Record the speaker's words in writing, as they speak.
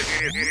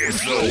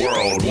It's the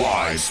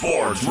Worldwide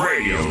Sports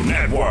Radio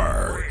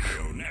Network.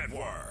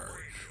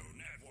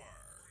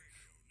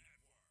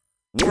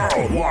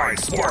 Worldwide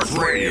Sports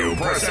Radio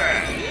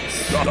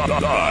presents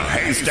the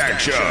Haystack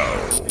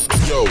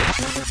Show.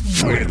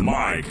 With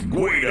Mike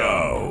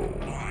Guido.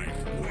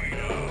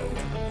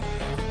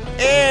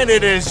 And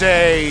it is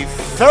a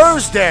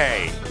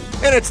Thursday,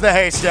 and it's the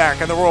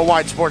Haystack on the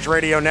Worldwide Sports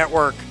Radio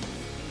Network.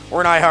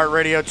 We're an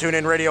iHeartRadio,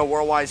 TuneIn Radio,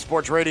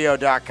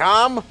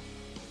 WorldwideSportsRadio.com.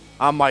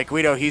 I'm Mike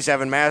Guido. He's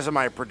Evan Mazza,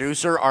 my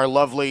producer. Our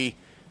lovely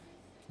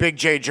Big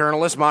J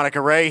journalist, Monica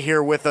Ray,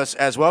 here with us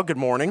as well. Good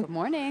morning. Good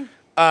morning.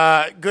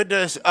 Good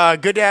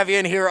to have you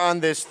in here on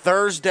this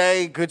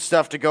Thursday. Good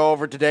stuff to go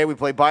over today. We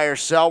play buy or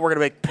sell. We're going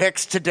to make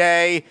picks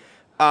today.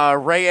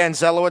 Ray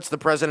Anzelowitz, the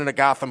president of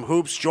Gotham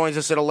Hoops, joins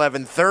us at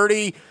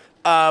 11:30.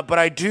 But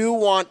I do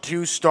want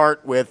to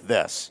start with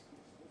this.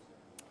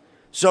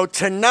 So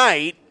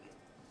tonight,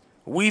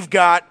 we've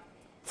got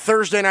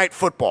Thursday night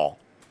football.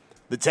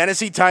 The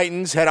Tennessee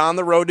Titans head on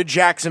the road to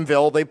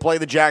Jacksonville. They play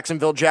the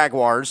Jacksonville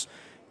Jaguars.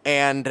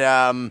 And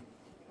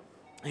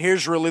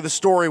here's really the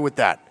story with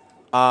that.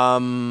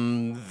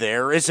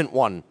 There isn't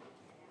one.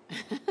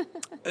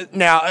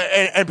 Now,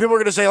 and people are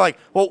going to say, like,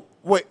 well,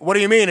 wait, what do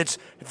you mean? It's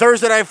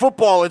Thursday night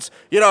football. It's,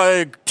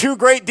 two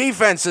great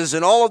defenses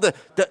and all of the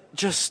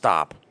just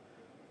stop.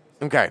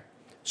 Okay.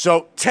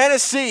 So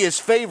Tennessee is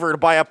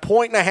favored by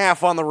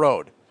 1.5 on the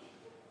road.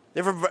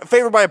 They're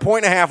favored by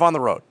 1.5 on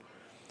the road.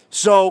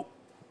 So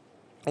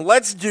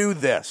let's do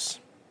this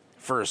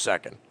for a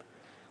second.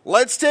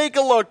 Let's take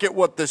a look at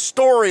what the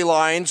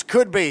storylines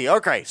could be.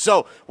 Okay,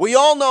 so we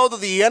all know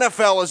that the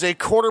NFL is a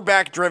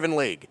quarterback-driven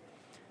league.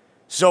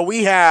 So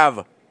we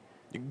have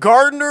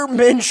Gardner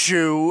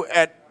Minshew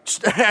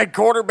at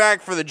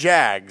quarterback for the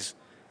Jags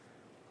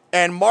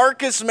and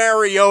Marcus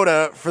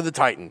Mariota for the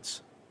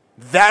Titans.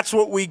 That's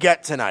what we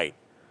get tonight.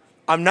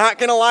 I'm not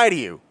going to lie to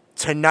you.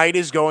 Tonight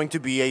is going to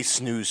be a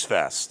snooze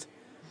fest.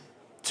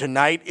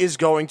 Tonight is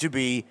going to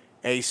be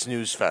a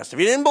snooze fest. If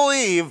you didn't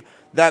believe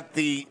that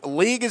the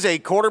league is a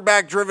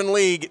quarterback-driven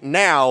league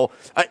now,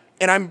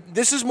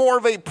 this is more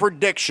of a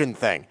prediction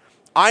thing.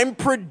 I'm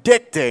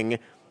predicting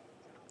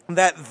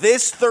that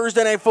this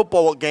Thursday night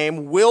football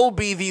game will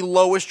be the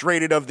lowest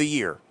rated of the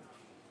year.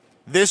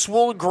 This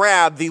will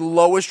grab the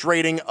lowest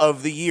rating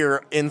of the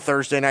year in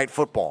Thursday night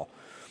football.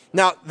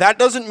 Now, that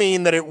doesn't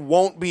mean that it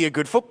won't be a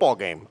good football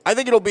game. I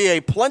think it'll be a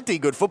plenty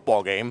good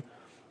football game,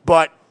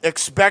 but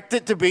expect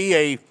it to be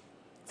a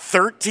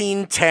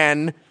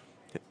 13-10,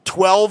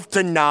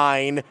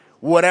 12-9,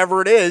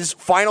 whatever it is,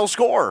 final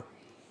score.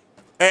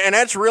 And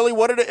that's really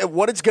what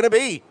it's going to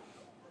be.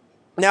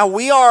 Now,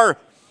 we are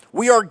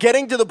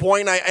getting to the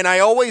point, and I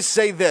always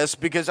say this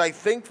because I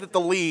think that the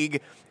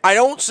league, I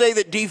don't say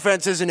that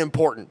defense isn't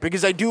important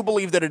because I do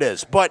believe that it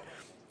is, but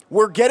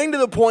we're getting to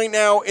the point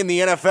now in the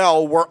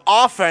NFL where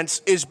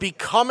offense is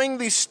becoming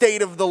the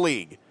state of the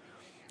league.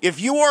 If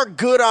you are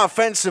good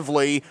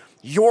offensively,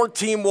 your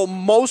team will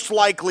most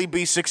likely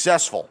be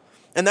successful.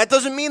 And that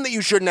doesn't mean that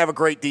you shouldn't have a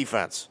great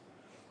defense.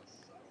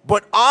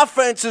 But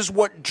offense is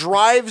what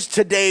drives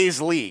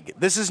today's league.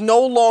 This is no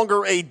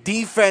longer a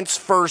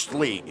defense-first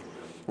league.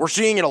 We're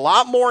seeing it a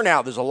lot more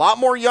now. There's a lot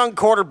more young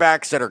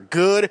quarterbacks that are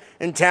good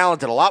and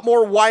talented, a lot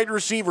more wide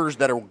receivers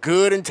that are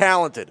good and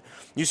talented.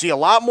 You see a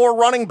lot more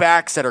running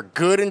backs that are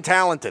good and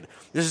talented.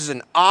 This is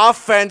an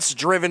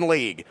offense-driven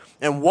league.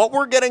 And what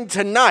we're getting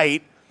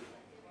tonight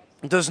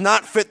does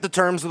not fit the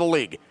terms of the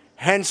league.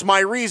 Hence my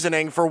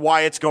reasoning for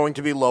why it's going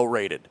to be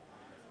low-rated.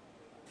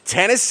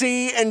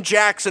 Tennessee and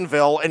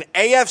Jacksonville, an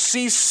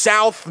AFC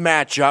South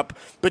matchup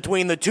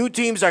between the two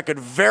teams that could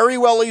very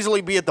well easily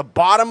be at the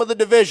bottom of the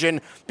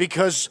division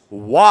because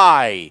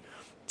why?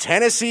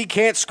 Tennessee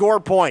can't score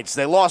points.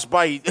 They lost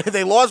by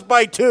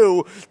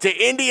 2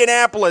 to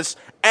Indianapolis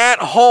at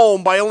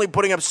home by only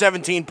putting up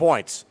 17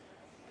 points.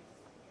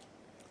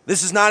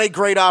 This is not a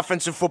great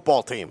offensive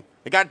football team.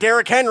 They got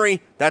Derrick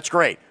Henry. That's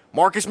great.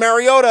 Marcus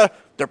Mariota,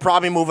 they're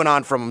probably moving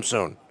on from him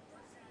soon.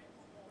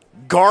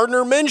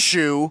 Gardner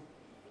Minshew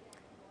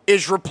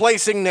is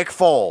replacing Nick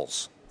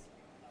Foles.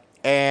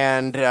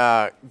 And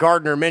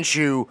Gardner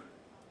Minshew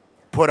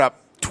put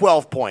up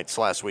 12 points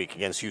last week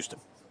against Houston.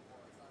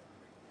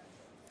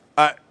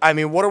 What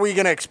are we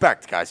going to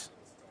expect, guys?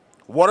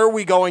 What are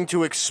we going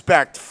to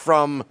expect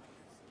from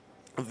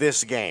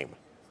this game?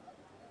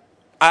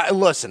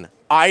 Listen,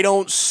 I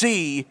don't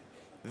see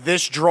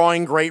this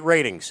drawing great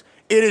ratings.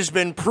 It has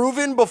been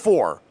proven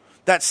before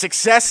that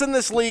success in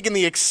this league and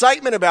the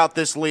excitement about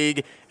this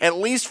league, at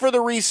least for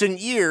the recent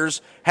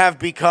years, have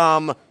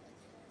become,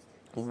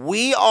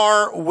 we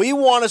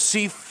want to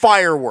see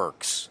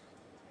fireworks.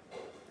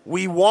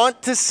 We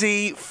want to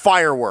see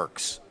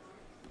fireworks.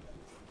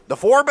 The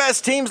 4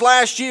 best teams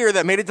last year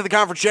that made it to the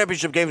conference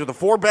championship games were the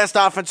 4 best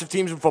offensive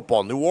teams in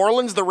football. New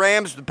Orleans, the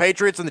Rams, the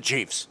Patriots, and the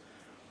Chiefs.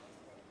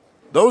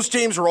 Those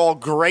teams are all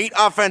great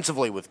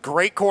offensively with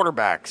great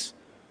quarterbacks.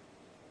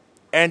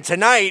 And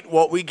tonight,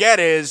 what we get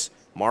is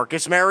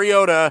Marcus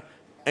Mariota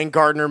and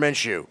Gardner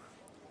Minshew.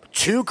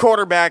 2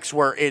 quarterbacks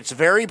where it's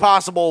very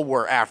possible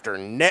where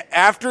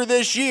after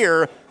this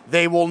year,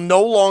 They will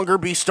no longer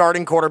be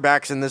starting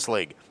quarterbacks in this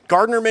league.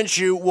 Gardner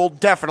Minshew will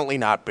definitely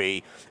not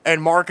be,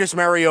 and Marcus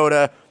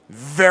Mariota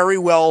very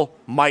well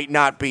might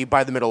not be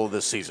by the middle of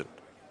this season.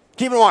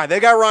 Keep in mind, they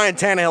got Ryan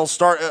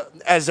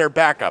Tannehill as their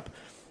backup.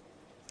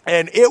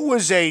 And it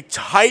was a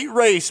tight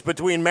race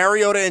between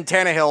Mariota and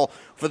Tannehill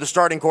for the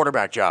starting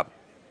quarterback job.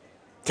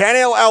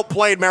 Tannehill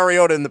outplayed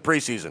Mariota in the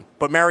preseason,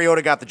 but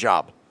Mariota got the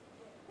job.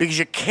 Because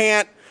you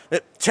can't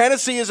 –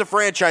 Tennessee as a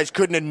franchise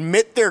couldn't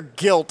admit their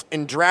guilt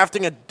in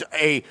drafting an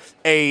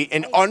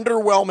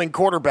underwhelming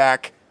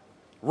quarterback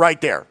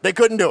right there. They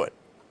couldn't do it.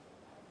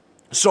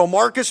 So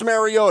Marcus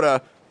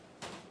Mariota,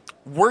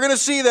 we're going to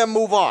see them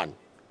move on.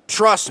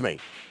 Trust me.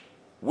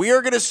 We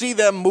are going to see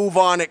them move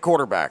on at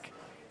quarterback.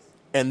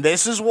 And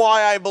this is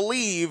why I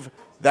believe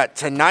that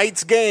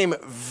tonight's game,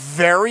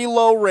 very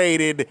low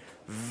rated,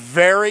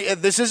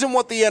 this isn't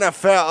what the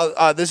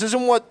NFL, this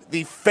isn't what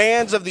the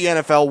fans of the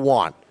NFL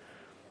want.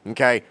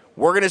 Okay?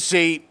 We're going to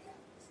see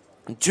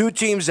two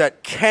teams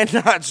that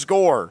cannot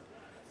score.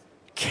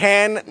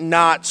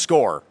 Cannot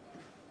score.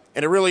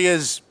 And it really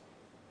is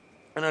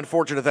an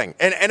unfortunate thing.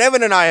 And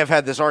Evan and I have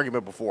had this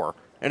argument before,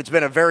 and it's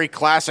been a very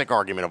classic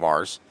argument of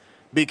ours,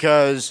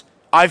 because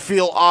I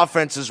feel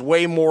offense is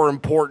way more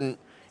important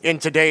in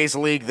today's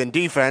league than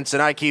defense,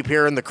 and I keep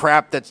hearing the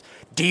crap that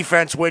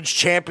defense wins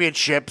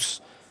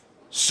championships,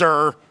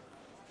 sir.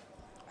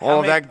 All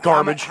of that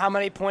garbage. How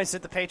many points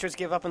did the Patriots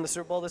give up in the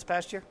Super Bowl this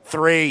past year?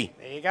 3.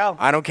 There you go.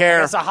 I don't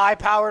care. It's a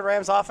high-powered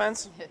Rams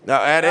offense. No,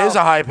 that is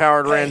a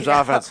high-powered Rams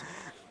offense.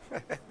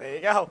 There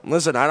you go.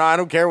 Listen, I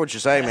don't care what you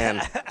say, man.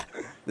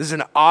 This is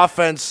an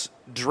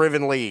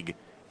offense-driven league.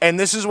 And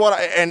this is what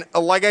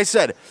like I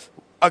said,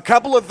 a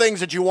couple of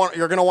things that you're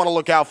going to want to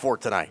look out for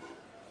tonight.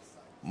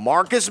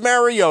 Marcus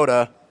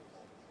Mariota,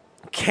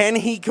 can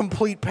he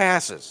complete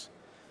passes?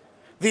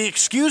 The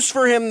excuse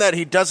for him that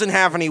he doesn't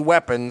have any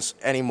weapons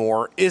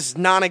anymore is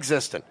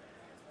non-existent.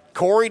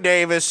 Corey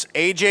Davis,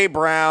 A.J.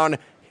 Brown,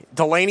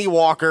 Delaney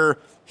Walker,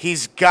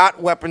 he's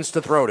got weapons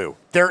to throw to.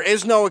 There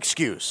is no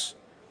excuse.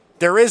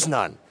 There is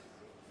none.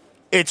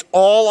 It's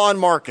all on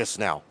Marcus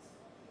now.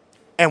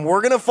 And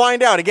we're going to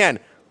find out, again,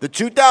 the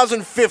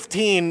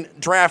 2015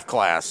 draft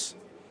class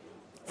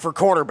for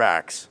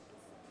quarterbacks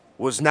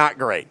was not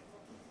great.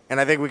 And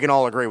I think we can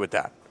all agree with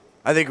that.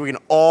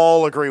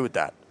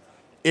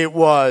 It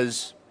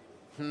was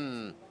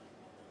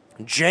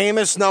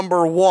Jameis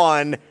number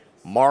 1,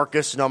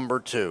 Marcus number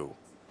 2.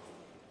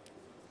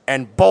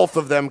 And both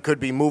of them could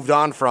be moved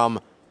on from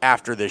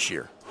after this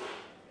year.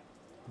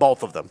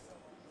 Both of them.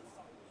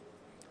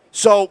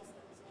 So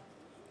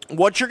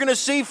what you're going to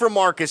see from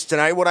Marcus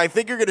tonight, what I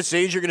think you're going to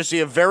see is you're going to see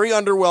a very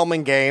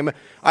underwhelming game.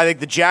 I think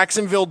the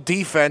Jacksonville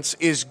defense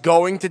is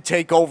going to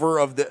take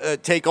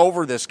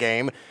over this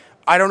game.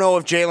 I don't know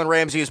if Jalen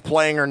Ramsey is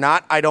playing or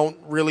not. I don't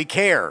really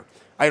care.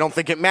 I don't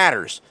think it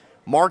matters.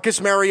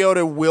 Marcus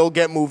Mariota will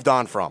get moved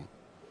on from.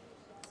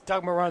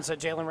 Doug Marrone said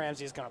Jalen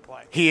Ramsey is going to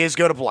play. He is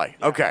going to play.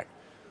 Yeah. Okay.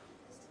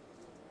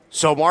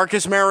 So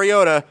Marcus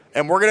Mariota,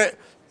 and we're going to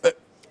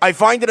I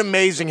find it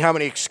amazing how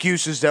many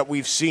excuses that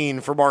we've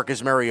seen for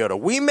Marcus Mariota.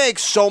 We make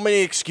so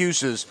many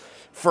excuses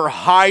for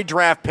high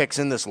draft picks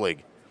in this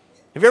league.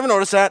 Have you ever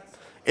noticed that?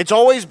 It's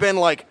always been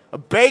like,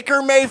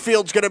 Baker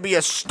Mayfield's going to be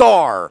a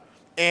star,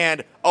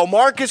 and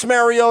Marcus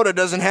Mariota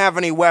doesn't have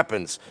any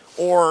weapons.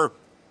 Or,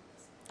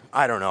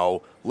 I don't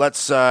know,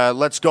 let's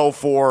go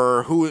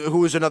for,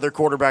 who is another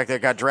quarterback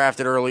that got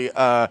drafted early?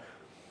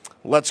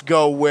 Let's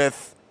go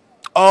with,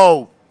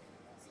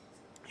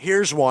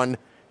 here's one.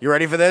 You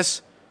ready for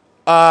this?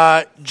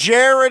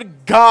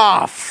 Jared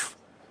Goff.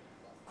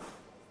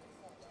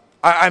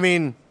 I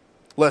mean,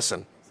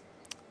 listen.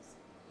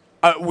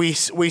 We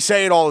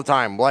say it all the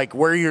time. Like,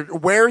 where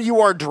you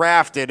are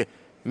drafted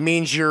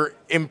means your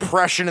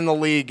impression in the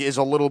league is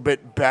a little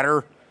bit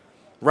better,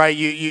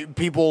 right?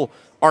 People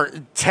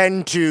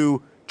tend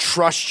to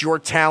trust your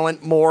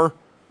talent more.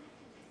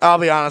 I'll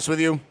be honest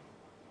with you.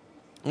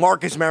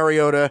 Marcus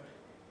Mariota,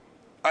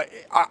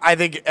 I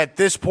think at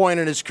this point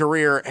in his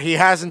career, he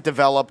hasn't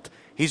developed.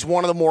 He's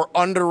one of the more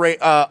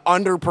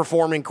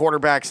underperforming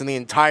quarterbacks in the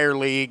entire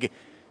league.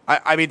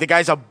 I mean, the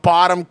guy's a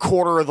bottom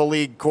quarter of the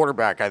league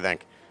quarterback, I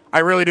think. I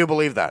really do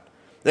believe that.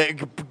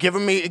 Give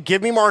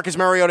me Marcus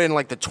Mariota in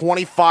like the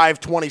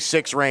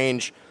 25-26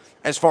 range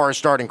as far as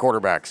starting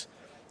quarterbacks.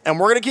 And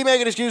we're going to keep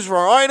making excuses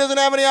for him. He doesn't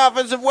have any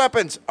offensive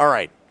weapons. All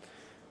right.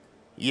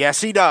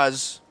 Yes, he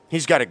does.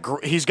 He's got a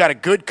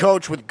good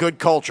coach with good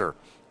culture.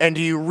 And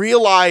do you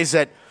realize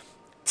that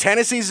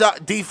Tennessee's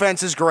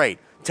defense is great?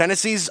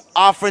 Tennessee's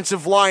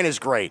offensive line is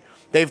great.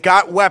 They've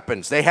got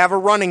weapons. They have a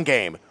running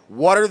game.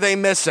 What are they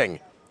missing?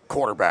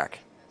 Quarterback.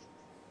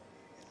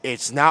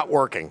 It's not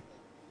working.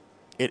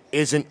 It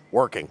isn't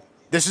working.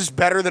 This is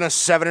better than a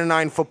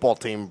 7-9 football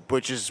team,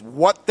 which is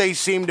what they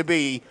seem to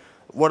be,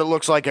 what it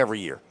looks like every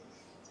year.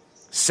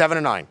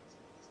 7-9.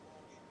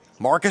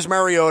 Marcus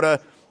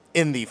Mariota,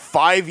 in the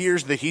 5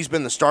 years that he's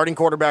been the starting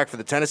quarterback for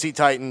the Tennessee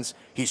Titans,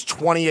 he's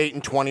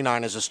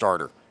 28-29 as a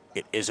starter.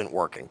 It isn't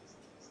working.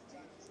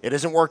 It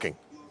isn't working.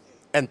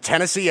 And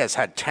Tennessee has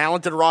had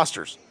talented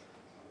rosters.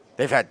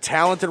 They've had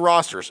talented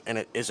rosters, and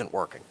it isn't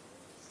working.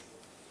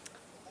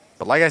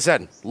 But like I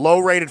said,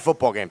 low-rated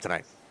football game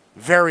tonight.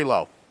 Very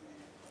low.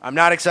 I'm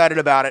not excited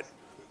about it.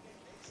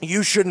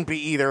 You shouldn't be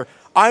either.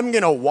 I'm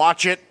going to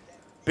watch it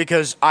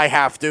because I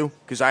have to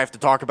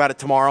talk about it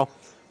tomorrow.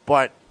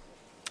 But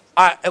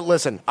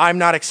listen, I'm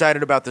not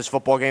excited about this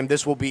football game.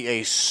 This will be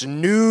a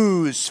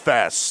snooze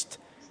fest.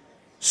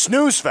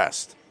 Snooze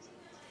fest.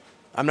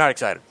 I'm not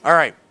excited. All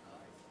right.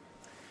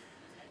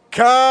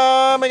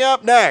 Coming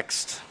up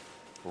next,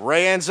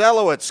 Ray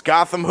Anzelowitz,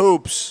 Gotham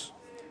Hoops.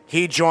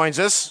 He joins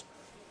us.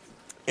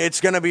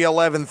 It's going to be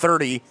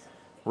 11:30.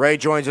 Ray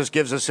joins us,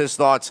 gives us his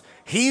thoughts.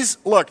 He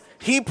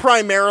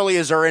primarily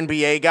is our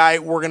NBA guy.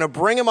 We're going to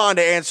bring him on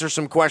to answer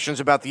some questions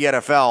about the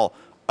NFL.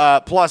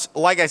 Plus,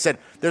 like I said,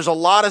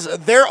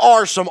 there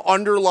are some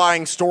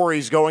underlying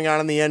stories going on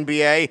in the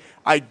NBA.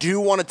 I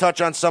do want to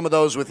touch on some of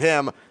those with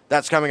him.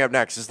 That's coming up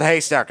next. It's the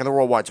Haystack on the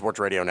Worldwide Sports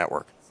Radio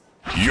Network.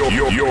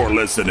 You're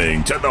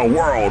listening to the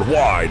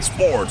Worldwide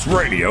Sports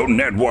Radio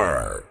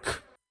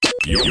Network.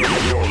 You're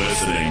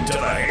listening to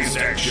the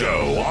Haystack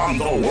Show on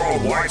the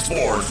Worldwide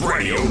Sports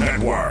Radio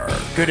Network.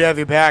 Good to have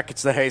you back.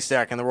 It's the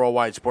Haystack on the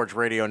Worldwide Sports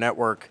Radio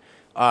Network.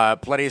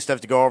 Plenty of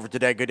stuff to go over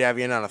today. Good to have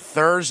you in on a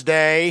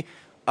Thursday.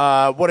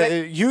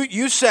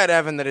 You said,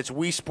 Evan, that it's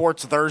Wii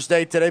Sports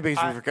Thursday today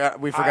because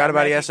we forgot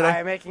about it yesterday?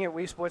 I'm making it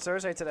Wii Sports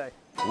Thursday today.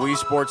 Wii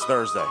Sports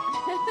Thursday.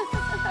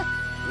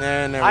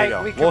 And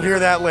there we go. We'll hear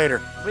that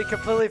later. We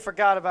completely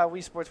forgot about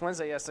Wii Sports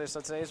Wednesday yesterday, so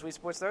today is Wii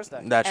Sports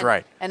Thursday. That's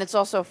right. And it's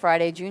also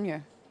Friday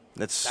Junior.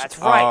 That's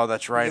right. Oh,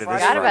 that's right. It is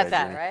Forgot Friday about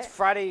that, Junior. right? It's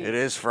Friday. It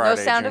is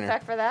Friday No sound Junior.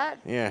 effect for that?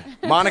 Yeah.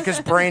 Monica's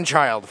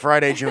brainchild,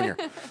 Friday Junior.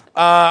 All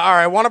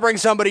right, I want to bring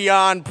somebody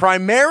on.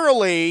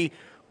 Primarily,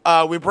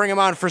 we bring him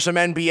on for some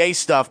NBA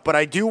stuff, but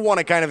I do want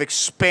to kind of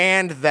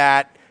expand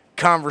that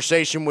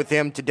conversation with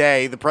him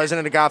today. The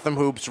president of Gotham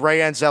Hoops, Ray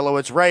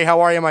Anzelowitz. Ray,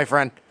 how are you, my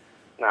friend?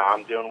 No,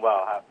 I'm doing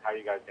well. How are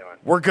you guys doing?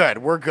 We're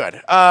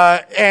good.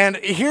 And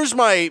here's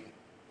my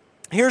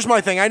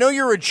thing. I know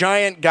you're a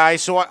Giant guy,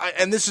 so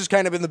and this has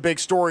kind of been the big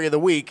story of the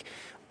week.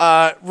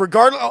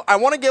 Regardless, I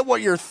want to get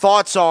what your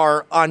thoughts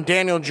are on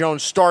Daniel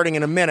Jones starting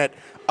in a minute.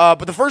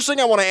 But the first thing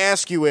I want to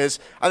ask you is,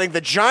 I think the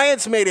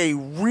Giants made a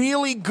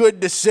really good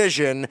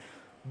decision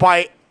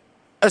by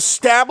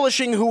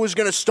establishing who was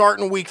going to start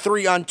in Week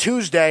 3 on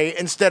Tuesday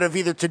instead of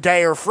either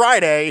today or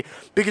Friday,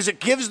 because it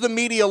gives the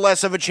media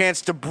less of a chance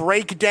to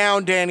break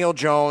down Daniel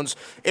Jones.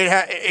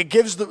 It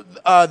gives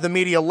the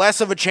media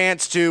less of a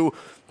chance to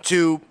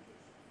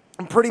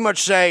pretty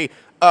much say,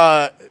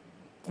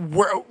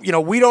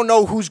 we don't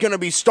know who's going to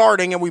be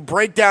starting, and we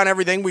break down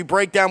everything. We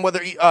break down whether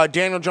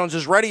Daniel Jones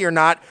is ready or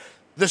not.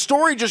 The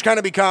story just kind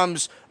of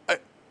becomes,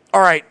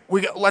 all right,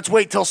 let's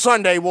wait till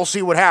Sunday. We'll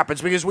see what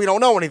happens because we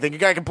don't know anything. The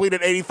guy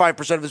completed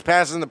 85% of his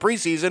passes in the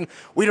preseason.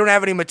 We don't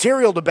have any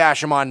material to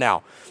bash him on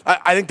now.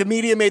 I think the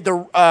media made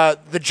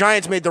the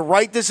Giants made the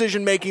right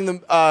decision making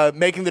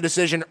the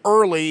decision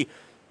early.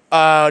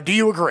 Do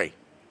you agree?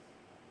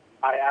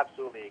 I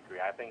absolutely agree.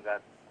 I think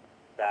that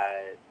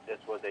this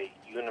was a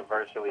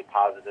universally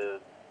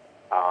positive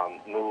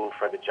move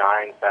for the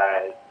Giants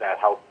that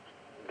helped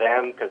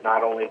them, because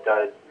not only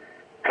does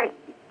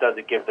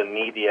it give the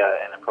media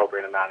an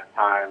appropriate amount of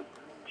time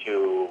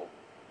to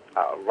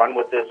run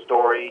with this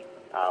story,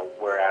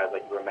 whereas,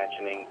 like you were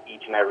mentioning,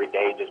 each and every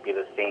day just be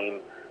the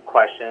same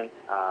question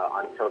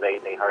until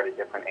they heard a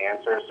different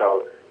answer.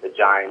 So the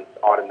Giants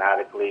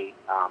automatically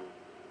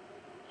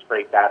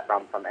scrape that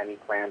from any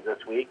plans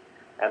this week.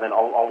 And then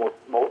almost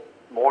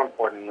more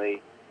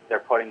importantly, they're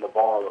putting the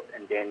ball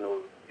in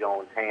Daniel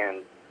Jones'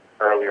 hands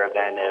earlier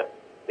than if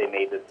they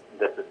made this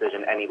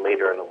decision any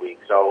later in the week.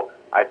 So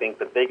I think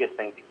the biggest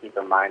thing to keep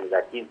in mind is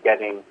that he's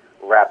getting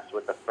reps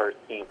with the first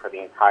team for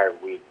the entire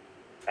week,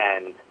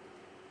 and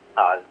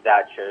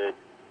that should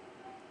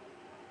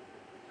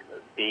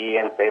be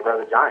in favor of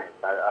the Giants.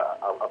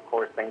 Of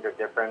course, things are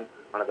different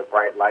under the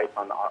bright lights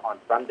on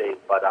Sundays,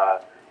 but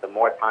the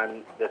more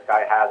time this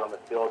guy has on the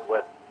field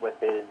with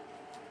his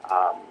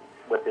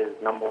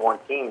number one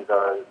team,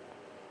 the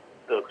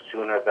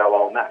sooner they'll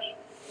all mesh.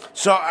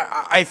 So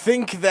I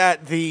think that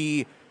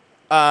it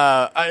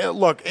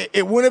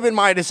wouldn't have been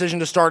my decision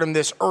to start him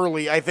this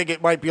early. I think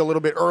it might be a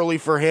little bit early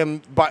for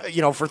him,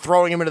 for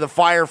throwing him into the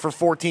fire for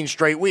 14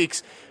 straight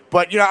weeks.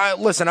 But,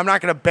 listen, I'm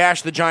not going to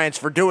bash the Giants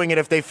for doing it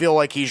if they feel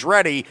like he's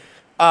ready.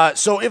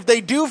 So if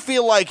they do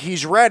feel like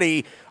he's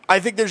ready, I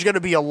think there's going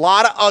to be a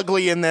lot of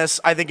ugly in this.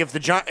 I think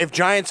if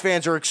Giants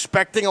fans are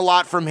expecting a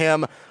lot from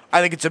him,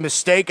 I think it's a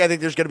mistake. I think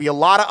there's going to be a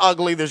lot of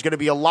ugly. There's going to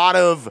be a lot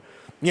of,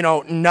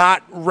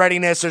 not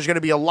readiness. There's going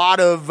to be a lot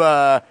of,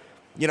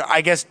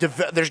 there's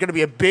going to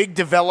be a big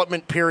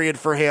development period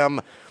for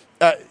him.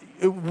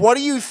 What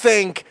do you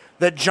think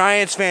that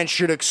Giants fans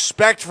should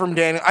expect from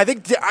Daniel? I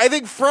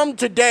think from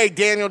today,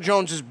 Daniel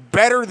Jones is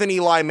better than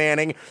Eli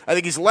Manning. I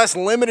think he's less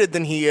limited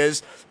than he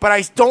is, but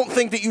I don't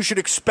think that you should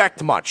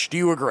expect much. Do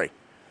you agree?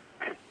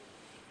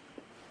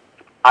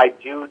 I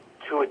do,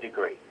 to a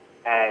degree,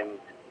 and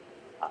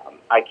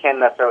I can't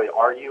necessarily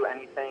argue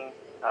anything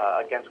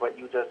against what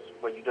you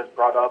just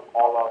brought up.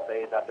 All I'll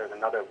say is that there's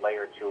another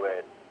layer to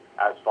it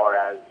as far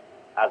as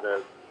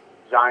a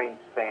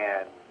Giants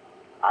fan,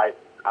 I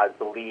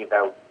believe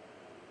that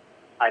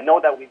I know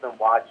that we've been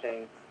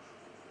watching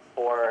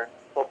for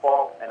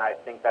football, and I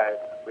think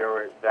that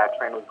that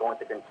trend was going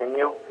to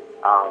continue,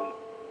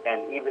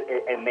 and even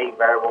it may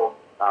very well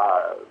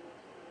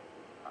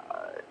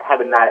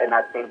head in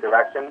that same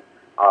direction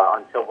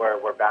until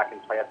we're back in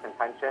playoff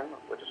contention,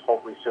 which is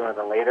hopefully sooner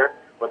than later.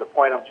 But the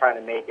point I'm trying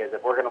to make is,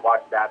 if we're going to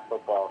watch that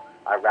football,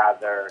 I'd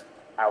rather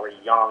our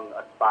young,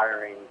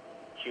 aspiring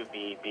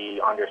QB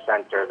be under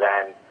center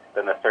than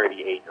the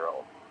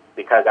 38-year-old,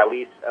 because at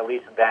least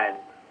then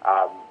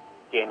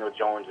Daniel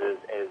Jones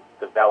is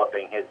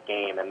developing his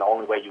game, and the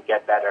only way you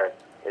get better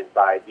is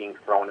by being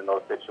thrown in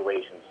those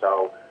situations.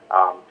 So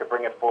to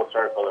bring it full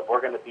circle, if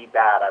we're going to be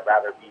bad, I'd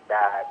rather be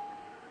bad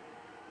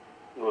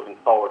moving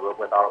forward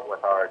with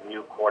our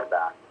new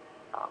quarterback.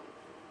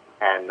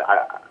 And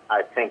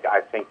I think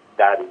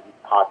that is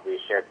possibly a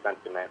shared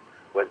sentiment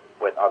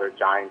with other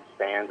Giants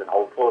fans and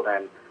hopefuls.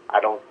 And I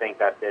don't think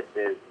that this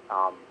is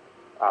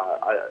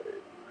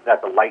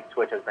that the light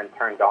switch has been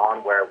turned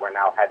on, where we're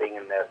now heading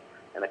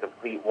in a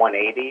complete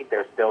 180.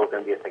 There's still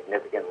going to be a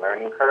significant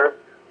learning curve.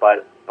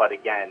 But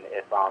again,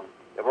 if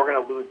we're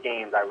going to lose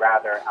games, I'd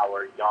rather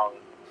our young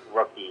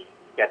rookie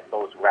get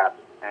those reps,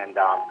 and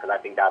because I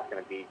think that's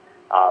going to be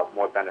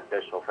more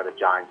beneficial for the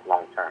Giants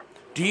long term.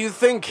 Do you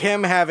think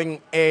him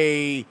having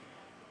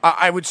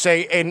I would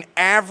say, an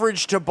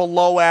average to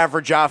below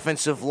average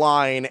offensive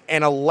line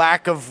and a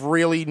lack of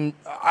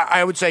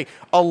I would say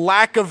a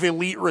lack of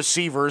elite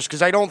receivers,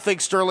 because I don't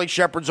think Sterling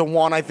Shepard's a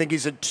 1, I think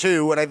he's a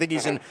 2, and I think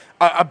he's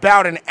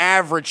about an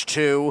average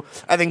 2.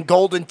 I think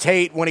Golden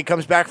Tate, when he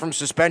comes back from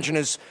suspension,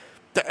 is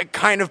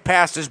kind of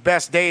past his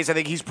best days. I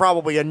think he's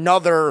probably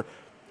another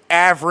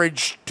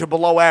average to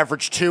below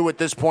average 2 at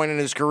this point in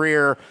his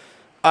career.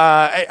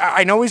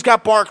 I know he's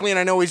got Barkley and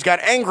I know he's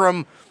got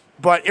Ingram,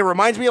 but it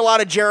reminds me a lot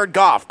of Jared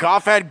Goff.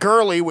 Goff had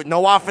Gurley with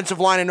no offensive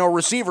line and no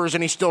receivers,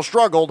 and he still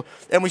struggled,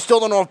 and we still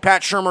don't know if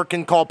Pat Shurmur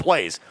can call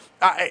plays.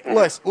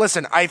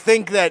 Listen, I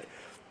think that,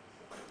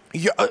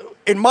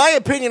 in my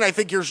opinion, I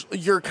think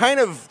you're kind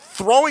of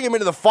throwing him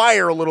into the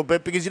fire a little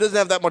bit because he doesn't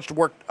have that much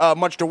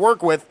to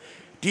work with.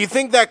 Do you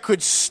think that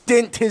could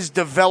stint his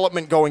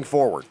development going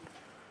forward?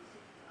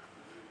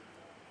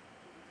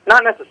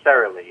 Not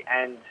necessarily,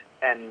 and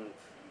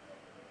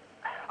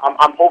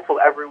I'm hopeful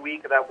every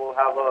week that we'll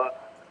have a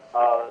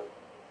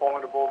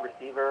formidable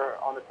receiver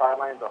on the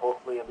sidelines, or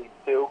hopefully at least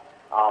 2.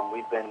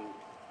 We've been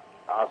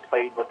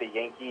played with the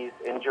Yankees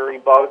injury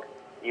bug,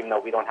 even though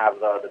we don't have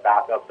the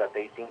backups that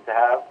they seem to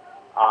have.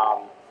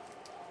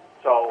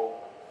 So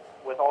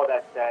with all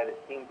that said, it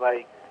seems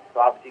like, so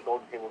obviously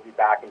Golden State will be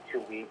back in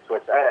 2 weeks,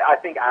 which I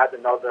think adds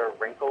another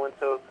wrinkle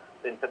into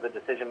the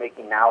decision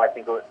making now. I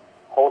think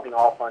holding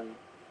off on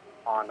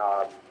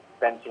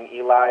benching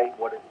Eli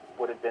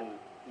would have been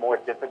more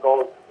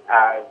difficult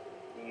as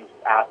these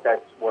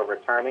assets were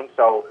returning.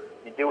 So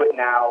you do it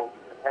now,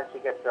 you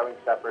potentially get Sterling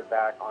Shepard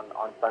back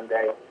on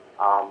Sunday,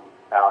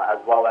 as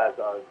well as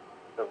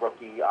the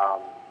rookie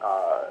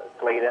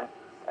Slayton,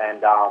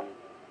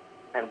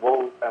 and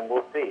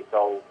we'll see.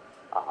 So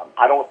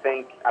I don't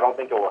think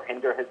it will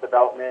hinder his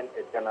development.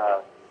 It's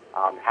gonna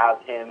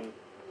have him.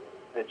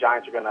 The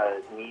Giants are gonna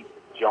need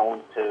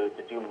Jones to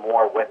do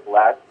more with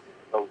less.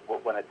 So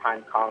when the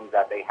time comes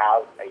that they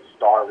have a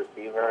star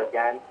receiver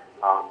again,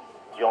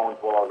 Jones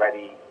will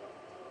already,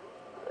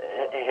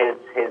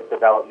 his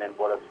development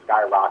would have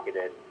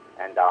skyrocketed,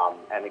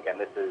 and again,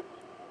 this is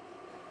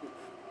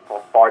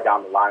far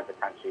down the line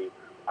potentially.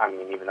 I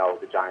mean, even though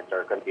the Giants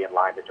are going to be in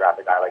line to draft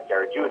a guy like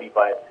Jerry Jeudy,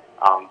 but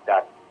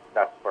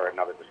that's for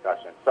another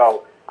discussion.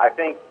 So I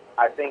think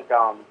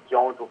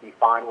Jones will be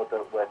fine with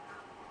the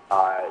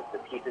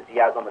pieces he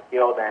has on the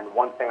field. And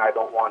one thing I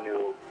don't want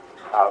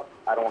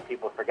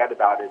people to forget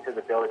about is his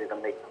ability to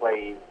make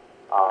plays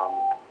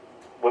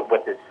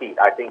with his feet.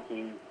 I think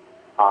he's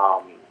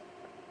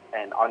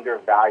an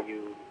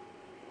undervalued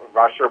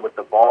rusher with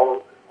the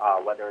ball,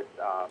 whether it's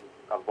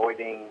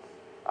avoiding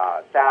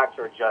sacks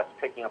or just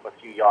picking up a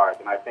few yards.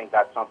 And I think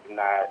that's something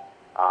that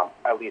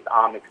at least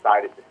I'm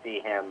excited to see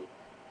him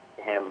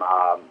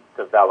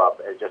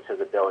develop, is just his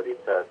ability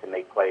to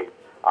make plays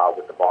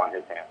with the ball in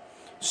his hands.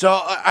 So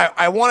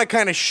I want to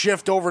kind of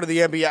shift over to the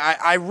NBA.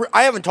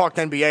 I haven't talked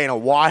NBA in a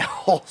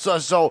while,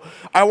 so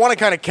I want to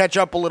kind of catch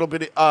up a little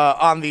bit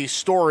on these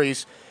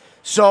stories.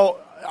 So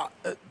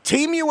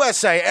Team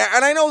USA,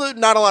 and I know that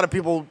not a lot of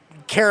people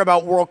care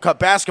about World Cup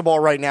basketball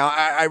right now.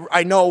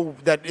 I know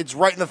that it's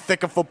right in the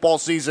thick of football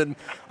season.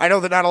 I know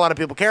that not a lot of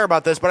people care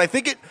about this, but I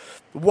think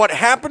what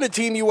happened to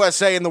Team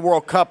USA in the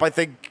World Cup, I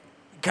think,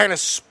 kind of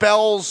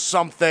spells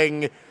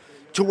something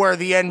to where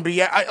the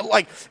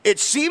NBA, it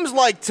seems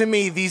like to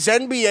me these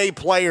NBA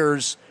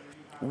players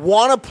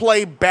want to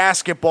play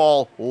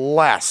basketball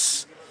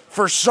less.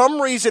 For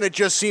some reason, it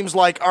just seems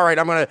like, all right,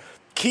 I'm going to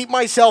keep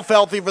myself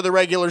healthy for the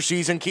regular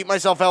season, keep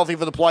myself healthy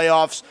for the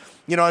playoffs.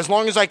 As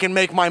long as I can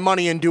make my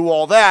money and do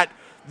all that,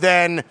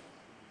 then,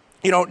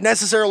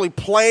 necessarily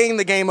playing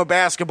the game of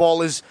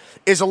basketball is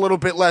a little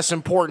bit less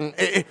important.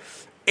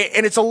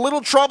 and it's a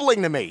little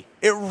troubling to me.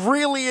 It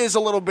really is a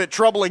little bit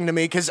troubling to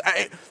me because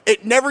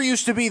it never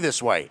used to be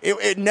this way.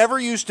 It never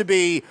used to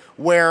be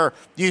where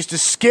you used to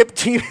skip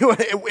Team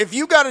USA. If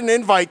you got an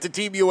invite to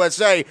Team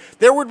USA,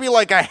 there would be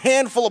like a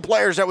handful of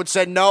players that would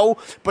say no,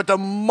 but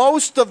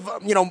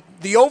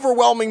the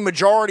overwhelming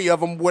majority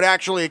of them would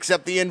actually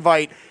accept the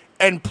invite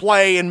and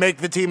play and make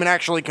the team and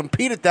actually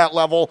compete at that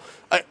level.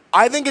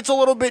 I think it's a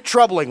little bit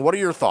troubling. What are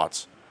your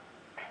thoughts?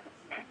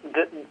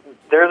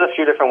 There's a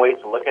few different ways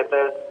to look at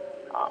this.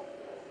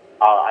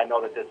 I know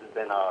that this has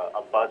been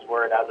a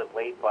buzzword as of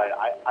late, but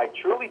I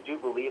truly do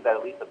believe that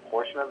at least a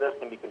portion of this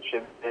can be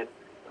contributed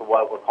to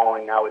what we're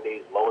calling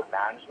nowadays load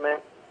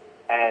management.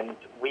 And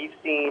we've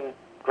seen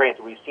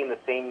the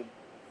same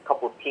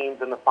couple of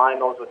teams in the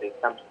finals with the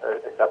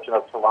exception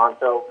of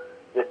Toronto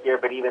this year,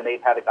 but even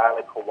they've had a guy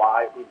like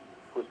Kawhi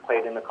who's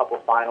played in a couple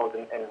of finals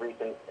in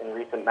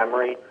recent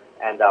memory.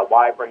 And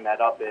why I bring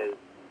that up is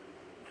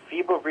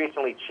FIBA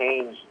recently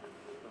changed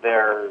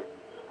their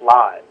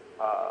slot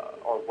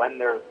or when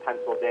they're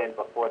penciled in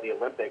before the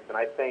Olympics. And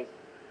I think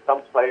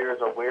some players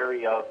are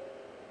wary of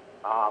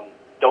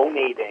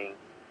donating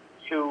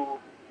 2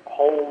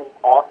 whole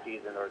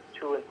off-season or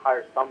 2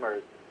 entire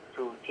summers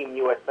to Team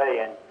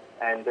USA.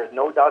 And there's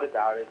no doubt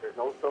about it, there's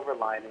no silver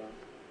lining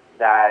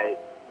that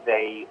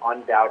they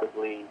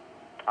undoubtedly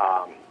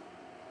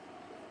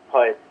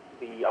put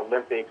the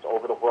Olympics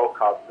over the World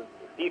Cup. The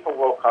FIFA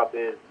World Cup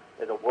is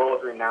a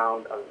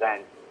world-renowned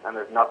event, and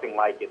there's nothing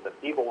like it. The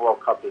FIBA World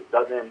Cup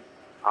doesn't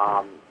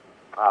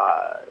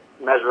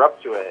measure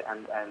up to it,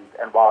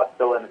 and while it's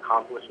still an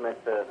accomplishment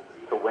to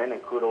win,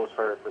 and kudos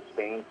for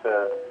Spain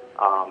to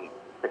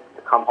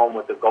come home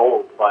with the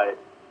gold, but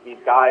these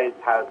guys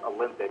have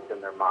Olympics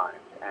in their mind.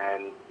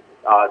 And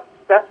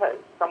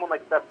someone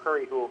like Steph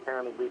Curry, who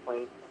apparently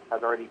recently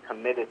has already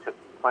committed to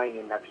playing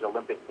in next year's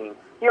Olympic team,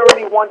 he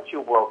already won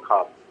 2 World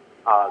Cup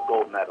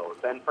gold medals.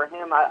 And for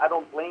him, I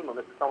don't blame him.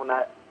 This is someone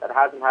that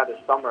hasn't had a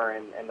summer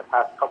in the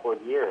past couple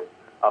of years,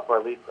 for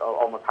at least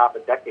almost half a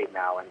decade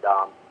now.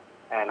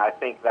 And I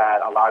think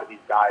that a lot of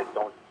these guys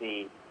don't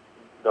see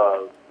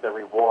the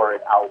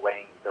reward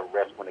outweighing the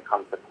risk when it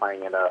comes to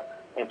playing in an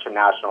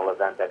international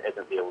event that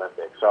isn't the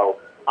Olympics. So,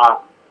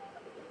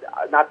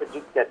 not to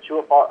just get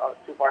too far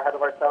ahead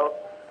of ourselves,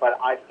 but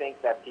I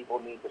think that people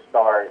need to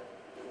start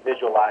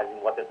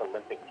visualizing what this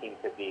Olympic team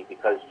could be,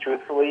 because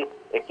truthfully,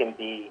 it can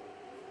be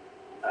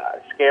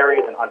scary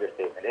is an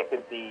understatement. It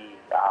could be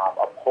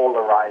a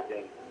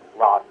polarizing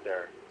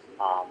roster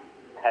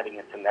heading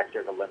into next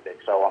year's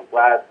Olympics. So I'm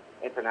glad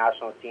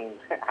international teams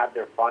had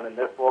their fun in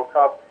this World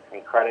Cup,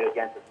 and credit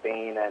again to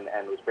Spain and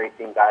those great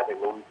team guys like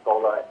Luis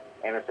Scola,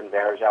 Anderson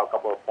Varejao, a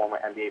couple of former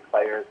NBA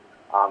players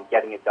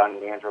getting it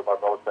done, Leandro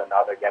Barbosa,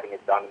 another getting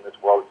it done in this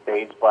world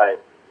stage.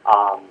 But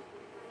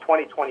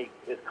 2020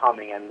 is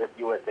coming, and this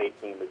USA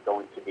team is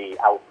going to be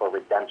out for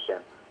redemption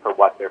for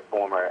what their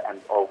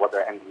or what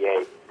their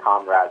NBA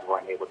comrades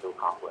weren't able to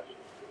accomplish.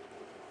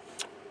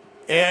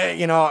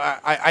 Yeah,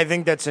 I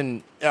think that's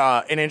an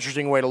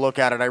interesting way to look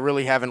at it. I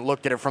really haven't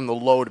looked at it from the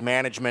load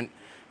management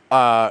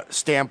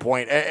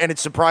standpoint, and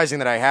it's surprising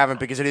that I haven't,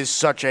 because it is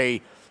such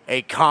a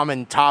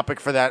common topic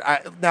for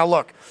that. Now,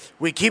 look,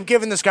 we keep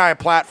giving this guy a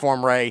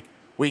platform, Ray.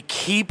 We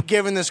keep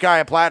giving this guy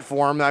a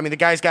platform. I mean, the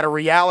guy's got a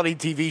reality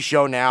TV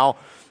show now,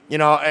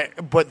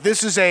 but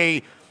this was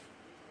a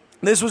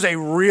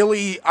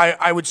really,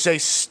 I would say,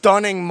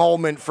 stunning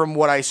moment from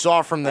what I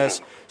saw from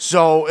this.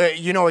 So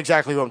you know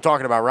exactly who I'm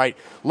talking about, right?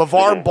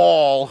 LeVar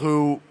Ball,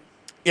 who,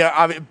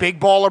 big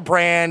baller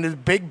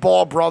brand, big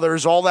ball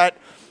brothers, all that,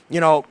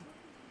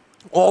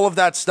 all of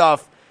that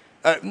stuff,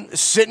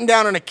 sitting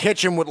down in a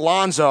kitchen with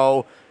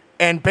Lonzo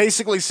and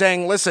basically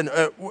saying, listen,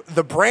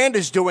 the brand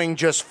is doing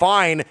just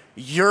fine.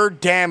 You're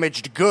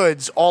damaged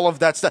goods, all of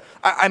that stuff.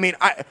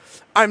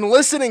 I'm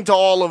listening to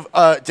all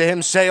of to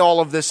him say all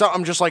of this.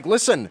 I'm just like,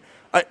 listen,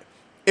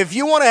 if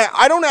you want to,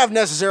 I don't have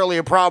necessarily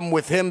a problem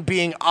with him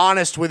being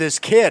honest with his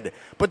kid,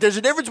 but there's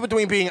a difference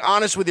between being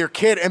honest with your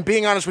kid and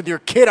being honest with your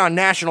kid on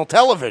national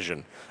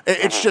television.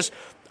 It's just,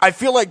 I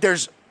feel like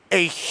there's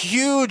a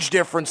huge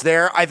difference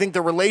there. I think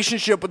the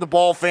relationship with the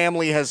Ball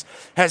family has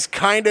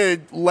kind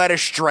of led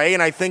astray,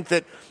 and I think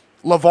that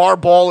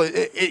LeVar Ball,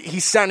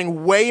 he's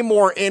sounding way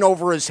more in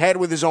over his head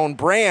with his own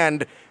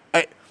brand.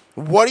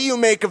 What do you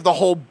make of the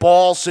whole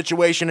Ball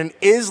situation, and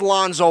is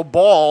Lonzo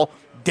Ball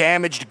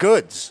damaged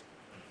goods?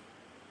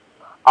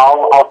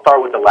 I'll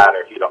start with the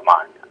latter, if you don't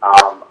mind.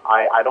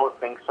 I don't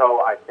think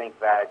so. I think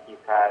that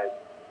he's had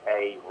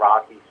a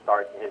rocky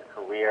start to his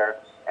career,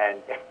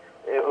 and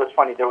it was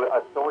funny. There was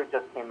a story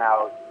just came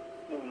out.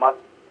 I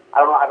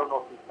don't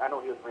know if I know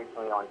he was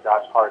recently on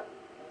Josh Hart's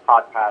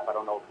podcast. I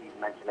don't know if he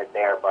mentioned it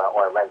there,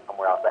 or I read it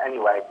somewhere else. But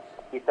anyway,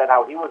 he said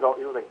how he was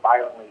like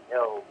violently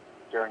ill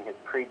during his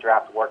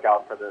pre-draft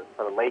workout for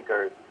the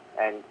Lakers,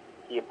 and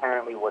he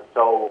apparently was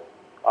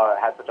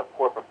had such a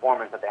poor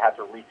performance that they had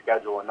to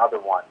reschedule another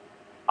one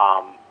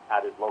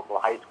at his local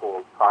high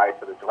school prior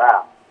to the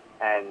draft.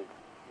 And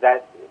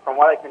that, from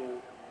what I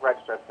can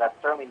register, that's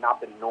certainly not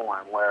the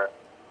norm, where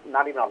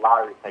not even a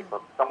lottery pick,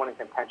 but someone in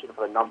contention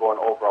for the number 1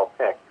 overall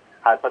pick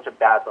had such a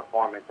bad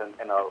performance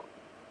in a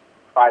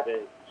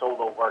private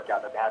solo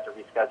workout that they had to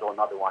reschedule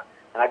another one.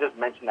 And I just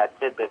mentioned that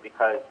tidbit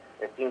because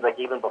it seems like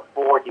even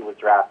before he was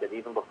drafted,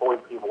 even before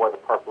he wore the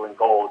purple and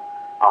gold,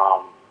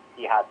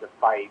 he had to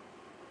fight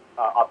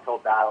uphill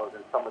battles,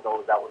 and some of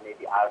those that were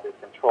maybe out of his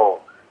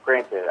control.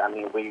 Granted, I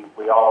mean,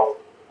 we all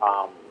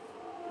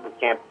we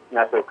can't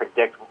necessarily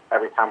predict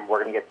every time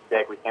we're going to get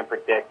sick. We can't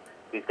predict.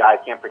 These guys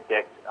can't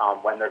predict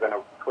when they're going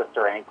to twist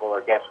their ankle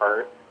or get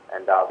hurt,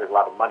 and there's a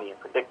lot of money in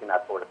predicting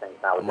that sort of thing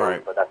nowadays.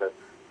 Right. But that's a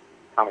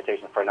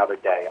conversation for another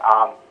day.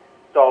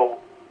 So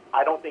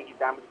I don't think he's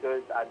damaged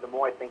goods. The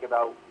more I think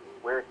about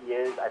where he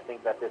is, I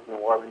think that this New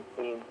Orleans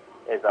team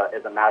is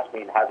a match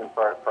made in heaven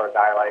for a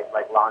guy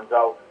like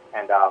Lonzo,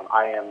 and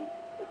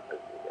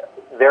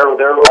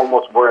they're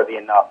almost worthy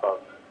enough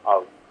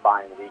of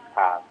buying the league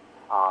pass.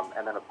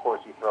 And then of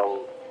course you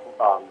throw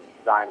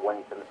Zion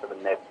Williamson into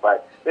the mix,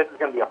 but this is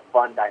going to be a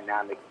fun,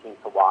 dynamic team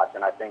to watch,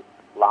 and I think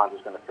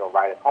Lonzo's going to feel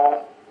right at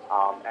home.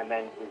 And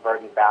then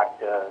reverting back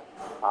to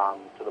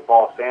the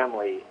Ball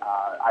family,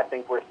 I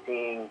think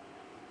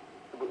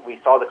we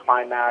saw the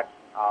climax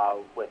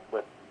with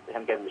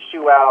him getting the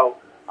shoe out,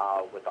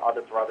 with the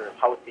other brothers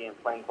healthy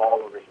and playing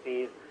ball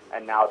overseas,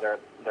 and now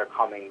they're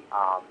coming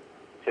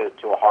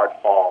to a hard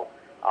fall.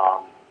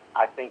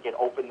 I think it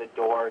opened the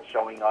door,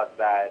 showing us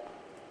that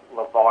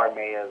LeVar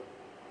may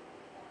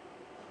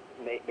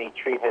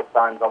treat his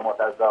sons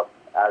almost as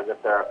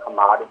if they're a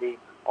commodity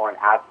or an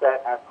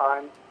asset at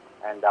times,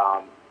 and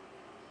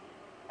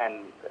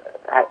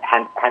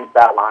hence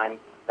that line.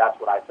 That's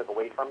what I took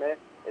away from it.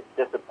 It's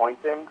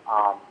disappointing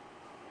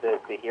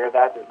to hear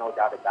that. There's no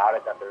doubt about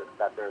it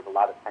that there's a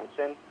lot of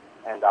tension,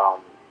 and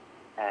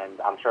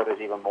I'm sure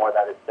there's even more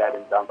that is said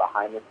and done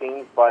behind the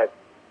scenes. But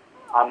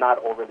I'm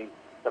not overly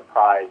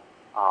surprised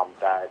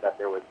that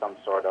there was some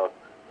sort of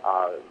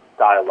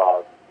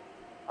dialogue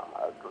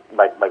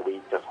like we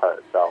just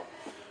heard. So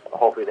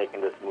hopefully they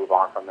can just move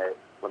on from it.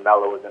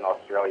 LaMelo was in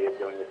Australia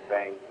doing his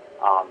thing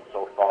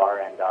so far,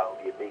 and it'll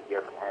be a big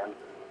year for him.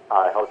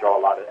 He'll draw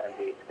a lot of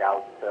NBA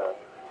scouts to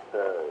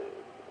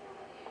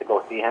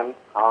go see him,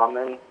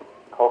 and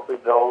hopefully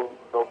they'll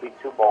be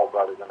two Ball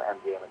brothers in the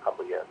NBA in a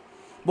couple of years.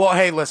 Well,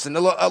 hey, listen,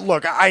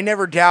 look, I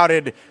never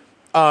doubted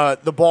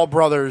the Ball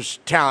brothers'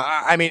 talent.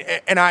 I mean,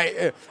 and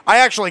I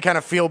actually kind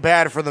of feel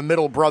bad for the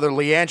middle brother,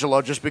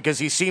 LiAngelo, just because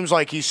he seems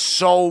like he's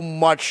so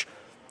much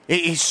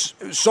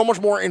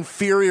more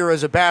inferior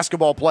as a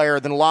basketball player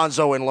than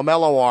Lonzo and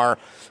LaMelo are.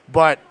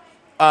 But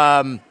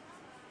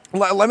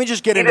let me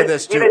just get into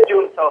this, too. He didn't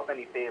do himself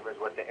any favors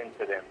with the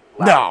incident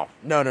last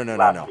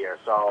year.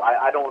 So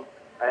I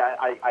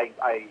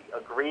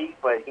agree,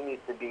 but he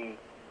needs to be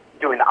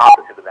doing the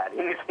opposite of that.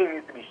 He needs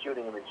to be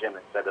shooting in the gym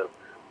instead of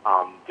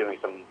doing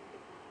some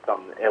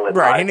ill-advised.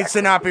 Right, he needs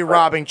to not be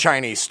robbing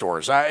Chinese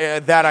stores.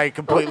 That I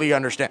completely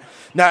understand.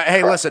 Now,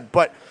 hey, listen,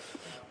 but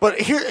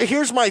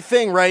here's my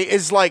thing, right?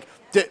 Is like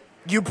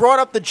you brought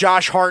up the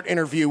Josh Hart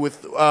interview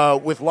with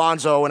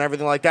Lonzo and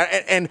everything like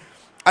that, and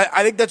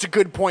I think that's a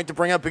good point to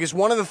bring up, because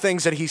one of the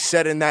things that he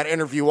said in that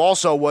interview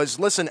also was,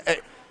 listen,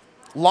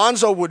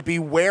 Lonzo would be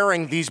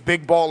wearing these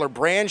Big Baller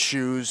brand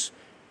shoes,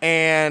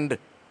 and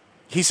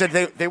he said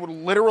they would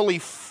literally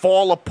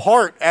fall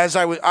apart as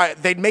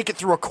they'd make it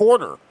through a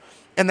quarter,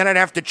 and then I'd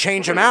have to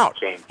change them out.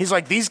 He's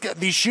like, these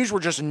shoes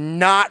were just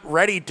not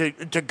ready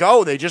to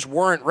go. They just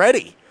weren't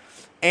ready.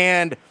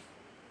 And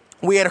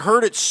we had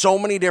heard it so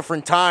many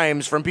different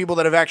times from people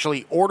that have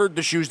actually ordered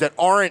the shoes that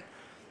aren't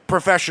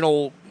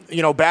professional,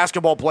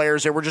 basketball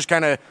players. They were just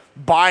kind of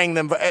buying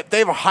them. They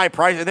have a high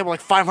price. They were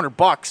like $500.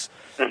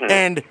 Mm-hmm.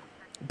 And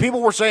people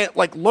were saying,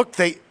 like, look,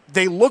 they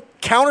look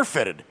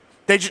counterfeited.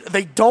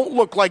 They don't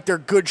look like they're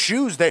good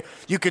shoes.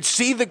 You could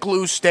see the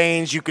glue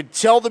stains. You could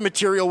tell the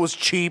material was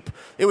cheap.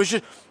 It was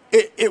just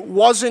it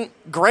wasn't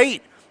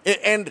great.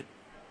 There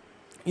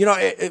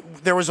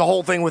was a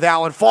whole thing with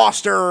Alan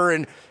Foster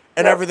and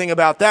everything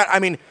about that. I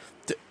mean,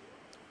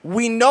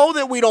 we know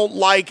that we don't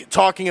like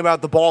talking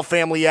about the Ball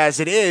family as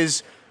it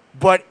is,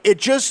 but it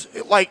just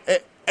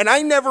and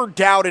I never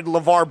doubted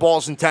LeVar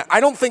Ball's intent.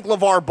 I don't think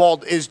LeVar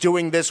Ball is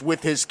doing this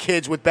with his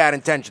kids with bad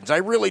intentions. I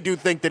really do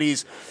think that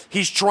he's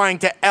trying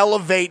to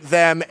elevate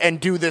them and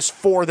do this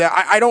for them.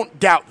 I don't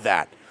doubt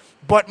that.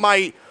 But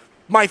my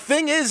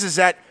thing is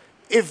that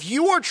if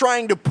you are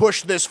trying to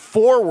push this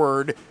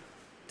forward,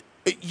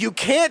 you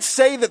can't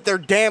say that they're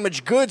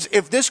damaged goods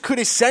if this could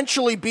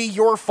essentially be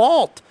your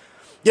fault.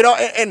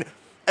 And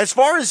as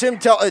far as him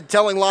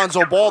telling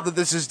Lonzo Ball that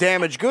this is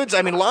damaged goods,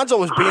 I mean, Lonzo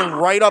was being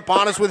right up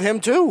honest with him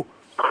too.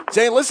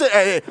 Saying, listen,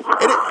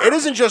 it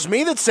isn't just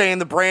me that's saying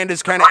the brand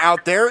is kind of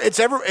out there.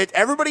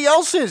 Everybody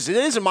else is. It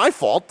isn't my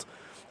fault.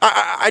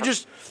 I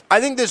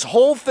think this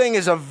whole thing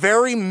is a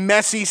very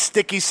messy,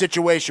 sticky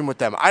situation with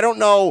them. I don't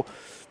know.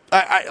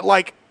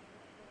 I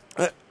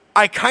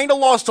kind of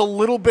lost a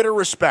little bit of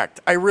respect.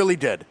 I really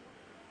did.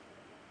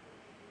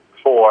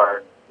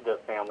 For the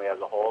family as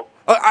a whole?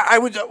 I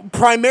would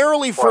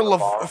primarily for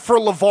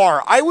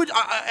LeVar. I would,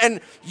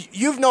 and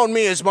you've known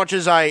me as much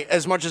as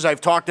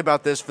I've talked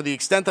about this. For the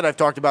extent that I've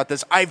talked about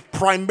this, I've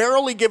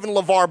primarily given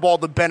LeVar Ball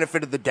the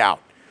benefit of the doubt.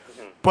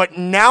 but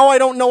now I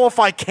don't know if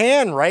I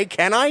can, right?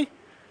 Can I?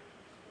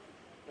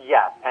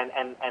 Yes,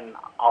 and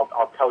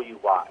I'll tell you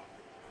why.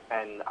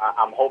 And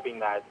I'm hoping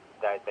that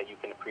you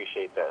can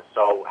appreciate this.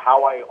 So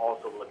how I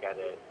also look at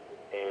it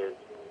is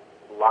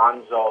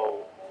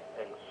Lonzo,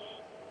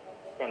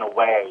 in a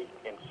way,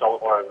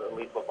 insult, or at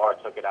least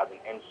LeVar took it as an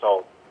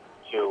insult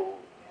to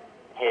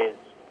his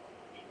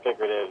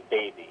figurative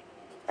baby.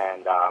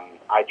 And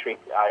I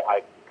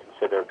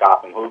consider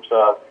Gotham Hoops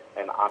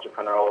an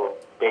entrepreneurial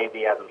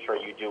baby, as I'm sure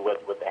you do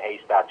with the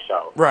Haystack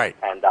Show. Right.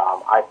 And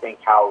I think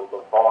how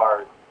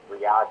LeVar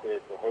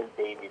reacted to his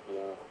baby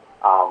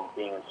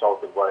being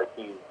insulted was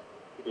he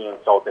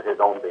insulted his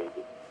own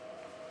baby.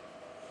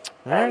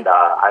 And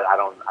I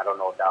don't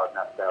know if that was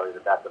necessarily the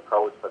best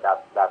approach, but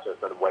that's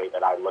just the way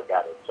that I look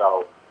at it.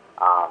 So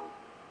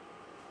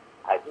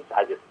I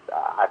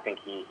think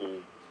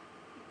he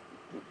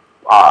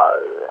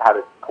had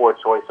a poor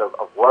choice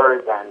of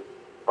words,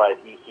 but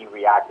he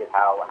reacted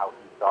how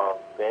he saw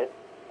fit,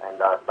 and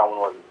someone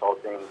was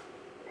insulting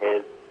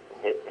his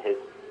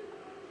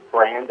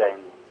brand,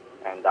 and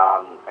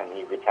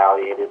he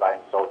retaliated by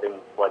insulting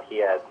what he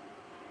had,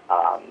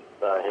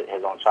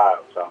 his own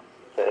child. So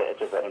it's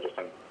just an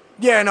interesting.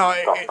 Yeah, no,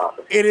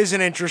 it is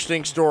an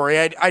interesting story.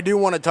 I do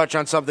want to touch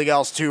on something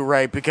else too,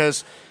 right?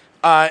 Because,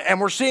 and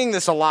we're seeing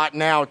this a lot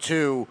now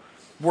too.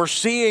 We're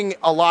seeing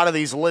a lot of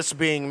these lists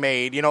being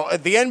made. You know,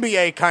 the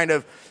NBA kind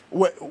of,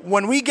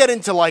 when we get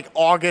into like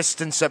August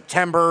and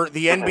September,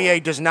 the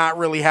NBA does not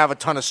really have a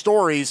ton of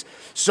stories.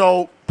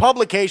 So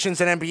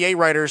publications and NBA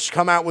writers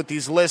come out with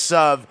these lists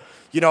of,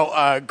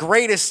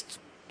 greatest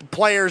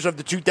players of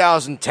the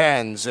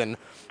 2010s and,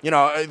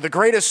 the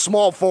greatest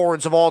small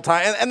forwards of all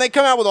time. And they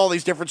come out with all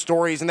these different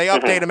stories, and they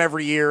update them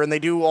every year, and they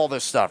do all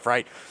this stuff,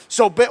 right?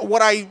 So but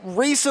what I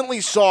recently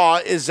saw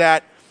is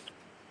that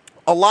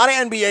a lot of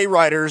NBA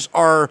writers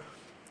are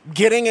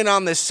getting in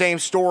on this same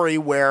story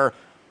where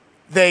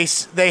they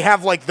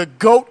have like the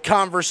GOAT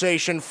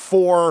conversation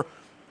for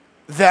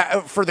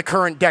the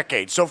current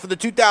decade. So for the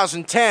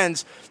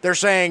 2010s, they're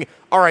saying,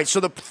 all right, so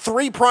the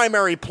three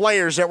primary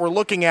players that we're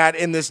looking at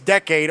in this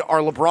decade are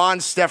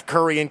LeBron, Steph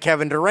Curry, and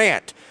Kevin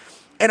Durant.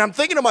 And I'm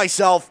thinking to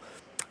myself,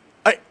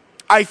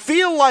 I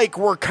feel like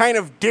we're kind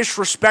of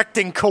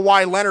disrespecting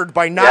Kawhi Leonard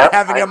by not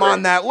having him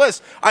on that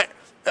list.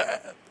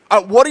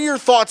 What are your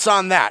thoughts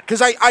on that?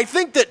 Because I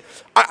think that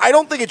I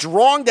don't think it's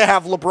wrong to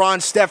have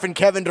LeBron, Steph, and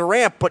Kevin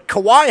Durant, but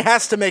Kawhi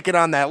has to make it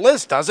on that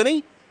list, doesn't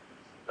he?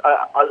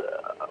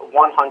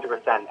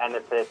 100%. And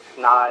if it's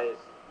not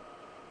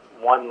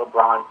one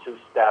LeBron, two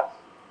Steph,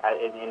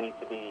 it needs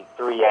to be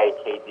 3A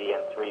KD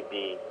and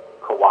 3B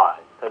Kawhi.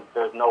 Because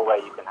there's no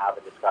way you can have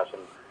a discussion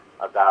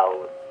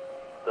about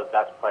the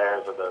best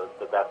players or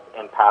the best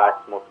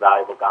impact, most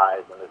valuable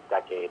guys in this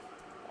decade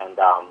and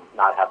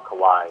not have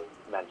Kawhi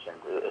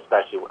mentioned,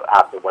 especially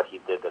after what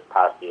he did this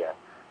past year.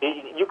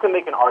 You can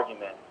make an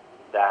argument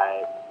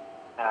that,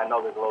 and I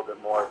know there's a little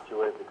bit more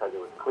to it because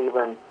it was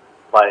Cleveland,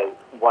 but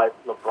what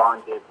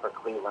LeBron did for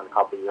Cleveland a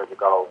couple of years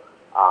ago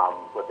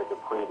with the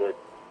depleted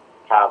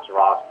Cavs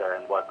roster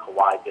and what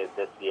Kawhi did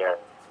this year,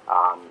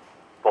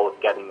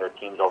 both getting their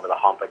teams over the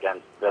hump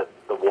against the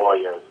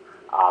Warriors,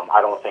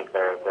 I don't think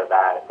they're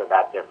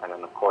that different.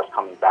 And of course,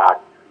 coming back,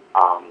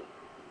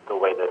 the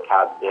way the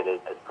Cavs did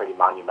it is pretty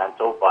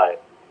monumental.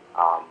 But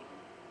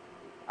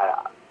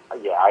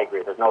I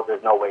agree. There's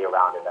no way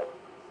around it that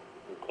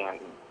you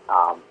can't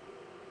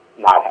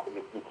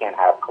you can't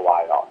have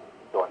Kawhi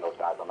join those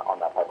guys on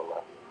that type of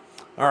list.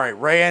 All right,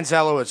 Ray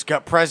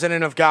Anzelowitz,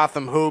 president of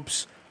Gotham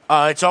Hoops.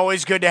 It's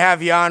always good to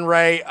have you on,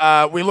 Ray.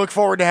 We look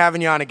forward to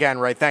having you on again,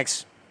 Ray.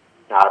 Thanks.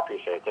 No, I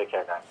appreciate it. Take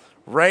care, guys.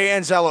 Ray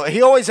Anzelowitz,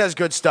 he always has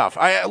good stuff.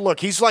 Look,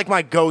 he's like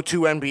my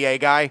go-to NBA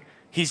guy.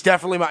 He's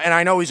definitely and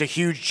I know he's a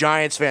huge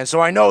Giants fan, so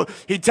I know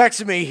he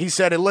texted me. He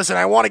said, listen,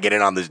 I want to get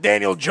in on this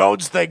Daniel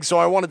Jones thing, so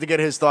I wanted to get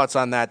his thoughts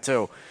on that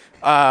too.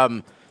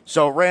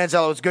 So Ray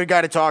Anzelowitz, good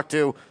guy to talk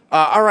to.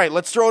 All right,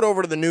 let's throw it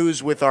over to the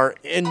news with our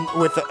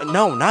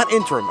not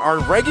interim, our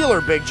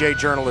regular Big J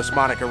journalist,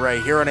 Monica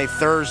Ray, here on a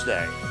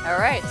Thursday. All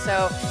right,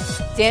 so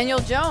Daniel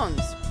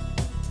Jones,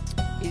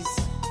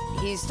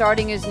 he's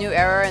starting his new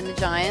era in the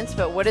Giants,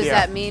 but what does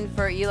that mean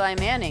for Eli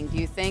Manning? Do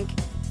you think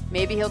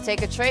maybe he'll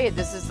take a trade?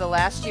 This is the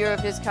last year of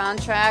his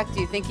contract.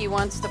 Do you think he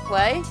wants to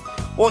play?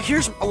 Well,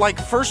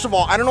 first of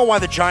all, I don't know why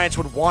the Giants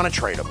would want to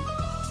trade him.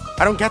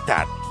 I don't get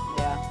that.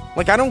 Yeah.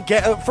 I don't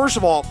get, first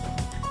of all,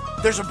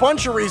 there's a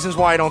bunch of reasons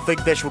why I don't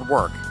think this would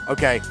work,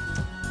 okay?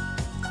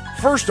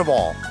 First of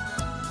all,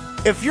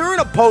 if you're an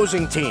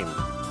opposing team,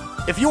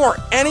 if you are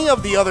any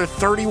of the other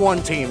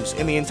 31 teams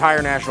in the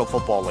entire National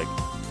Football League,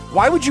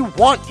 why would you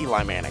want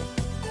Eli Manning?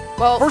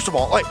 Well, first of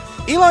all,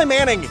 Eli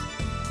Manning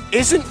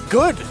isn't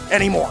good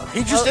anymore.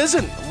 He just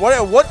isn't.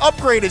 What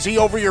upgrade is he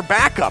over your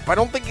backup? I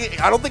don't think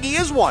he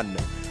is one.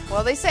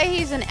 Well, they say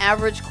he's an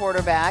average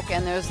quarterback,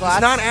 and he's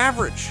not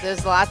average.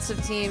 There's lots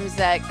of teams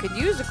that could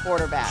use a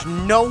quarterback.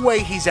 There's no way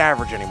he's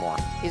average anymore.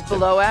 He's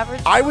below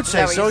average? I would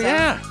say so,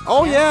 yeah.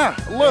 Oh, yeah.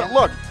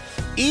 Look,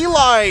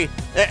 Eli,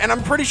 and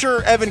I'm pretty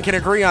sure Evan can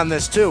agree on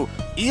this too,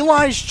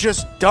 Eli's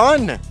just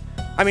done.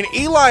 I mean,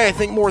 Eli, I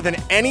think more than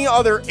any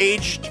other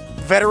aged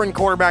veteran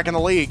quarterback in the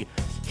league,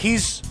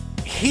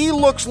 he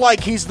looks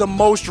like he's the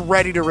most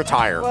ready to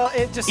retire. Well,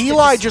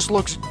 Eli just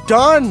looks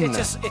done. It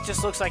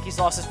just looks like he's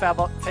lost his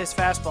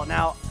fastball.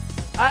 Now,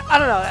 I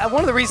don't know.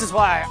 One of the reasons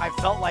why I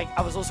felt like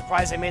I was a little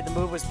surprised they made the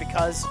move was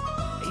because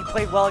he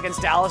played well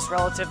against Dallas,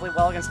 relatively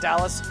well against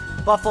Dallas.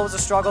 Buffalo was a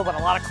struggle, but a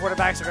lot of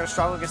quarterbacks are going to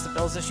struggle against the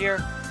Bills this year.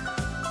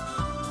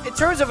 In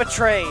terms of a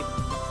trade,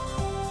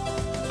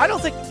 I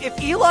don't think if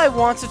Eli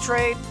wants a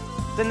trade,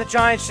 then the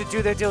Giants should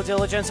do their due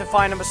diligence and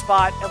find him a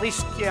spot. At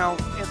least,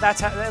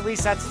 that's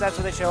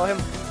what they show him.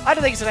 I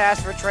don't think he's going to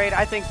ask for a trade.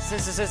 I think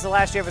since this is the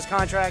last year of his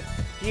contract,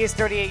 he is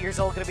 38 years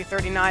old, going to be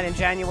 39 in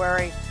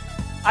January.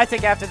 I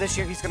think after this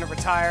year he's going to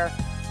retire,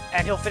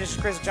 and he'll finish his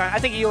career as a Giant. I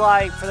think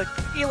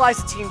Eli's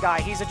a team guy.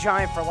 He's a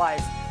Giant for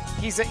life.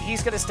 He's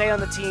going to stay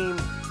on the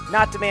team,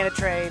 not demand a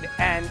trade,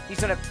 and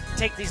he's going to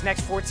take these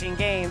next 14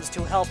 games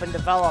to help and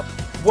develop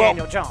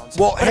Daniel Jones.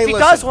 But if he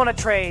does want to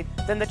trade,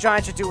 then the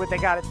Giants should do what they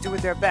got to do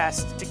with their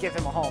best to give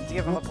him a home, to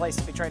give him a place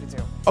to be traded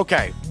to.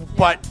 Okay,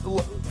 but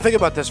think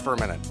about this for a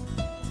minute.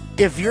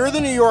 If you're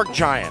the New York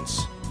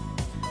Giants,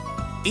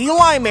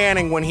 Eli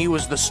Manning, when he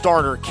was the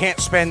starter, can't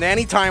spend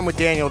any time with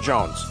Daniel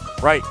Jones,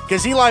 right?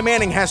 Because Eli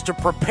Manning has to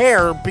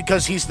prepare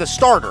because he's the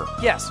starter.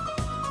 Yes.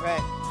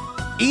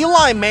 Right.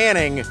 Eli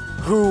Manning,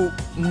 who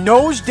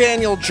knows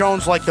Daniel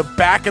Jones like the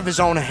back of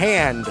his own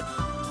hand,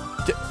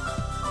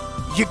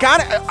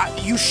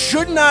 you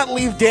should not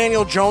leave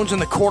Daniel Jones in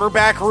the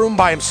quarterback room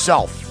by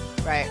himself.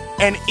 Right.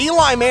 And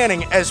Eli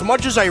Manning, as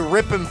much as I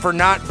rip him for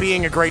not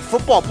being a great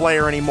football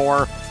player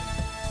anymore,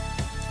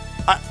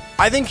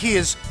 I think he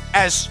is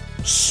as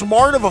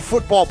smart of a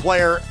football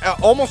player,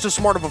 almost as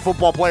smart of a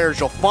football player as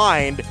you'll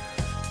find.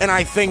 And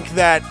I think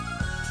that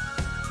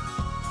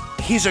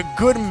he's a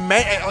good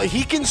man.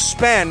 He can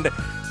spend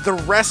the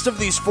rest of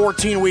these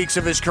 14 weeks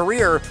of his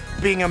career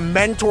being a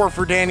mentor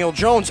for Daniel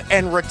Jones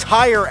and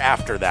retire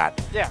after that.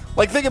 Yeah.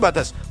 Like, think about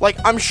this. Like,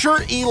 I'm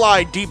sure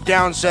Eli deep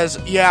down says,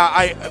 yeah,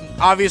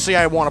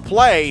 I want to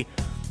play,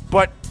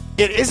 but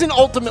it isn't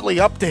ultimately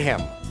up to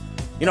him.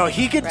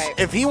 He could,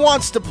 if he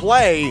wants to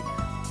play,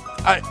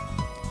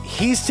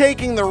 he's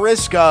taking the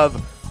risk of,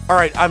 all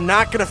right, I'm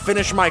not going to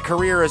finish my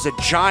career as a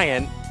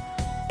Giant,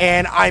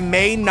 and I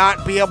may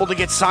not be able to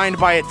get signed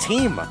by a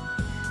team.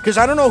 Because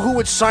I don't know who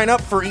would sign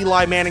up for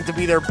Eli Manning to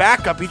be their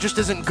backup. He just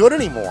isn't good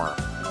anymore.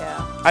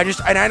 Yeah.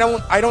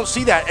 I don't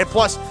see that. And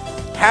plus,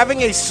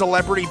 having a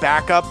celebrity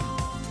backup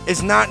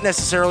is not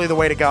necessarily the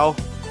way to go.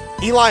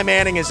 Eli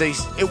Manning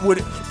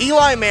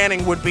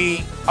would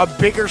be a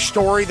bigger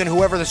story than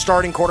whoever the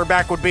starting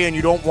quarterback would be, and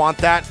you don't want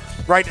that,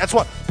 right? That's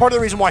what part of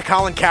the reason why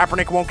Colin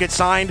Kaepernick won't get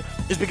signed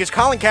is because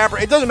Colin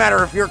Kaepernick. It doesn't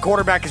matter if your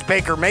quarterback is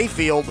Baker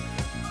Mayfield.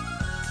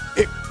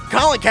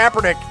 Colin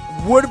Kaepernick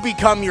would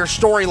become your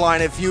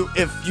storyline if you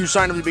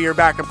sign him to be your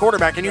backup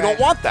quarterback, and you don't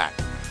want that.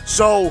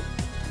 So,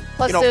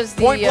 plus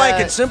point blank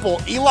and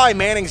simple, Eli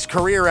Manning's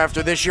career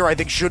after this year, I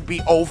think, should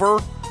be over,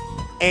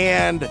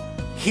 and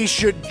he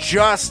should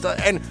just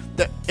it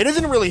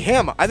isn't really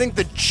him. I think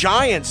the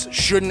Giants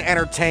shouldn't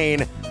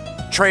entertain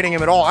trading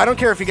him at all. I don't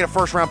care if you get a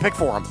first-round pick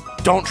for him.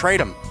 Don't trade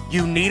him.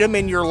 You need him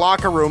in your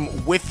locker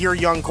room with your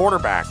young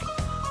quarterback.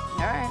 All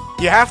right.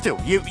 You have to.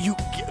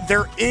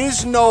 There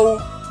is no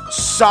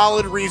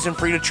solid reason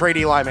for you to trade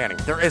Eli Manning.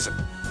 There isn't.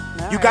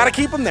 You got to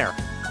keep him there.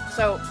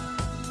 So,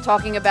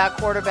 talking about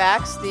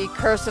quarterbacks, the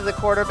curse of the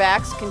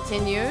quarterbacks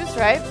continues,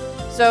 right?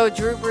 So,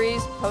 Drew Brees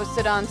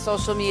posted on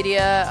social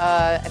media,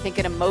 I think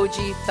an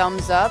emoji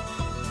thumbs up,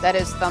 that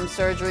his thumb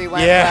surgery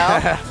went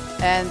well.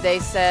 And they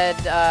said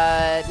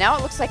now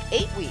it looks like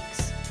 8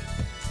 weeks.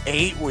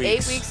 8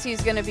 weeks. 8 weeks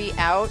he's going to be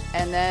out,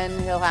 and then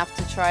he'll have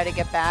to try to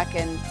get back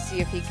and see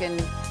if he can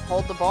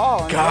hold the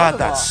ball. And God,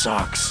 that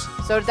sucks.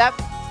 So that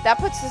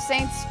puts the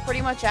Saints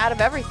pretty much out of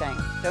everything,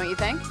 don't you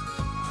think?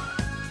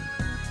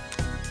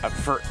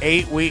 For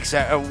 8 weeks,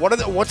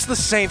 what's the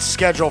Saints'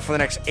 schedule for the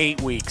next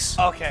 8 weeks?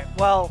 Okay,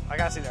 well, I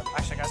gotta see their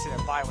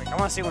bye week. I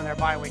want to see when their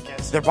bye week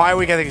is. Their bye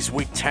week, I think, is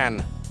week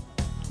 10,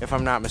 if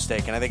I'm not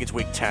mistaken. I think it's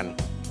week 10.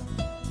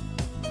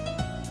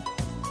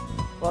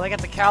 Well, they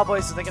get the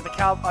Cowboys. So they get the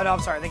Oh no, I'm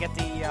sorry. They get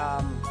the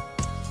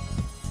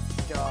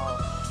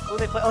who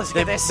they play? Oh,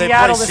 they play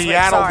Seattle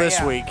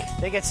this week.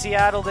 They get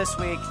Seattle this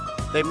week.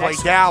 They play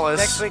Dallas.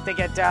 Next week they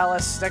get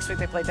Dallas. Next week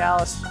they play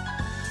Dallas.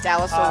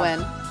 Dallas will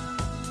win.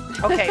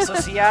 Okay, so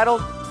Seattle,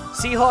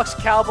 Seahawks,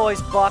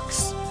 Cowboys,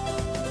 Bucks.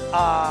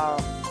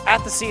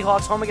 At the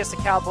Seahawks, home against the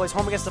Cowboys,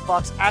 home against the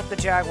Bucks, at the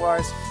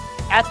Jaguars,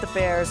 at the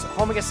Bears,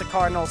 home against the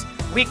Cardinals.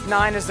 Week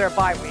 9 is their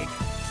bye week.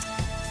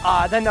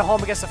 Then they're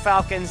home against the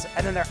Falcons,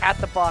 and then they're at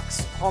the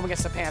Bucks, home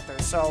against the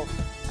Panthers. So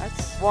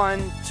that's 1,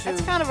 2.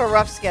 That's kind of a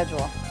rough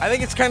schedule. I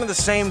think it's kind of the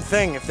same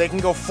thing. If they can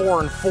go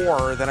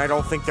 4-4, then I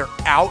don't think they're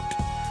out.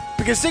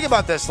 Because think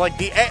about this, like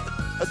the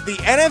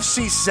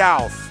NFC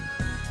South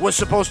was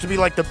supposed to be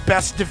like the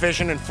best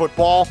division in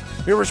football.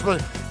 We were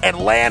supposed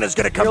Atlanta's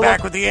going to come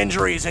back with the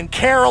injuries, and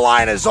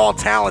Carolina's all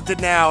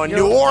talented now, and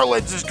New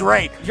Orleans is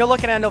great. You're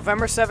looking at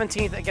November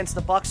 17th against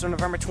the Bucks or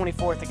November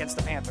 24th against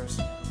the Panthers.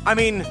 I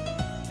mean,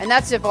 and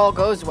that's if all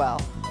goes well.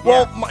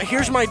 Well,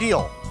 here's my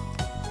deal.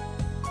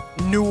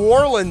 New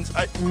Orleans,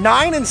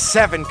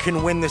 9-7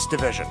 can win this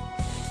division.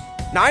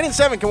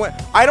 9-7 can win.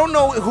 I don't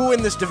know who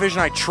in this division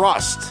I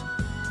trust.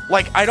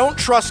 Like, I don't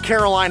trust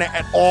Carolina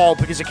at all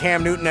because of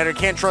Cam Newton, and I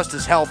can't trust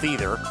his health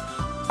either.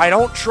 I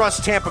don't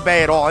trust Tampa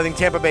Bay at all. I think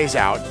Tampa Bay's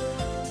out.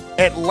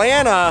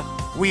 Atlanta,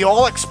 we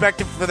all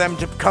expected for them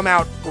to come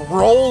out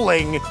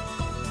rolling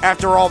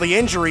after all the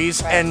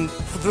injuries, and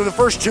through the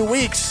first 2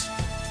 weeks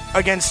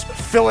against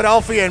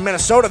Philadelphia and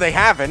Minnesota, they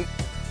haven't.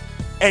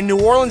 And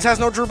New Orleans has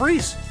no Drew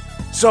Brees.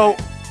 So,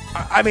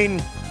 I mean,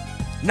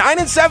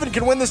 9-7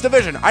 can win this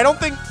division. I don't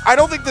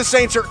think the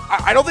Saints are.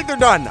 I don't think they're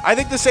done. I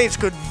think the Saints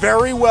could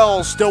very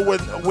well still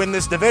win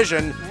this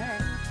division. All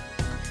right.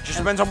 Just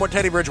depends on what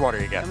Teddy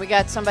Bridgewater you get. And we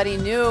got somebody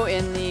new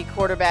in the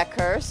quarterback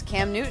curse,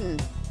 Cam Newton.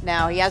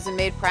 Now, he hasn't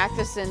made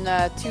practice in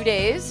 2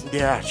 days.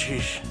 Yeah,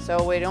 jeez.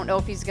 So we don't know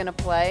if he's going to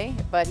play,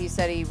 but he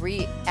said he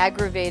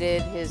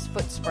re-aggravated his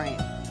foot sprain.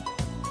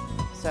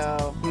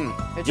 So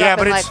they're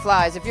dropping like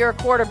flies. If you're a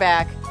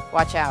quarterback,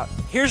 watch out.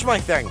 Here's my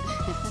thing.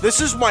 This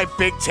is my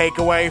big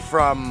takeaway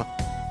from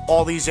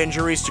all these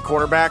injuries to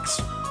quarterbacks.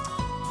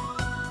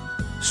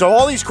 So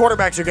all these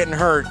quarterbacks are getting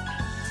hurt,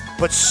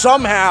 but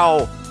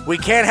somehow we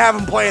can't have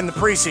them play in the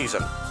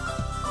preseason.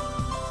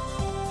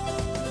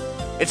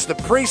 It's the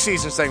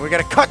preseason thing. We got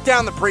to cut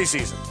down the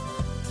preseason.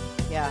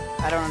 Yeah,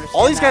 I don't understand.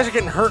 All these guys are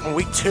getting hurt in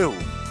week 2.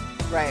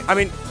 Right. I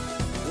mean,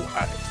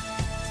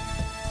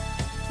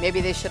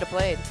 maybe they should have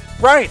played.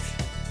 Right.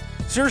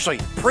 Seriously,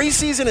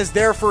 preseason is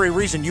there for a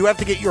reason. You have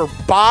to get your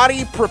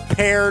body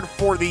prepared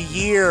for the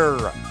year.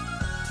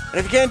 And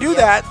if you can't do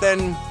that,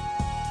 then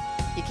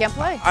you can't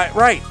play.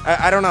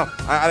 I don't know.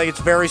 I think it's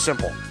very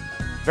simple.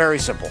 Very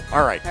simple.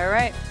 All right. All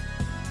right.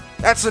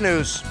 That's the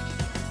news.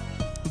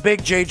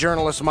 Big J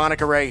journalist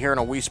Monica Ray here on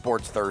a Wii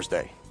Sports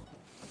Thursday.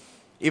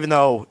 Even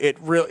though it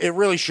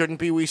really shouldn't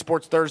be Wii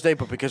Sports Thursday,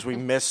 but because we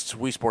missed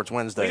Wii Sports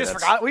Wednesday.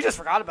 We just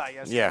forgot about it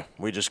yesterday. Yeah,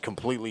 we just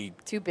completely...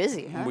 Too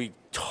busy, huh? We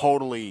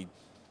totally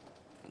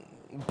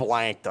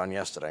blanked on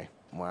yesterday.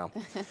 Wow.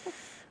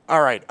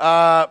 All right.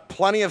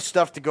 Plenty of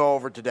stuff to go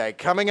over today.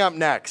 Coming up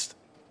next,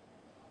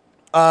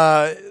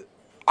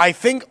 I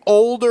think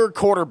older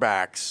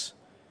quarterbacks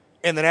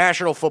in the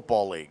National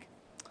Football League,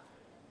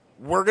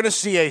 we're going to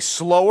see a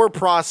slower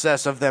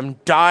process of them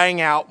dying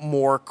out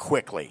more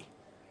quickly.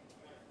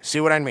 See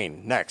what I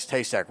mean? Next,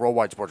 Haystack,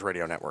 Worldwide Sports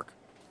Radio Network.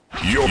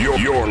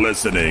 You're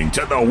listening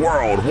to the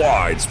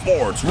Worldwide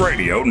Sports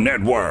Radio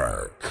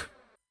Network.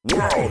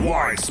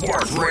 Worldwide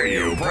Sports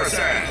Radio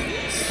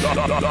presents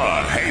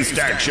the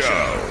Haystack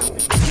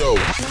Show.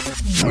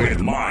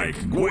 With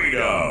Mike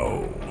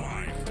Guido.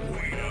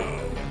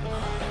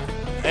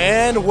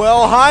 And,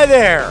 well, hi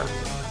there.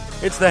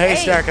 It's the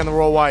Haystack on the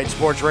Worldwide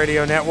Sports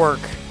Radio Network.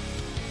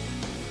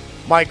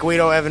 Mike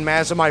Guido, Evan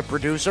Mazza, my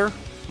producer.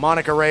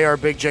 Monica Ray, our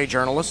Big J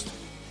journalist.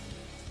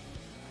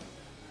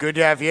 Good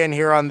to have you in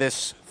here on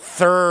this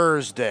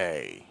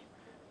Thursday.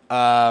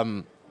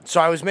 So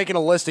I was making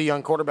a list of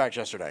young quarterbacks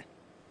yesterday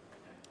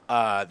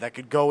that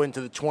could go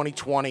into the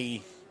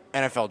 2020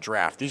 NFL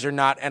draft. These are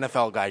not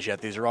NFL guys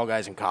yet. These are all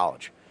guys in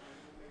college.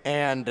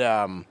 And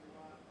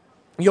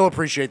you'll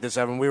appreciate this,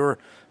 Evan.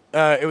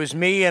 It was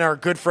me and our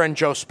good friend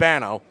Joe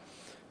Spano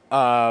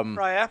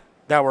that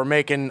were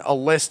making a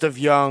list of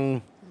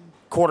young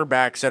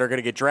quarterbacks that are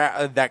going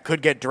to that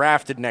could get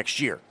drafted next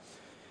year.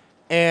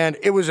 And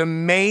it was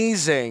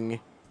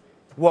amazing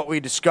what we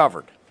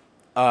discovered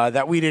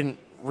that we didn't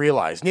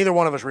realize. Neither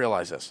one of us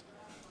realized this.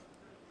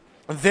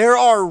 There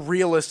are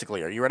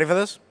realistically, are you ready for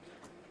this?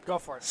 Go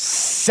for it.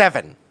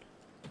 7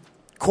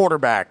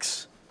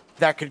 quarterbacks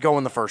that could go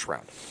in the first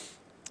round.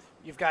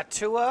 You've got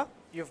Tua.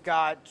 You've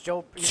got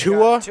Joe.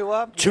 Tua,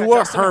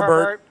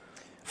 Herbert,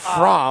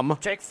 Fromm,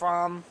 Jake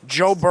Fromm,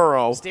 Joe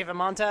Burrow, Steven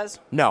Montez.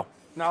 No.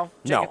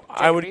 Jacob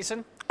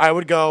Eason? I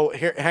would go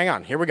here. Hang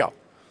on. Here we go.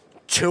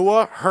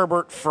 Tua,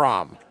 Herbert,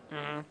 Fromm,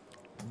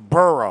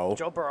 Burrow,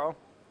 Joe Burrow,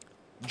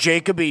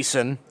 Jacob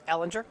Eason,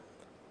 Ellinger.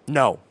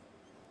 No.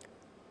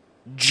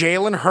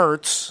 Jalen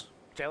Hurts,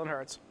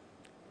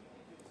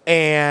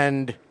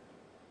 and who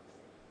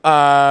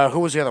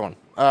was the other one?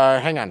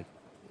 Hang on.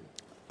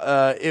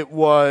 It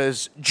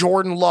was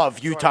Jordan Love,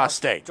 Utah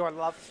State. Jordan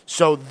Love.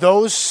 So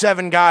those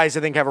 7 guys,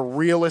 I think, have a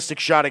realistic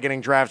shot at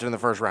getting drafted in the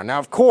first round. Now,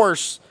 of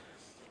course,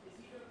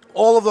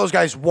 all of those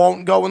guys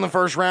won't go in the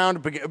first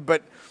round,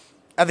 but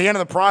at the end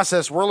of the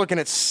process, we're looking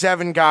at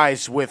 7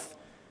 guys with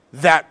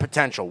that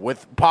potential,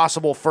 with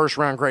possible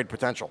first-round grade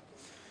potential.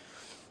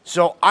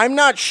 So I'm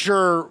not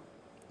sure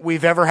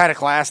we've ever had a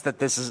class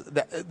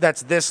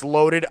that's this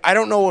loaded. I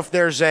don't know if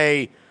there is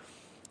a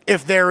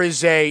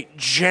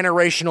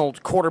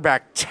generational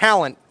quarterback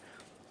talent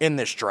in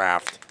this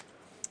draft,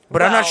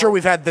 but I'm not sure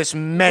we've had this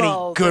many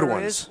good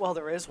ones.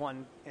 There is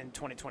one in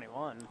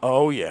 2021.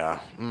 Oh, yeah.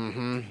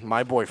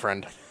 My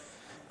boyfriend.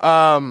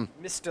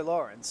 Mr.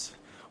 Lawrence.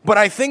 But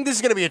I think this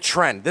is going to be a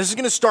trend. This is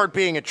going to start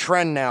being a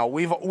trend now.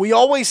 We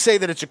always say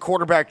that it's a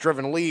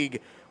quarterback-driven league,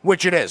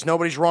 which it is.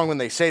 Nobody's wrong when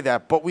they say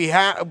that. But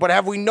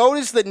have we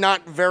noticed that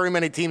not very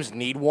many teams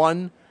need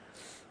one?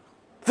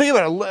 Think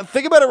about it.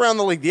 Think about it around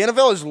the league. The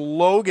NFL is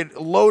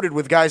loaded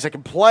with guys that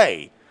can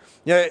play.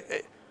 Yeah,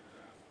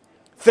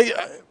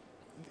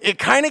 it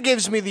kind of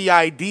gives me the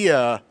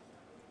idea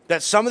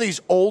that some of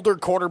these older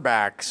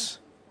quarterbacks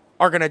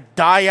are going to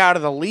die out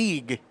of the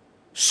league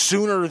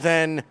sooner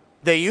than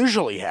they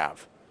usually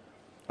have.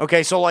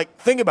 Okay, so like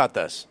think about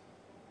this.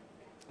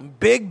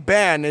 Big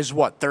Ben is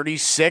what,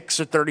 36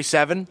 or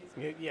 37?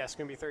 Yeah, it's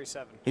going to be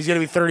 37. He's going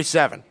to be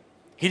 37.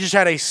 He just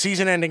had a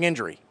season-ending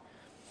injury.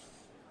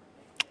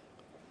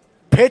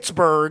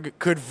 Pittsburgh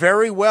could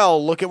very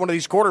well look at one of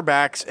these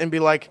quarterbacks and be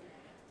like,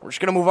 we're just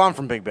going to move on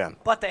from Big Ben.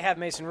 But they have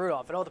Mason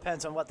Rudolph. It all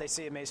depends on what they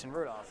see in Mason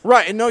Rudolph.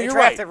 Right, and no, you're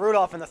right. They drafted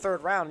Rudolph in the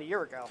 3rd round a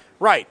year ago.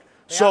 Right.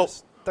 They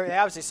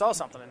obviously saw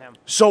something in him.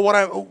 So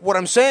what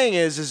I'm saying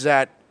is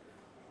that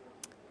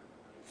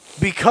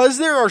because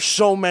there are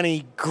so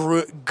many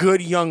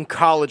good young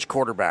college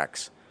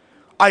quarterbacks,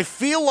 I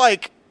feel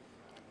like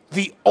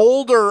the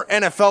older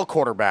NFL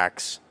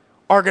quarterbacks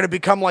are going to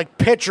become like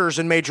pitchers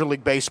in Major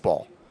League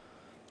Baseball,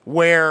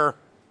 where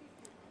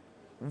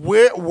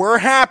we're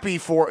happy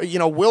for,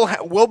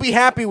 we'll be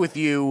happy with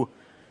you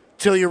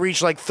till you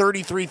reach like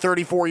 33,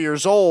 34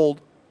 years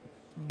old,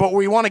 but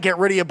we want to get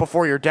rid of you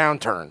before your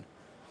downturn.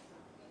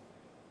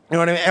 You know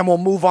what I mean? And we'll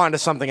move on to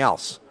something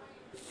else.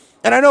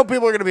 And I know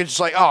people are going to be just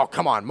like, oh,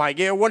 come on, Mike.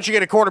 Once you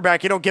get a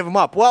quarterback, you don't give him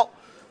up. Well,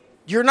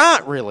 you're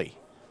not really.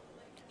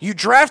 You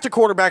draft a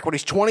quarterback when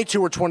he's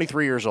 22 or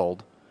 23 years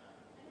old.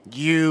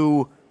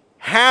 You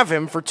have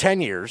him for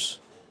 10 years,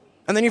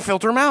 and then you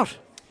filter him out.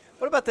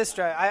 What about this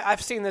strategy?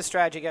 I've seen this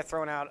strategy get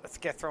thrown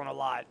a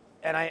lot,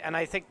 and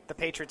I think the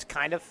Patriots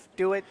kind of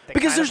do it.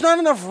 Because there's not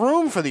enough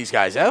room for these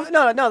guys, Ev.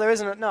 No, there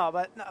isn't. No,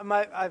 but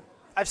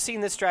I've seen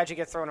this strategy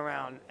get thrown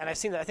around, and I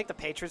think the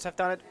Patriots have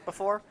done it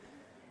before.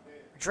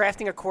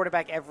 Drafting a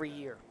quarterback every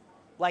year,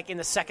 like in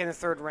the 2nd and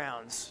 3rd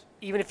rounds.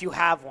 Even if you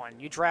have one,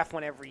 you draft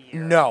one every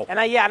year. No,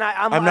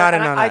 I'm not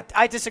in on that.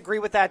 I disagree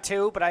with that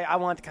too, but I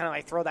want to kind of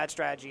like throw that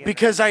strategy in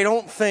because I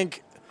don't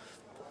think.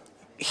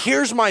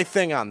 Here's my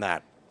thing on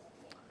that.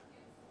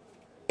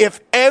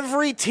 If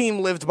every team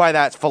lived by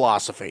that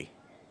philosophy,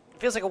 it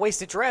feels like a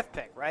wasted draft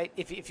pick, right?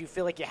 If you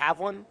feel like you have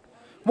one.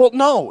 Well,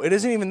 no, it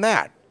isn't even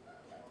that.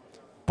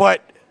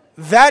 But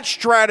that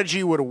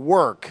strategy would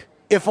work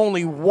if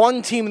only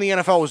one team in the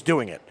NFL was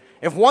doing it.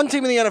 If one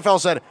team in the NFL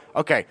said,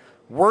 okay,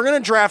 we're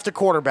going to draft a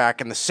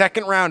quarterback in the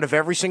 2nd round of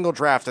every single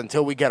draft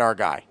until we get our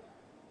guy,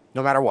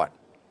 no matter what.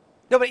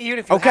 No, but even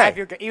if you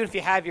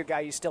have your guy,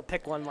 you still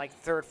pick one like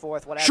 3rd,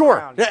 4th, whatever. Sure,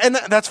 round. And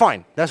that's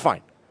fine. That's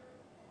fine.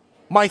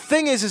 My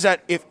thing is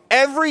that if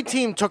every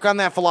team took on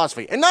that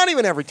philosophy, and not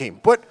even every team,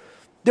 but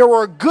there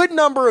were a good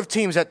number of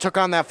teams that took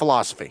on that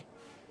philosophy,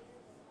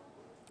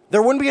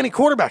 there wouldn't be any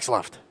quarterbacks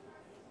left.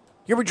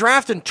 You'll be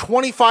drafting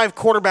 25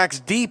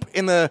 quarterbacks deep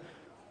in the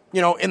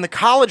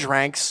college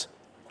ranks,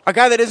 a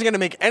guy that isn't going to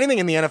make anything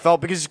in the NFL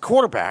because he's a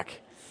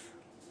quarterback.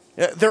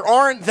 There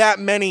aren't that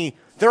many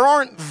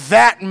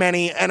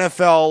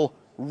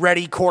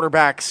NFL-ready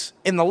quarterbacks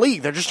in the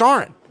league. There just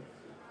aren't.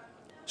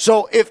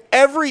 So if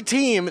every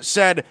team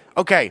said,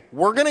 okay,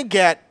 we're going to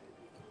get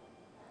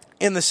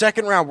in the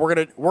 2nd round,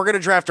 we're going to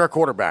draft our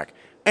quarterback,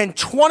 and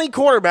 20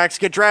 quarterbacks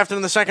get drafted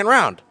in the 2nd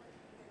round,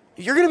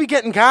 you're going to be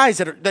getting guys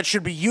that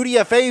should be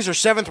UDFAs or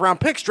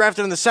 7th-round picks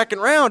drafted in the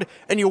 2nd round,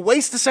 and you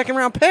waste the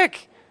 2nd-round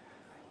pick.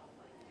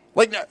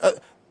 Like,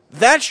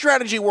 that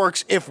strategy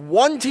works if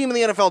one team in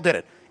the NFL did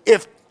it.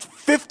 If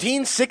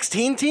 15,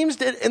 16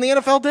 teams in the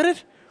NFL did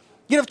it,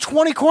 you'd have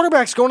 20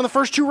 quarterbacks going in the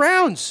first 2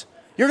 rounds.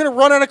 You're going to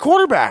run out of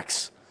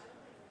quarterbacks.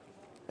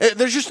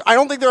 I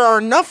don't think there are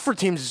enough for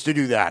teams to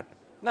do that.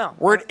 No.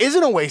 Where it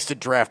isn't a wasted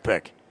draft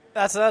pick.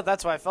 That's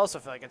why I also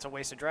feel like it's a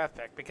wasted draft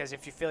pick, because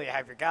if you feel you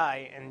have your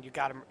guy and you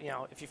got him,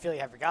 if you feel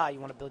you have your guy, you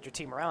want to build your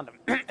team around him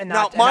and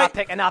not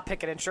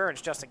pick an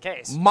insurance just in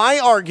case. My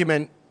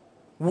argument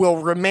will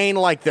remain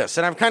like this,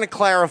 and I've kind of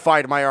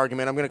clarified my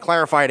argument. I'm going to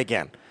clarify it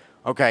again.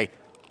 Okay,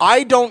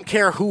 I don't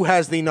care who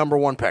has the number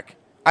 1 pick.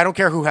 I don't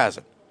care who has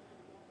it.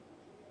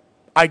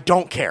 I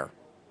don't care.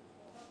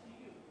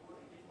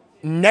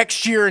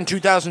 Next year in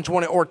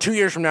 2020, or 2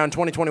 years from now in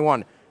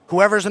 2021,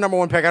 whoever's the number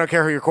 1 pick, I don't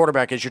care who your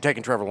quarterback is, you're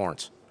taking Trevor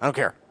Lawrence. I don't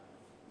care.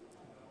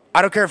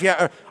 I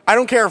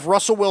don't care if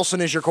Russell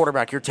Wilson is your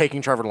quarterback, you're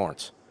taking Trevor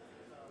Lawrence.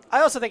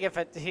 I also think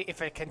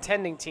if a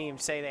contending team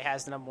say they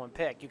has the number 1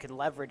 pick, you can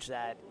leverage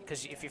that,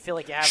 because if you feel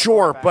like you have a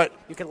quarterback, but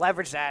you can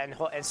leverage that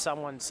and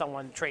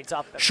someone trades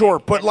up.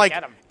 But like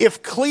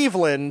if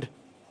Cleveland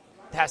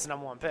has the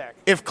number 1 pick,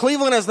 if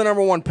Cleveland has the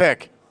number 1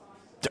 pick,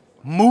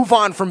 move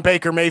on from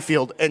Baker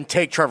Mayfield and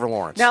take Trevor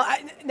Lawrence.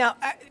 Now,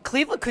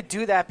 Cleveland could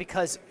do that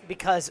because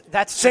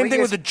that's same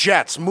thing with the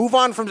Jets. Move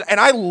on from, and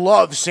I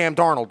love Sam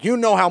Darnold. You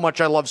know how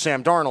much I love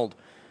Sam Darnold.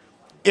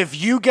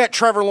 If you get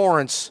Trevor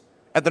Lawrence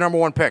at the number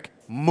 1 pick,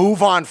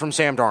 move on from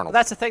Sam Darnold. Well,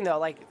 that's the thing, though.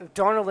 Like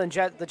Darnold and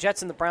the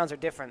Jets and the Browns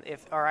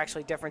are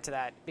actually different to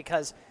that,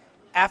 because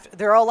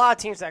there are a lot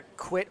of teams that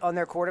quit on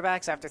their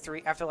quarterbacks after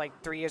 3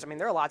 years. I mean,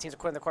 there are a lot of teams that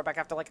quit on their quarterback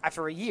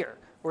after a year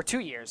or 2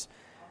 years.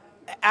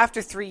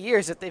 After 3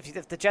 years, if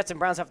the Jets and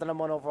Browns have the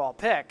number 1 overall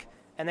pick,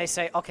 and they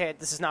say, okay,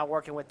 this is not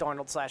working with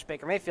Darnold /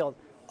 Baker Mayfield,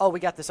 oh, we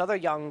got this other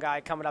young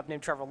guy coming up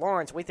named Trevor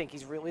Lawrence. We think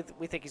he's going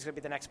to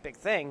be the next big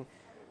thing.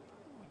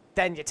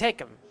 Then you take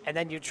him, and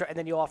then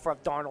you offer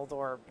up Darnold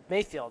or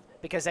Mayfield,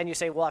 because then you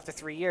say, well, after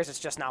 3 years, it's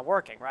just not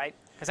working, right?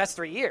 Because that's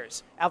 3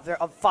 years out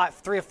there of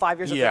 3 or 5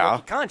 years of their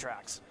rookie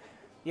contracts.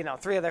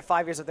 3 of their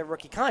 5 years of their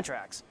rookie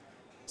contracts.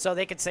 So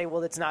they could say,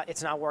 well, it's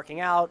not working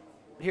out.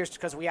 Here's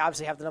because we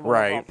obviously have the number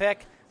one overall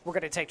pick. We're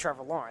going to take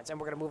Trevor Lawrence, and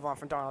we're going to move on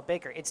from Darnold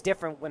Baker. It's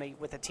different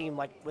with a team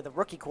like with a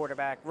rookie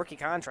quarterback, rookie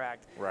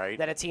contract,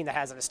 than a team that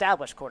has an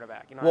established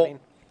quarterback. You know what I mean?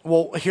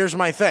 Well, here's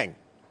my thing,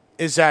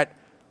 is that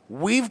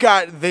we've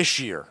got this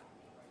year,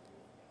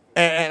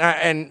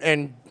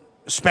 and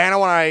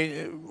Spano and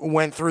I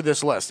went through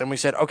this list, and we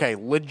said, okay,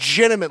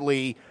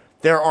 legitimately,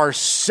 there are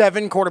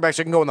 7 quarterbacks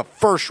that can go in the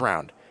first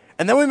round.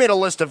 And then we made a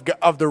list of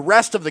the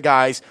rest of the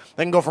guys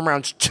that can go from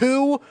rounds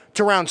 2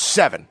 to round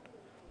 7.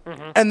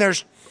 Mm-hmm. And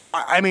there's,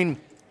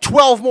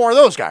 12 more of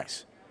those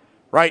guys,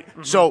 right?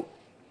 Mm-hmm. So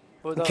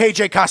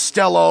KJ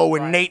Costello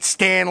and Nate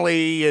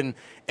Stanley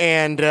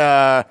and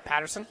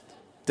Patterson?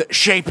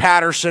 Shea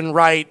Patterson,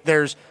 right?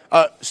 There's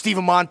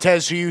Steven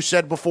Montez, who you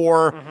said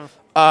before.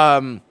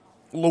 Mm-hmm.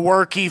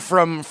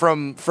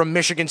 Lewerke from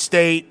Michigan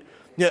State.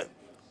 Yeah,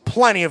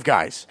 plenty of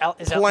guys.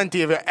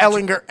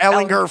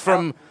 Ellinger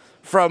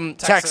from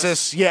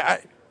Texas. Yeah,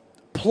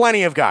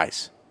 plenty of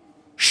guys.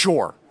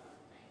 Sure.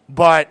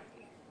 But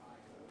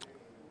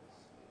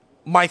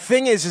my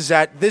thing is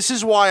that this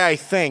is why I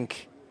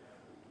think,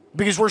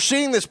 because we're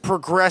seeing this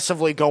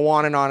progressively go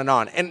on and on and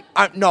on. And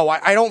I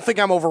don't think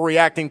I'm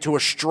overreacting to a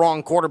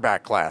strong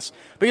quarterback class.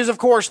 Because, of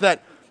course,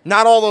 that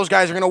not all those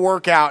guys are going to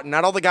work out, and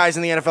not all the guys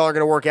in the NFL are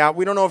going to work out.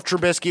 We don't know if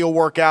Trubisky will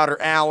work out,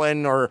 or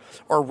Allen, or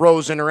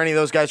Rosen, or any of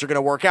those guys are going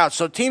to work out.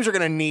 So teams are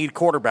going to need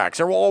quarterbacks.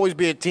 There will always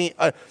be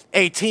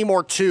a team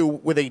or two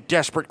with a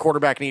desperate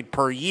quarterback need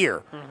per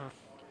year. Mm-hmm.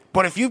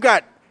 But if you've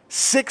got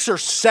 6 or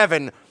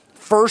 7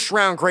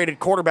 first-round graded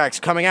quarterbacks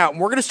coming out,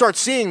 and we're going to start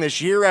seeing this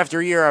year after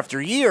year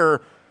after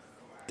year,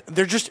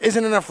 there just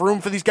isn't enough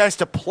room for these guys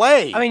to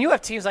play. I mean, you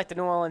have teams like the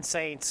New Orleans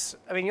Saints.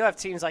 I mean, you have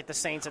teams like the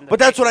Saints and the But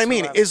that's what I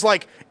mean, is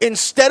like,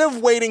 instead of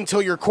waiting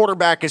till your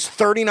quarterback is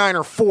 39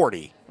 or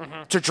 40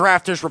 to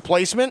draft his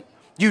replacement,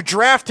 you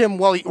draft him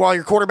while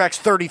your quarterback's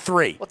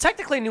 33. Well,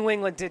 technically, New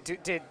England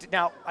did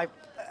now,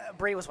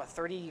 Brady was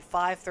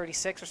 35,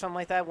 36 or something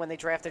like that when they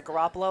drafted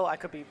Garoppolo.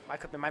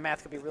 My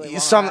math could be really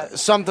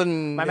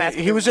wrong.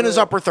 He was in his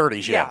upper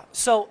 30s, yeah.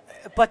 So,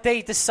 but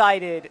they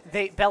decided,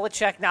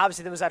 Belichick, now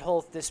obviously there was that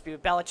whole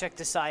dispute.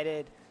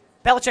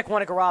 Belichick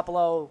wanted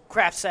Garoppolo.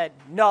 Kraft said,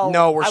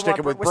 no, we're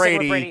sticking with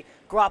Brady.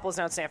 Garoppolo's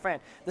now in San Fran.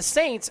 The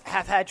Saints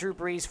have had Drew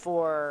Brees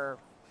for,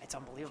 it's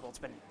unbelievable. It's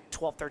been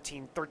 12,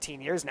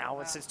 13 years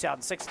now, since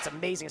 2006. It's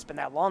amazing it's been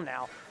that long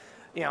now.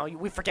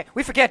 We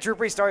forget Drew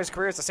Brees started his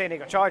career as a San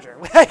Diego Charger.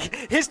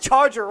 His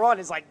Charger run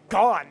is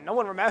gone. No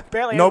one remembers.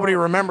 Nobody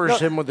remembers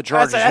him with the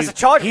Chargers. As a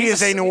Charger, he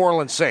is a New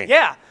Orleans Saint.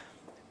 Yeah,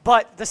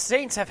 but the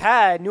Saints have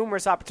had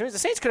numerous opportunities. The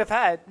Saints could have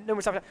had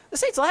numerous opportunities. The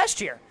Saints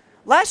last year,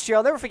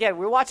 I'll never forget.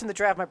 We were watching the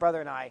draft, my brother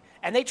and I,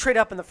 and they trade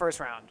up in the first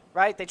round.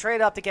 Right? They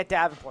traded up to get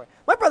Davenport.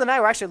 My brother and I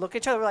were actually looking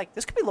at each other. We're like,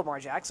 this could be Lamar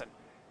Jackson.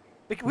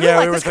 We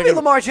were this could be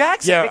Lamar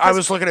Jackson. Yeah, I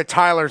was looking at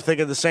Tyler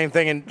thinking the same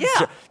thing, and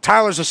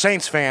Tyler's a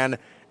Saints fan.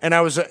 And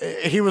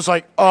he was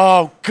like,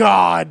 oh,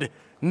 God,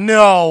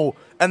 no.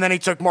 And then he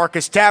took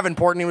Marcus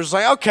Davenport, and he was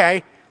like,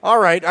 okay, all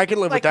right, I can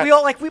live with that.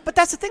 But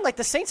that's the thing.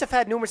 The Saints have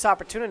had numerous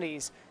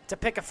opportunities to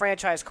pick a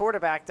franchise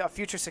quarterback, a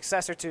future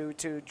successor to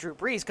Drew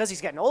Brees, because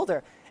he's getting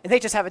older. And they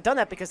just haven't done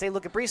that because they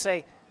look at Brees and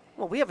say,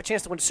 well, we have a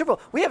chance to win the Super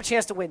Bowl. We have a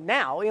chance to win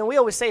now. We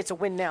always say it's a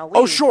win now league.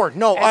 Oh, sure.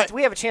 No,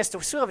 we have a chance to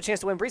win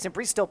Brees, and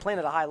Brees still playing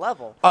at a high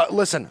level.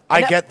 Listen,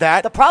 I get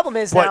that. The problem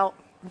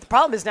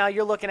is now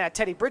you're looking at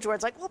Teddy Bridgewater.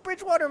 It's like, well,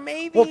 Bridgewater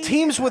maybe. Well,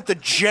 teams with the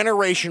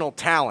generational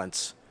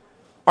talents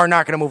are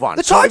not going to move on.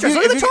 The Chargers.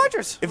 Look at the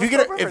Chargers. If you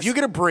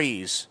get a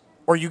Breeze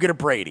or you get a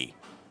Brady,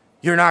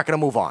 you're not going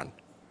to move on.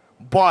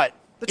 But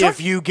if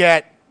you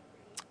get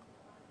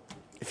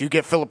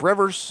Phillip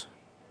Rivers,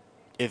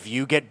 if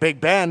you get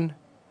Big Ben,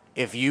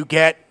 if you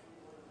get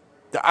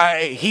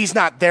he's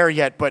not there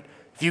yet, but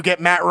if you get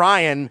Matt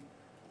Ryan,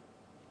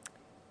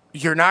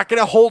 you're not going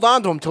to hold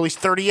on to him until he's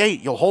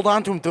 38. You'll hold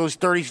on to him until he's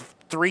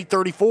 33,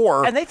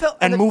 34,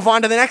 and move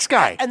on to the next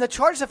guy. And the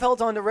Chargers have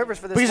held on to Rivers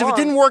for this long. Because if it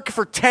didn't work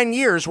for 10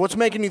 years, what's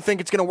making you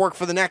think it's going to work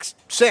for the next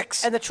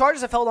 6? And the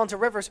Chargers have held on to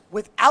Rivers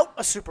without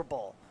a Super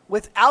Bowl.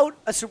 Without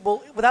a Super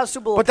Bowl But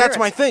appearance. That's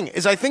my thing,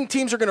 is I think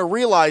teams are going to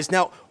realize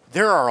now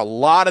there are a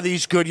lot of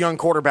these good young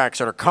quarterbacks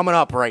that are coming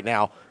up right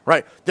now,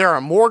 right? There are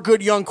more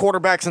good young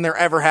quarterbacks than there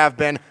ever have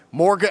been.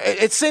 It's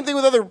the same thing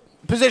with other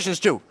positions,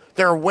 too.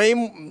 There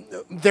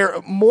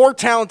are more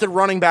talented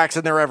running backs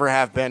than there ever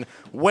have been,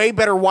 way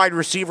better wide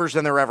receivers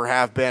than there ever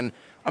have been.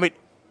 I mean,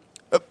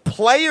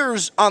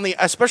 players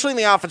especially on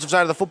the offensive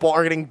side of the football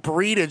are getting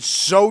breeded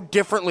so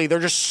differently. They're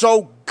just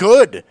so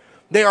good.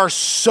 They are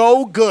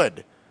so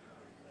good.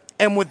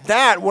 And with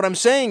that, what I'm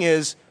saying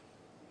is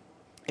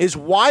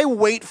why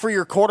wait for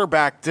your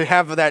quarterback to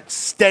have that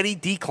steady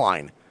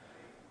decline?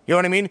 You know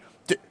what I mean?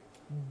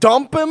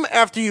 dump him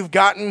after you've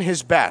gotten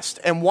his best.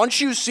 And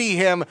once you see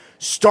him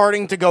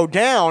starting to go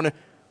down,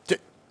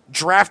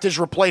 draft his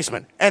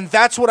replacement. And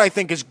that's what I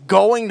think is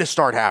going to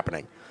start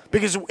happening.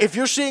 Because if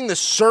you're seeing the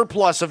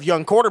surplus of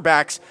young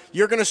quarterbacks,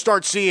 you're going to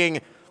start seeing,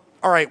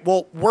 all right,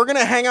 well, we're going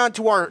to hang on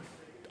to our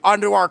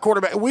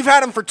quarterback. We've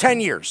had him for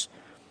 10 years.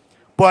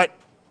 But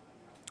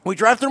we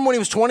drafted him when he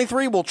was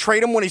 23. We'll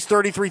trade him when he's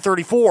 33,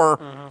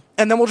 34.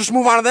 And then we'll just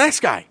move on to the next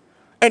guy.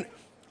 And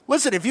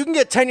listen, if you can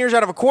get 10 years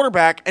out of a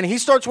quarterback and he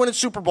starts winning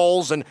Super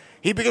Bowls and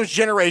he becomes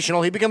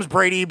generational, he becomes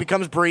Brady, he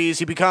becomes Breeze,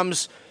 he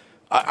becomes,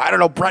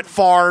 Brett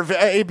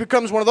Favre, he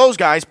becomes one of those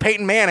guys,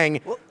 Peyton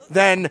Manning,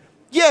 then,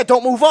 yeah,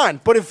 don't move on.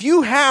 But if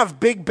you have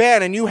Big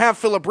Ben and you have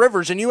Phillip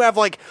Rivers and you have,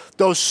 like,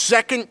 those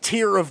second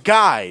tier of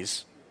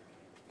guys,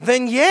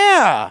 then,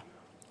 yeah,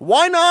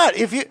 why not?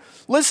 If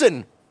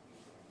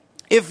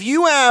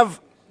you have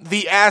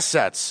the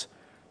assets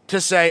to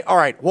say, all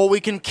right, well,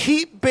 we can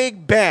keep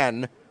Big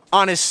Ben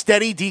on his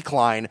steady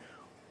decline,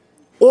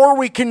 or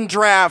we can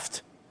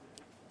draft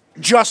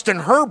Justin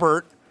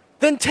Herbert,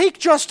 then take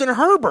Justin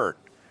Herbert.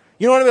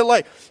 You know what I mean?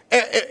 Like,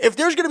 if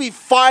there's going to be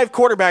 5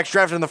 quarterbacks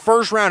drafted in the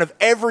first round of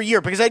every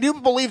year, because I do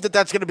believe that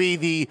that's going to be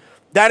the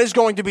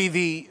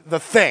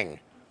thing.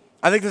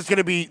 I think that's going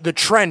to be the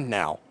trend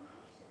now.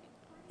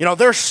 You know,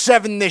 there's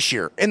 7 this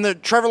year. In the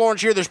Trevor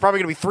Lawrence year, there's probably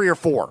going to be 3 or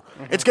 4.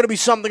 It's going to be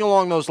something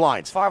along those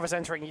lines. Favre was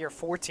entering year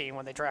 14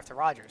 when they drafted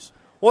Rodgers.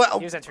 Well,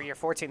 he was entering year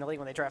 14 in the league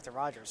when they drafted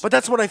Rodgers. But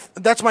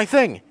that's my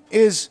thing,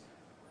 is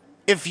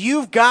if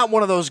you've got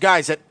one of those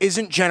guys that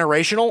isn't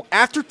generational,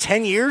 after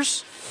 10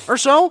 years or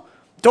so,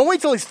 don't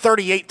wait till he's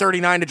 38,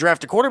 39 to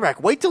draft a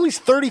quarterback. Wait till he's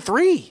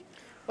 33.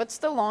 What's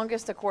the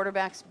longest a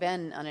quarterback's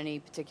been on any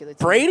particular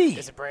team? Brady.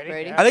 Is it Brady?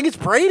 Brady? Yeah. I think it's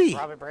Brady.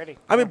 Probably Brady.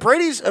 I mean,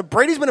 Brady's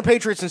been a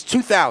Patriot since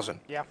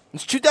 2000. Yeah.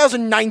 It's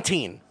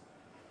 2019.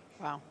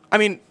 Wow. I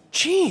mean,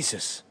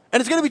 Jesus.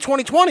 And it's going to be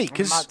 2020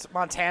 because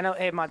Montana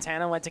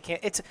went to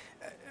Kansas.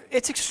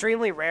 It's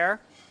extremely rare.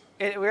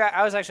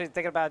 I was actually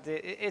thinking about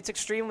it. It's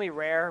extremely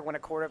rare when a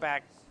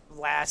quarterback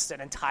lasts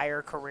an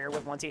entire career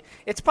with one team.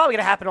 It's probably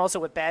going to happen also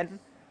with Ben,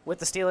 with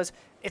the Steelers.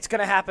 It's going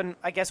to happen,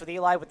 I guess, with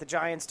Eli, with the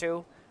Giants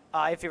too,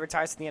 if he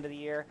retires at the end of the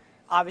year.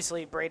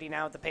 Obviously, Brady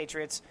now with the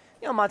Patriots.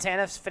 You know,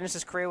 Montana finished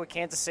his career with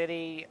Kansas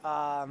City.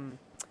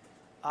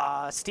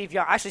 Steve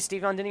Young. Actually,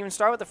 Steve Young didn't even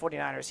start with the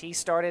 49ers.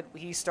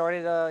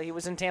 He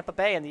was in Tampa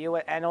Bay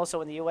and also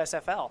in the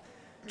USFL.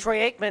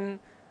 Troy Aikman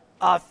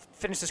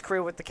finished his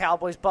career with the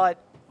Cowboys,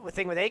 but the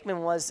thing with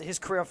Aikman was his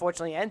career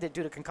unfortunately ended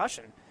due to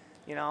concussion.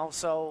 You know,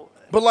 so.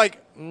 But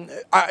like,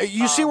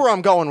 you see where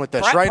I'm going with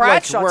this, right?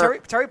 Bradshaw,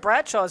 like Terry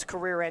Bradshaw's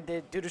career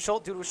ended due to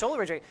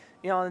shoulder injury.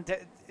 You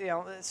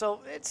know, so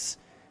it's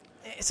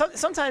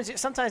sometimes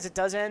it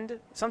does end.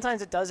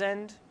 Sometimes it does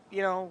end.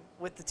 You know,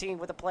 with the team,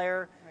 with the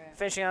player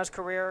finishing out his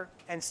career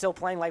and still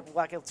playing like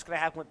it's going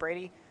to happen with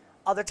Brady.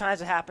 Other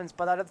times it happens,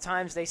 but other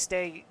times they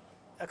stay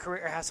a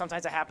career.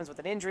 Sometimes it happens with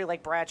an injury,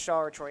 like Bradshaw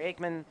or Troy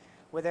Aikman,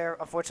 where they're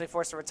unfortunately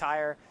forced to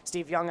retire.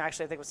 Steve Young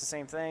actually, I think, was the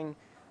same thing.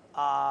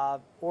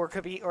 Or it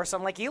could be, or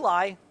something like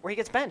Eli, where he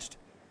gets benched.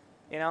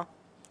 You know,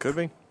 could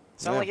be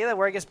something like Eli,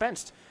 where he gets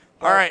benched.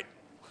 But, all right,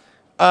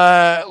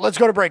 let's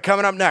go to break.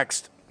 Coming up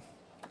next,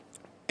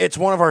 it's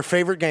one of our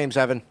favorite games,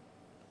 Evan.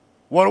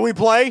 What do we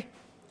play?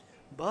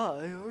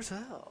 Buy or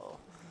sell.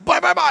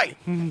 Bye.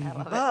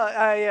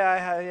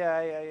 Yeah.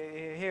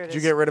 Here it is. Did you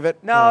get rid of it?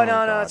 No,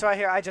 it's right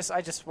here. I just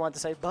wanted to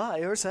say buy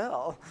or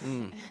sell.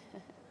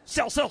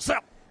 Sell.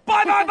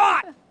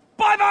 Buy.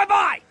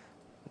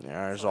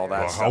 Yeah, there's all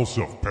that The stuff. House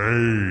of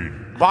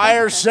Pain. Buy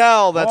or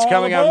sell. That's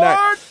coming up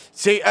next.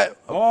 See,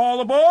 All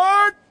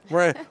aboard!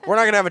 we're not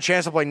going to have a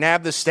chance to play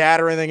Nab the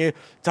Stat or anything.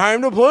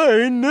 Time to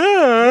play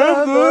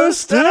Nab the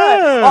Stat.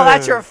 Oh,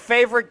 that's your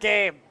favorite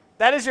game.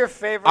 That is your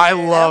favorite I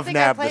game. love I think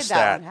Nab I the played that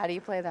Stat. one. How do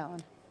you play that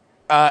one?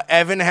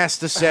 Evan has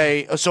to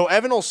say, so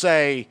Evan will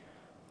say,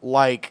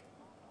 like,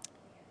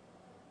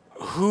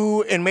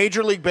 who in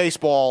Major League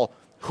Baseball,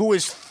 who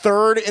is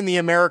third in the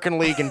American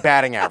League in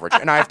batting average,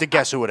 and I have to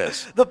guess who it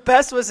is. The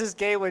best was his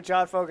game with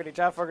John Fogerty.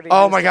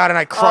 Oh, my God, and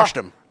I crushed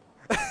him.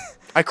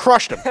 I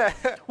crushed him.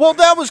 Well,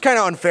 that was kind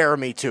of unfair of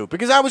me, too,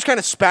 because I was kind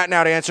of spatting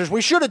out answers.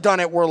 We should have done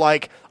it where,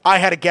 like, I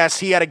had a guess,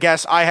 he had a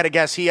guess, I had a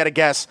guess, he had a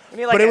guess.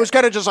 But it was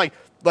kind of just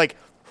like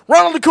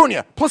Ronald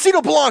Acuna,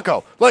 Placido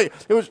Polanco. Like,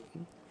 it was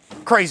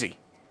crazy.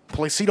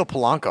 Placido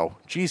Polanco.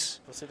 Jeez.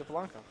 Placido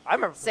Polanco. I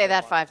remember. Say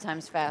that 5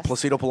 times fast.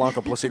 Placido Polanco.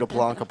 I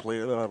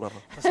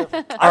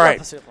All right.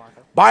 love Placido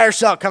Polanco. Buy or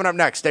sell coming up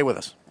next. Stay with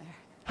us.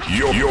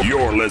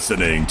 You're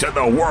listening to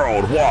the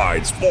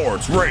Worldwide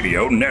Sports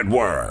Radio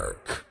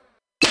Network.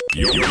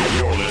 You're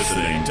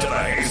listening to the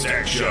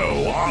Haystack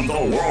Show on the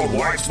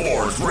Worldwide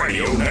Sports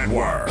Radio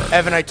Network.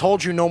 Evan, I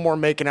told you no more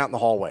making out in the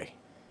hallway.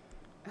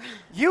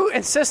 You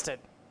insisted.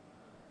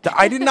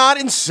 I did not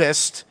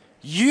insist.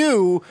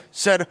 You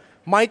said,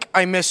 Mike,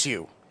 I miss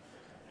you.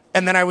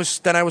 And then I was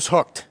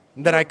hooked.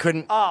 Then I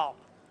couldn't. Oh.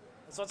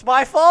 So it's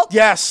my fault?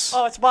 Yes.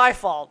 Oh, it's my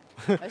fault.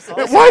 Why is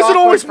it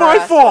always my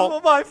fault?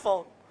 Oh, my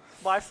fault.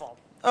 My fault.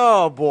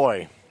 Oh,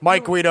 boy.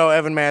 Mike Guido,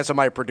 Evan Manza,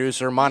 my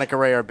producer. Monica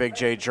Ray, our Big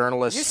J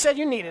journalist. You said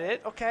you needed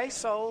it. Okay,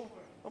 so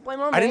don't blame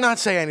it on me. I did not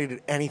say I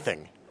needed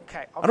anything.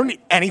 Okay. I don't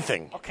need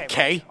anything.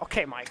 Okay.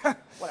 Okay, Mike.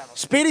 Whatever.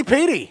 Speedy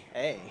Petey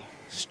Hey,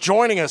 is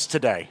joining us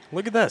today.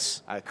 Look at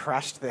this. I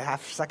crashed the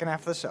second half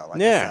of the show. Like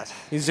Yeah, I said.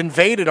 he's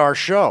invaded our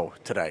show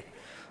today.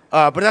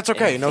 But that's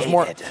okay. He knows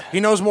more.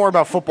 He knows more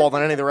about football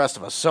than any of the rest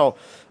of us. So,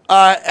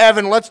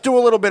 Evan, let's do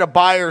a little bit of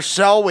buy or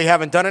sell. We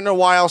haven't done it in a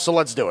while, so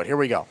let's do it. Here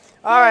we go.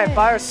 All right,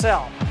 buy or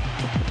sell.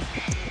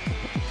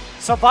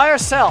 So buy or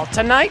sell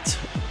tonight.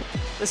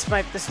 This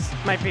might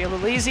be a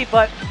little easy,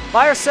 but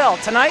buy or sell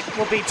tonight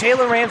will be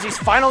Jalen Ramsey's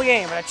final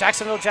game in a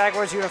Jacksonville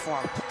Jaguars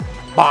uniform.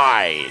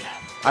 Buy.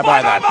 I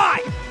buy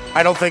that.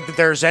 I don't think that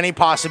there's any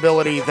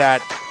possibility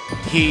that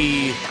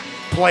he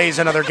plays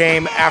another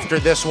game after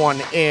this one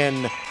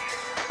in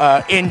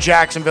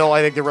Jacksonville.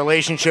 I think the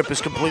relationship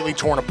is completely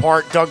torn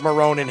apart. Doug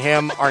Marrone and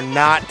him are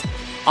not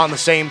on the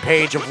same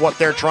page of what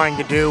they're trying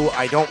to do.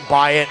 I don't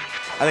buy it.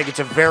 I think it's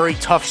a very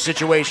tough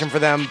situation for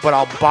them, but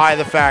I'll buy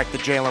the fact that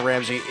Jalen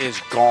Ramsey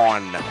is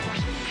gone.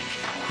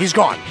 He's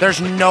gone.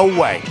 There's no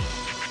way.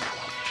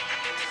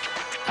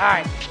 All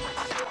right,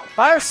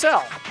 buy or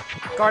sell.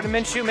 Gardner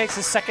Minshew makes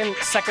his second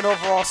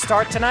overall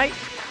start tonight.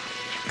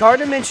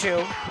 Gardner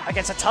Minshew,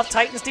 against a tough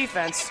Titans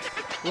defense,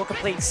 will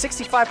complete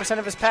 65%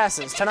 of his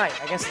passes tonight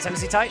against the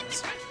Tennessee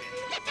Titans.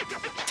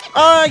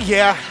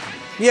 Yeah.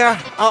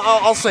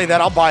 I'll say that.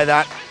 I'll buy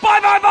that.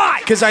 Buy!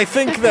 Because I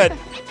think that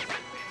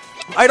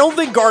I don't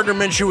think Gardner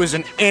Minshew is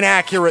an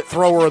inaccurate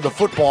thrower of the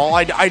football.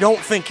 I don't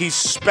think he's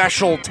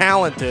special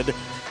talented.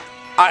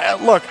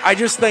 I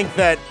just think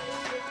that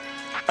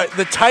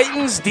the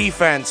Titans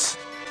defense,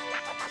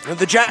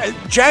 the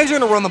Jags are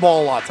going to run the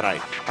ball a lot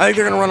tonight. I think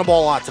they're going to run the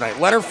ball a lot tonight.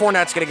 Leonard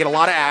Fournette's going to get a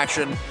lot of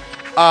action.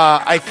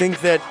 I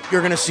think that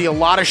you're going to see a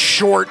lot of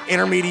short,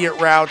 intermediate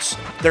routes.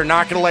 They're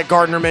not going to let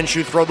Gardner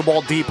Minshew throw the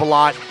ball deep a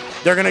lot.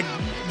 They're going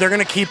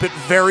to keep it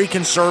very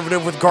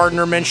conservative with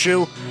Gardner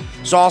Minshew.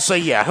 So I'll say,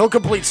 yeah, he'll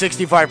complete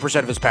 65%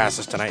 of his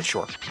passes tonight,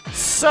 sure.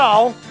 So,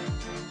 all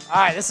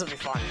right, this will be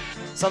fun.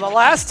 So the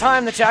last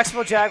time the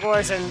Jacksonville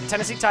Jaguars and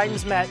Tennessee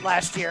Titans met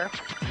last year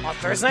on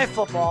Thursday Night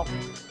Football,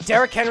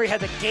 Derrick Henry had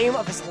the game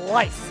of his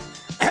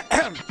life.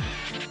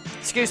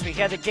 Excuse me,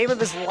 he had the game of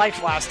his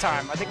life last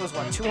time. I think it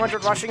was,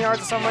 200 rushing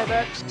yards or something like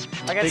that?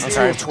 Against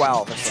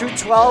 212.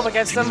 212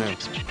 against them.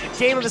 The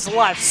game of his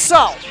life.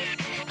 So,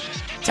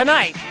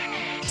 tonight,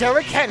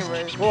 Derrick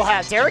Henry will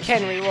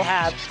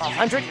have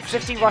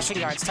 150 rushing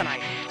yards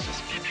tonight.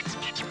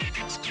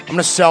 I'm going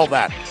to sell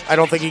that. I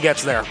don't think he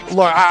gets there.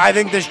 Look, I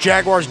think this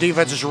Jaguars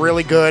defense is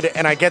really good,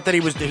 and I get that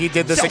he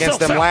did this against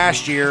them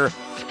last year.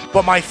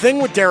 But my thing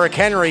with Derrick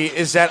Henry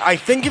is that I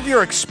think if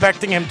you're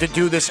expecting him to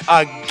do this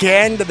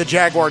again to the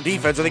Jaguar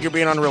defense, I think you're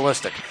being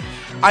unrealistic.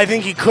 I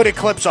think he could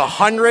eclipse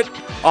 100,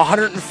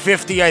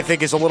 150 I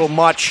think is a little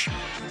much.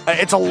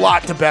 It's a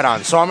lot to bet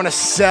on, so I'm going to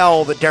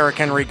sell that Derrick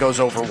Henry goes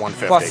over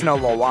 150. Plus no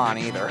Lewan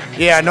either.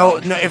 Yeah, no.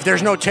 If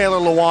there's no Taylor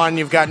Lewan,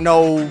 you've got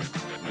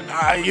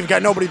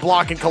nobody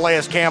blocking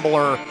Calais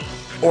Campbell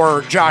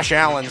or Josh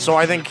Allen. So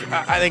I think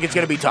it's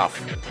going to be tough.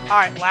 All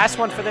right, last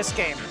one for this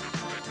game.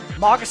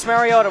 Marcus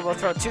Mariota will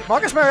throw two.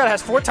 Marcus Mariota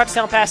has 4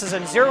 touchdown passes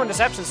and 0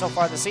 interceptions so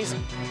far this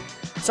season.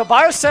 So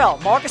buy or sell,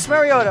 Marcus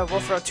Mariota will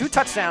throw 2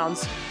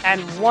 touchdowns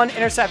and 1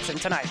 interception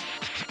tonight.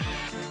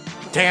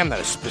 Damn, that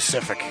is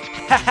specific.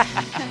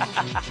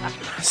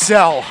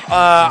 Sell.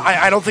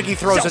 I don't think he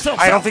throws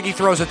I don't think he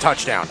throws a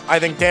touchdown. I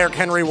think Derrick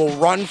Henry will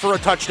run for a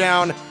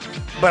touchdown,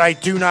 but I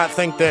do not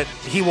think that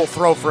he will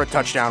throw for a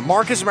touchdown.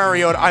 Marcus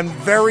Mariota, I'm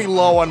very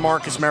low on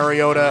Marcus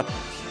Mariota.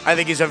 I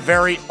think he's a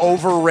very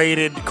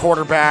overrated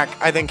quarterback.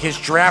 I think his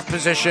draft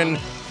position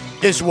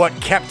is what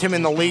kept him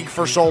in the league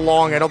for so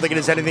long. I don't think it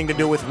has anything to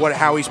do with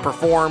how he's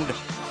performed.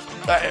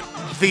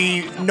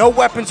 The no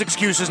weapons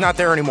excuse is not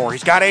there anymore.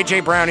 He's got A.J.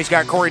 Brown. He's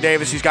got Corey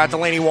Davis. He's got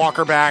Delaney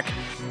Walker back.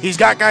 He's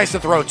got guys to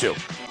throw to.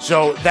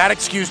 So that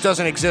excuse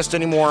doesn't exist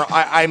anymore.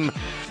 I'm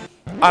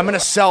going to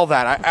sell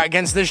that.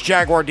 Against this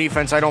Jaguar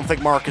defense, I don't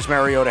think Marcus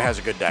Mariota has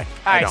a good day.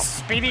 All right,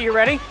 Speedy, you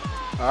ready?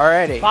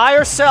 Alrighty. Buy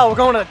or sell? We're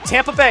going to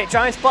Tampa Bay,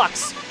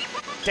 Giants-Bucks.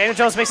 Daniel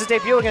Jones makes his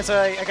debut against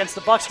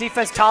the Bucks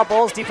defense. Todd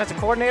Bowles, defensive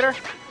coordinator.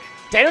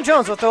 Daniel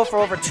Jones will throw for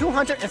over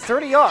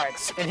 230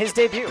 yards in his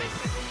debut.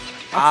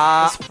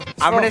 I'm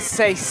going to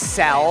say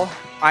sell.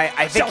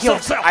 I think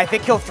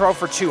he'll throw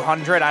for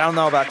 200. I don't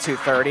know about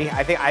 230.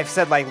 I think I've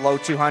said low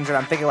 200.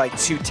 I'm thinking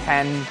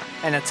 210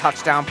 and a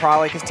touchdown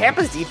probably, because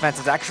Tampa's defense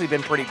has actually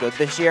been pretty good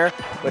this year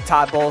with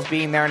Todd Bowles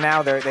being there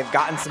now. They've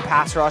gotten some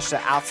pass rush, the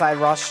outside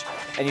rush,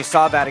 and you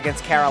saw that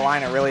against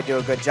Carolina really do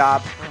a good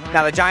job.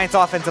 Now the Giants'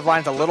 offensive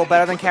line's a little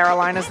better than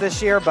Carolina's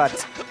this year,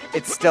 but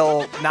it's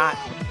still not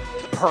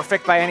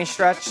perfect by any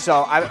stretch.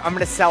 So I'm going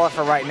to sell it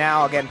for right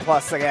now.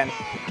 Plus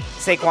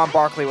Saquon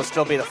Barkley will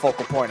still be the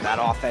focal point of that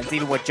offense,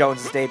 even with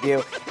Jones'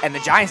 debut. And the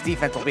Giants'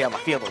 defense will be on the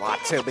field a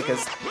lot, too,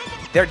 because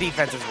their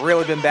defense has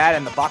really been bad,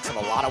 and the Bucs have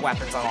a lot of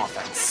weapons on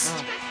offense.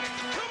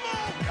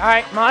 All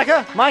right,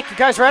 Monica, Mike, you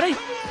guys ready?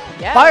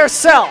 Yeah. Buy or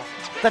sell?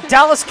 The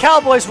Dallas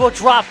Cowboys will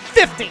drop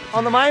 50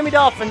 on the Miami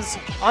Dolphins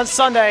on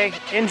Sunday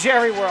in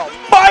Jerry World.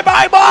 Bye,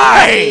 bye,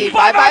 bye!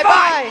 Bye, bye,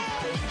 bye.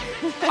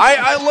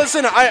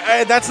 Listen,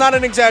 that's not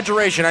an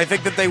exaggeration. I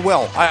think that they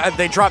will.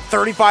 They dropped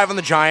 35 on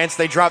the Giants.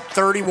 They dropped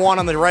 31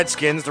 on the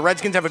Redskins. The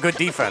Redskins have a good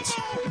defense.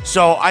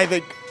 So I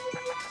think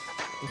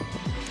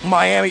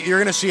Miami, you're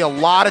going to see a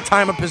lot of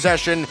time of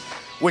possession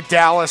with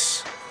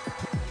Dallas.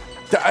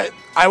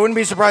 I wouldn't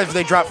be surprised if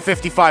they dropped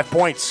 55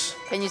 points.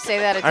 Can you say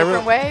that a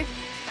different way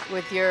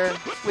with your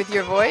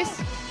voice?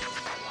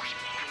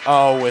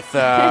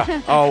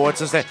 What's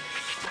his name?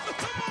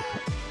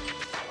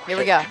 Here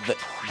we go.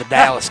 The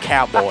Dallas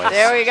Cowboys.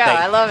 There we go.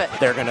 I love it.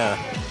 They're gonna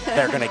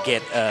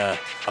get a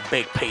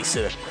big piece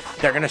of.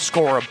 They're gonna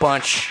score a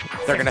bunch.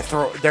 They're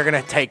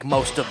gonna take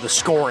most of the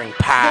scoring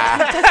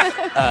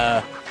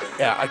pie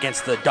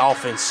against the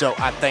Dolphins. So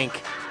I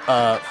think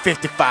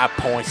 55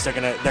 points. They're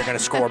gonna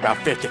score about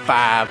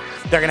 55.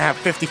 They're gonna have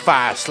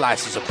 55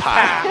 slices of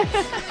pie.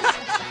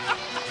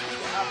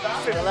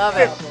 I love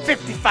it.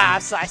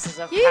 55 slices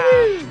of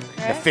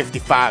pie.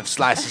 55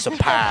 slices of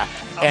pie,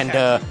 Okay. and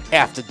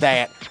after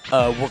that,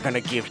 we're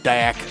gonna give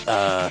Dak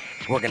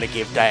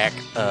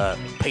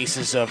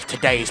pieces of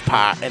today's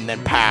pie, and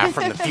then pie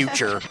from the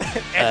future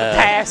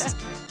Past.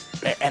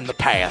 and the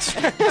past.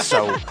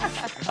 So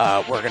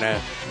we're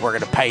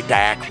gonna pay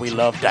Dak. We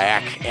love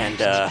Dak,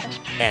 and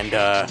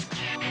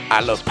I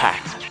love pie.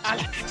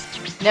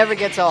 Never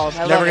gets old.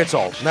 Never gets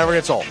old. Never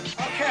gets old.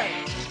 Okay.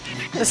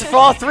 This is for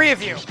all three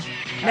of you.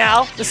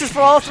 Now, this is for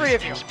all three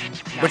of you.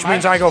 Which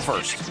means I go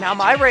first. Now,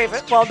 my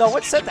Raven. Well, no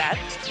one said that.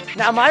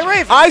 Now, my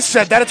Raven. I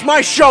said that. It's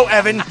my show,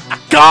 Evan.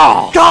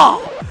 Go!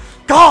 Gone!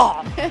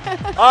 Gone!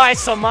 All right,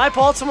 so my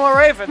Baltimore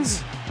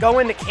Ravens go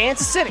into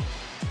Kansas City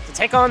to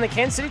take on the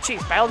Kansas City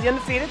Chiefs, battle of the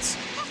undefeateds.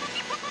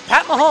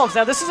 Pat Mahomes.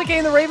 Now, this is a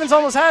game the Ravens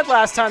almost had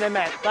last time they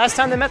met. Last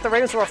time they met, the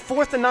Ravens were a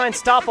 4th and 9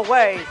 stop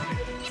away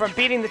from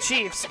beating the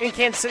Chiefs in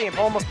Kansas City and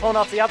almost pulling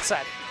off the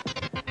upset.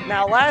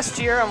 Now, last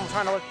year, I'm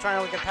trying to look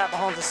at Pat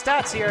Mahomes'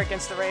 stats here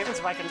against the Ravens,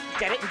 if I can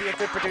get it and be a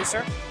good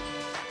producer.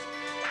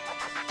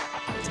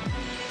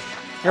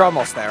 You're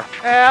almost there.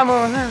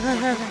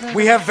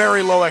 We have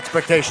very low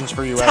expectations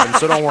for you, Evan,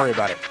 so don't worry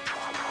about it.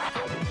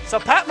 So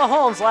Pat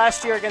Mahomes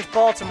last year against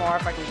Baltimore,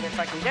 if I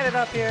can get it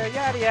up here,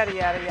 yada yada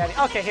yada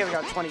yada. Okay, here we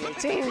go,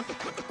 2018.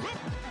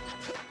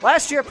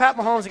 Last year, Pat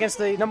Mahomes against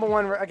the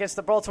against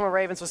the Baltimore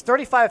Ravens was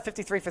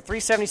 35-53 for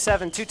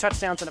 377, 2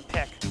 touchdowns and a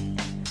pick.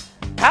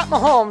 Pat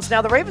Mahomes,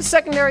 now the Ravens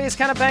secondary is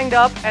kind of banged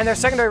up, and their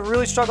secondary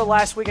really struggled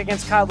last week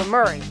against Kyler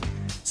Murray.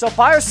 So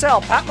buy or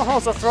sell, Pat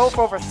Mahomes will throw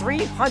for over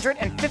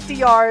 350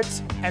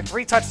 yards and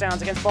 3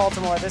 touchdowns against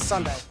Baltimore this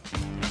Sunday.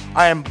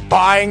 I am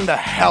buying the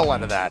hell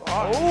out of that.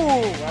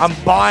 I'm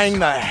buying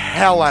the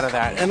hell out of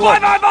that. And look,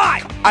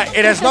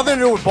 it has nothing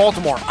to do with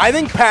Baltimore. I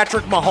think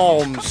Patrick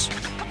Mahomes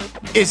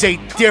is a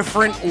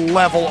different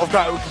level of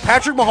guy.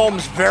 Patrick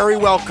Mahomes very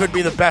well could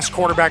be the best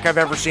quarterback I've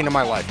ever seen in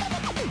my life.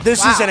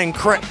 This is an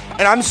incredible,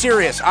 and I'm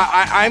serious.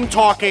 I'm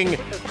talking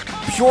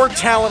pure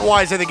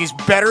talent-wise. I think he's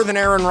better than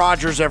Aaron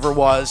Rodgers ever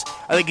was.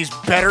 I think he's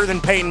better than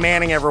Peyton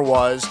Manning ever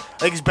was. I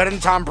think he's better than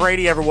Tom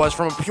Brady ever was.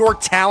 From a pure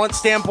talent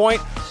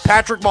standpoint,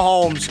 Patrick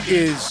Mahomes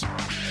is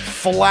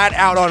flat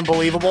out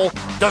unbelievable.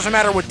 Doesn't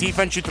matter what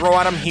defense you throw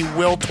at him, he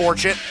will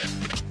torch it.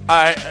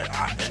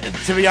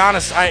 To be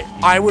honest,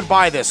 I would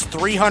buy this.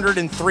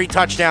 303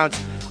 touchdowns.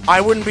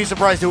 I wouldn't be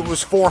surprised if it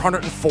was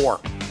 404.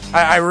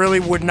 I really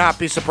would not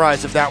be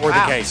surprised if that were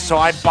the case. So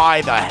I'd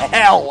buy the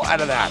hell out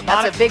of that.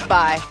 That's a big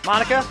buy.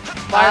 Monica,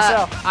 buy or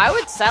sell? I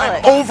would sell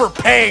I'm it.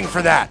 overpaying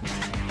for that.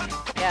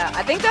 Yeah,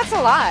 I think that's a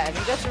lot. I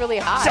think that's really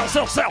high.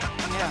 Sell.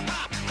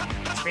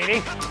 Yeah.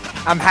 Speedy?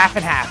 I'm half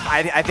and half.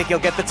 I think he'll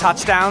get the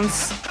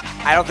touchdowns.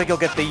 I don't think he'll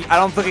get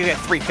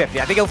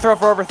 350. I think he'll throw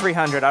for over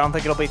 300. I don't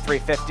think it'll be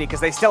 350 because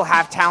they still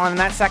have talent in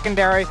that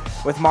secondary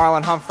with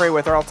Marlon Humphrey,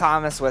 with Earl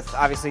Thomas, with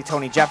obviously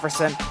Tony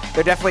Jefferson.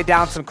 They're definitely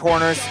down some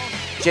corners.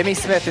 Jimmy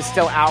Smith is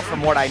still out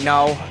from what I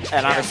know,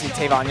 and obviously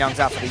Tavon Young's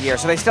out for the year.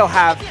 So they still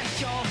have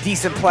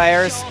decent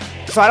players.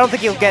 So I don't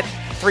think he'll get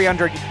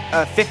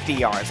 350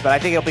 yards, but I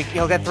think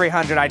he'll get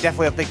 300. I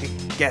definitely think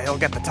he'll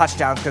get the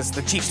touchdowns because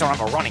the Chiefs don't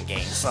have a running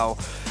game. So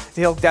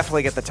he'll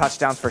definitely get the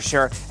touchdowns for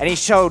sure. And he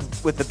showed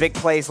with the big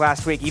plays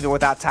last week, even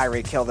without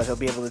Tyreek Hill, that he'll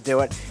be able to do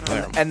it.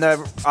 Yeah. And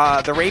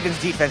the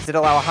Ravens defense did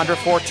allow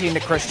 114 to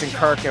Christian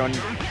Kirk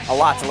and a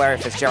lot to Larry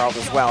Fitzgerald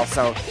as well.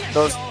 So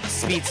those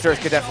speedsters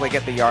could definitely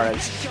get the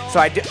yardage. So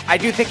I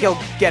do think he'll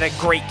get a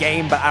great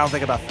game, but I don't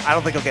think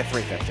he'll get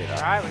 350 though.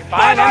 All right, we're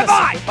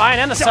buying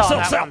and selling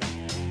that one.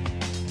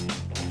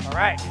 All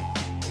right.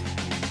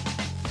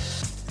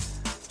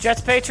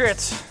 Jets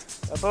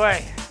Patriots. Oh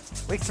boy.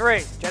 Week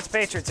 3, Jets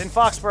Patriots in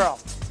Foxborough.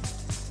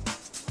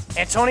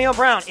 Antonio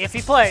Brown, if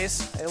he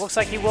plays, it looks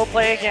like he will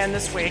play again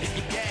this week.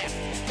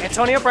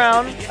 Antonio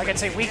Brown,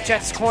 against a weak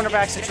Jets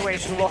cornerback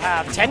situation, will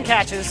have 10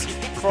 catches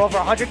for over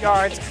 100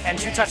 yards and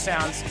 2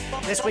 touchdowns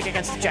this week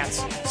against the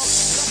Jets.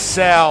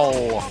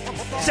 Sell.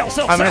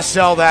 I'm going to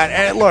sell that.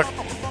 And look,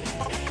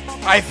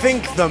 I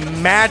think the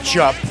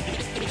matchup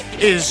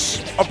is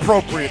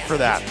appropriate for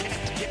that.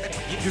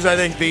 because I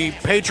think the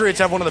Patriots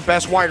have one of the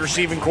best wide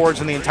receiving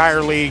corps in the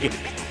entire league,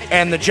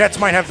 and the Jets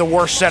might have the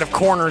worst set of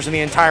corners in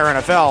the entire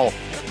NFL.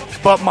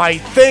 But my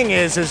thing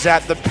is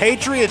that the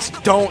Patriots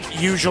don't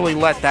usually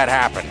let that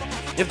happen.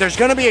 If there's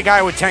going to be a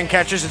guy with 10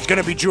 catches, it's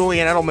going to be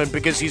Julian Edelman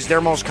because he's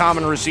their most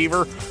common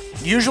receiver.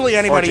 Usually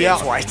anybody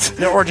else.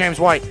 Or James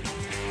White.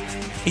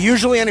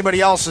 Usually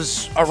anybody else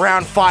is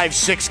around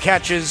 5-6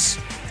 catches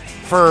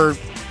for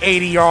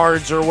 80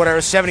 yards or whatever,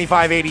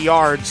 75, 80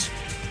 yards.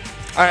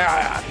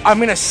 I'm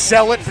going to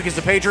sell it because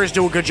the Patriots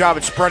do a good job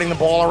at spreading the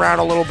ball around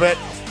a little bit.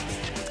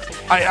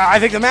 I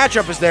think the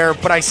matchup is there,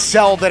 but I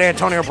sell that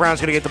Antonio Brown's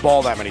going to get the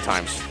ball that many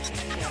times.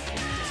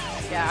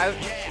 Yeah,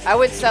 I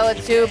would sell it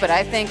too, but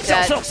I think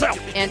that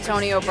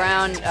Antonio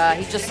Brown,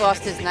 he just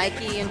lost his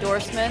Nike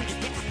endorsement.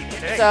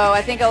 So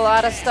I think a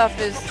lot of stuff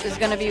is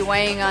going to be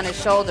weighing on his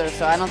shoulders.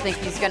 So I don't think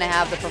he's going to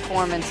have the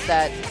performance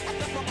that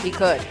he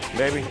could.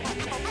 Maybe.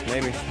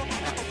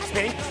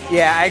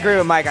 Yeah, I agree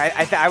with Mike.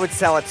 I would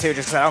sell it too,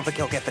 just because I don't think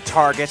he'll get the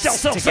targets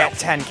to get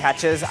 10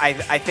 catches. I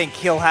think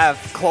he'll have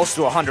close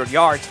to 100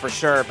 yards for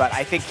sure, but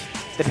I think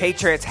the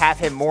Patriots have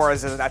him more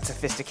as that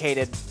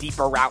sophisticated,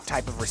 deeper route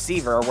type of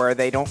receiver, where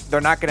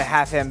they're not going to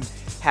have him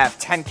have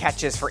 10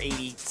 catches for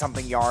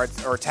 80-something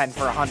yards or 10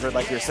 for 100,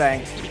 like you're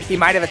saying. He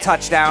might have a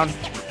touchdown,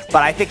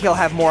 but I think he'll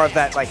have more of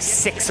that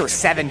 6 or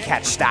 7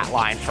 catch stat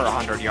line for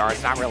 100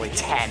 yards, not really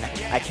 10.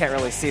 I can't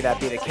really see that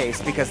be the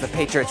case because the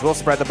Patriots will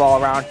spread the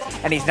ball around,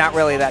 and he's not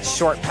really that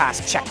short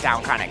pass check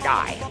down kind of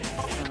guy.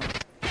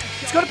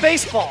 Let's go to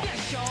baseball.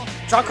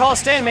 Giancarlo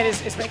Stanton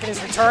is making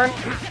his return,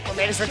 or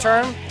made his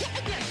return.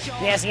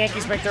 As the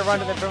Yankees make their run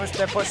to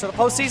their push to the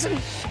postseason.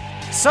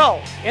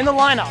 So, in the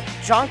lineup,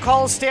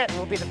 Giancarlo Stanton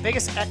will be the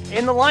biggest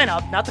in the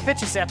lineup, not the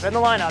pitching staff, but in the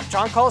lineup.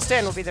 Giancarlo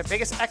Stanton will be their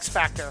biggest X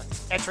factor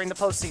entering the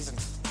postseason.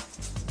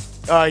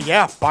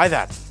 Yeah, buy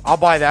that. I'll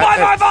buy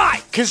that.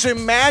 Buy! Because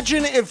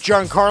imagine if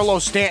Giancarlo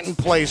Stanton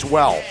plays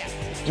well,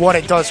 what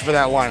it does for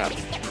that lineup.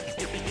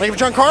 Like, if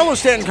Giancarlo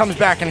Stanton comes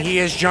back and he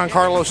is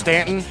Giancarlo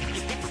Stanton,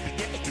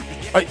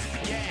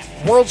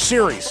 World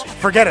Series,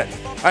 forget it.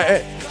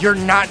 You're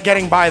not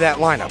getting by that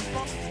lineup.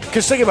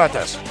 Because think about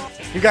this.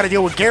 You got to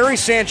deal with Gary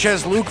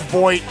Sanchez, Luke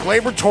Voit,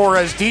 Gleyber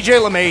Torres, DJ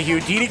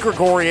LeMahieu, Didi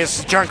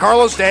Gregorius,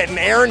 Giancarlo Stanton,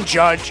 Aaron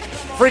Judge.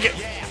 Freaking,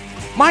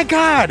 my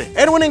God,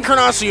 Edwin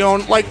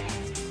Encarnacion. Like,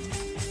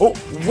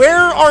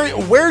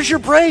 where's your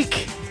break?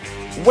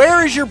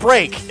 Where is your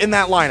break in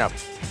that lineup?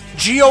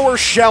 Gio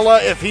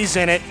Urshela, if he's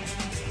in it.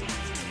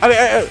 I mean,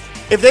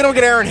 if they don't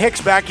get Aaron Hicks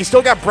back, you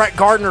still got Brett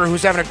Gardner,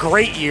 who's having a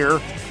great year.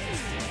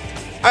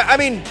 I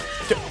mean,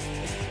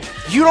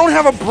 you don't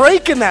have a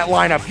break in that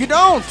lineup. You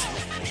don't.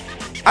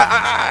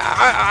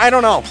 I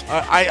don't know.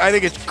 I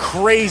think it's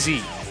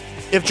crazy.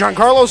 If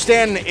Giancarlo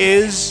Stanton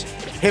is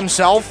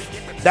himself,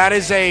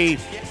 that's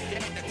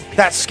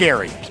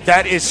scary.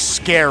 That is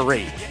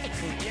scary.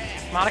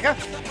 Monica?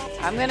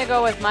 I'm going to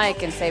go with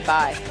Mike and say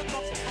bye.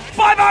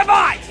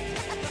 Bye!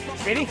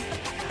 Speedy?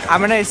 I'm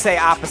going to say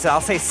opposite.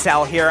 I'll say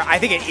sell here. I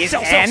think it is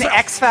an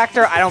X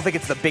factor. I don't think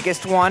it's the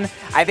biggest one.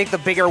 I think the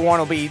bigger one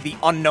will be the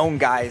unknown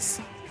guys.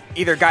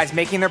 Either guys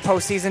making their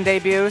postseason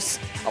debuts,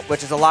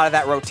 which is a lot of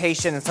that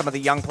rotation and some of the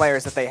young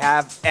players that they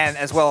have, and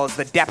as well as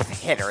the depth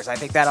hitters. I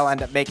think that'll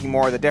end up making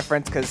more of the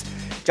difference because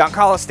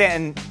Giancarlo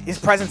Stanton, his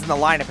presence in the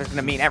lineup is going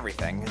to mean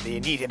everything. You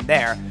need him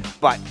there,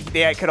 but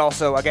they could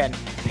also, again,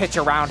 pitch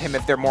around him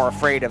if they're more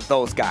afraid of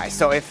those guys.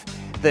 So if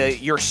the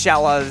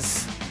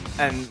Urchelas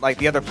and like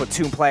the other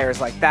platoon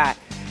players like that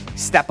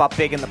step up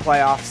big in the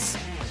playoffs,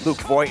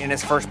 Luke Voit in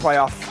his second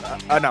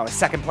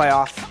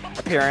playoff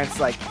appearance,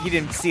 like he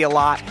didn't see a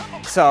lot.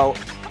 So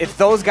if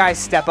those guys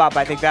step up,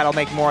 I think that'll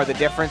make more of the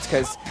difference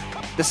because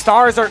the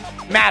stars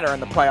matter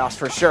in the playoffs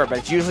for sure, but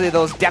it's usually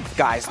those depth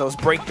guys, those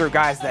breakthrough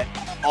guys that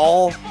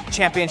all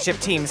championship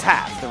teams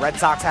have. The Red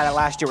Sox had it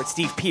last year with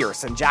Steve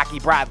Pearce and Jackie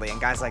Bradley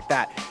and guys like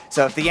that.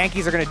 So if the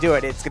Yankees are going to do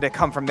it, it's going to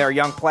come from their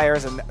young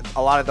players and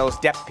a lot of those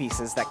depth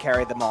pieces that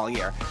carry them all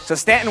year. So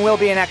Stanton will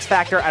be an X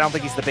factor. I don't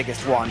think he's the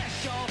biggest one.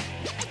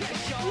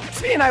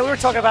 Speedy and I, we were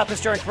talking about this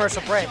during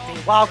commercial break,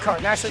 the wild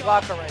card, National League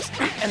wild card race,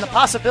 and the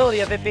possibility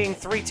of it being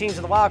 3 teams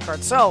in the wild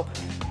card. So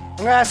I'm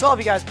going to ask all of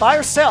you guys, buy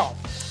or sell?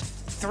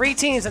 3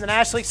 teams in the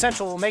National League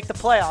Central will make the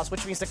playoffs,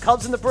 which means the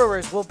Cubs and the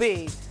Brewers will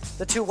be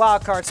the 2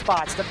 wild card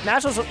spots. The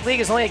National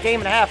League is only a game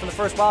and a half from the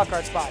first wild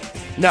card spot.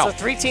 No. So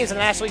 3 teams in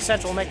the National League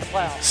Central will make the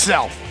playoffs.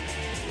 Sell.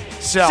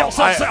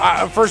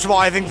 First of all,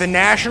 I think the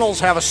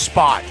Nationals have a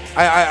spot.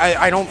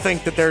 I don't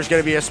think that there's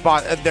going to be a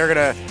spot. They're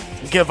going to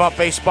give up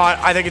a spot.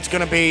 I think it's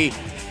going to be,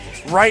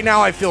 right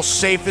now I feel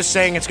safest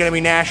saying it's going to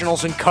be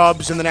Nationals and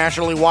Cubs in the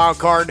National League wild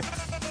card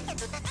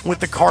with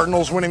the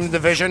Cardinals winning the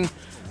division.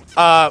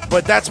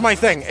 But that's my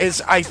thing,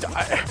 is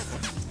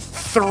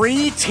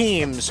 3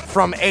 teams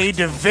from a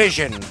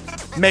division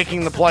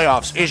making the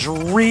playoffs is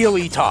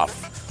really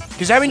tough.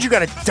 Because that means you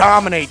got to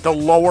dominate the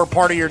lower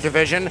part of your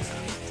division.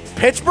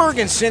 Pittsburgh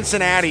and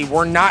Cincinnati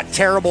were not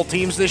terrible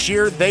teams this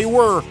year. They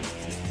were,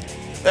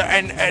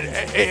 and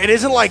it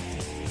isn't like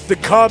the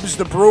Cubs,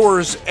 the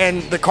Brewers,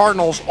 and the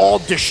Cardinals all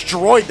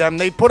destroyed them.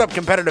 They put up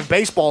competitive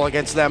baseball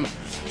against them.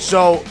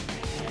 So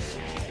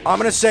I'm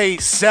going to say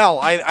sell.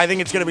 I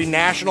think it's going to be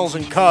Nationals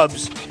and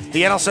Cubs.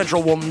 The NL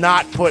Central will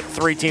not put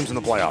 3 teams in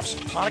the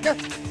playoffs. Monica?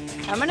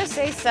 I'm going to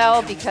say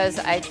sell because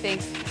I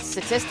think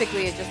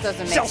statistically it just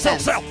doesn't make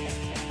sense. Sell.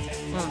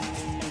 You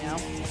know?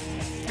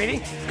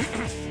 Speedy?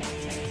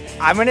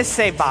 I'm going to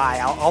say buy.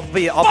 I'll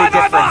be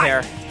different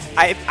here.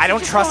 I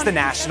don't trust the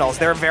Nationals.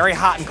 They're a very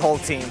hot and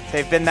cold team.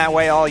 They've been that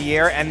way all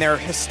year, and they're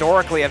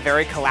historically a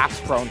very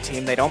collapse-prone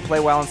team. They don't play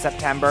well in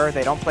September.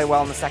 They don't play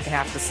well in the second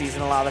half of the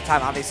season a lot of the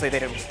time. Obviously, they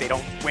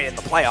don't win in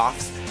the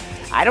playoffs.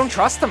 I don't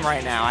trust them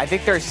right now. I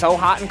think they're so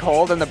hot and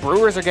cold, and the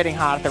Brewers are getting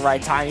hot at the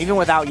right time, even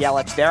without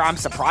Yelich there. I'm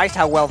surprised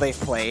how well they've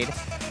played.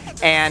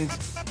 And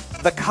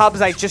the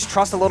Cubs, I just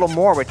trust a little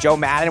more with Joe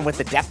Madden, with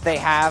the depth they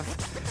have.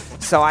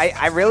 So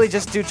I really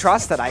just do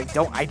trust it. I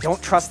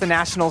don't trust the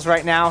Nationals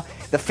right now.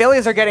 The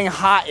Phillies are getting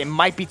hot. It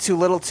might be too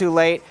little too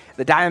late.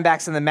 The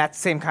Diamondbacks and the Mets,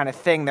 same kind of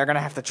thing. They're going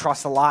to have to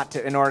trust a lot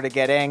in order to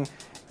get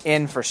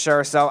in for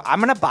sure. So I'm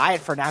going to buy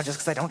it for now just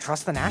because I don't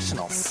trust the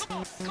Nationals.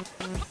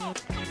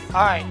 All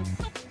right.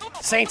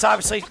 Saints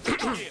obviously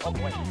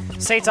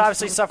Saints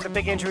obviously suffered a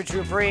big injury.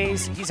 Drew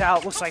Brees, he's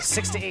out, looks like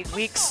 6 to 8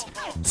 weeks.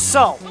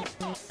 So,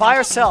 buy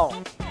or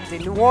sell, the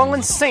New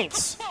Orleans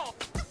Saints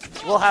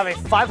will have a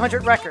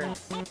 500 record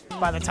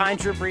by the time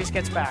Drew Brees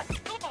gets back.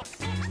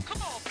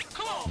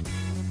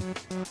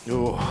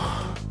 Ooh.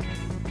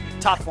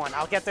 Tough one.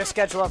 I'll get their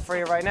schedule up for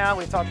you right now.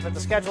 We've talked about the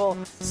schedule.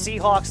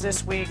 Seahawks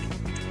this week.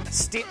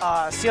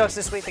 Seahawks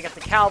this week, they get the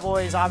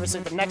Cowboys. Obviously,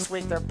 the next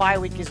week, their bye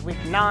week is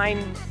week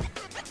 9.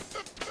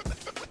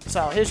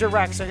 So here's your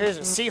rec. So here's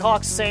the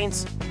Seahawks,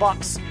 Saints,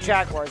 Bucks,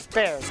 Jaguars,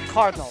 Bears,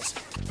 Cardinals.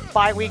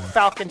 Bye week,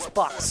 Falcons,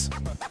 Bucks.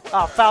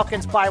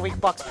 Falcons, bye week,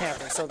 Bucks,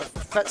 Panthers. So the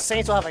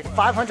Saints will have a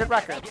 500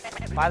 record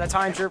by the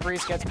time Drew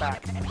Brees gets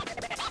back.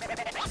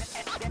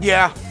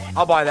 Yeah,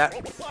 I'll buy that.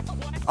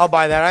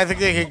 I think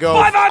they could go.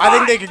 I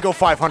think they could go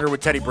 500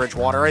 with Teddy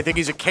Bridgewater. I think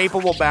he's a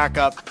capable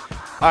backup.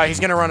 He's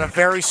going to run a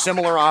very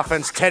similar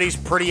offense. Teddy's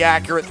pretty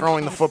accurate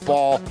throwing the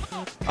football.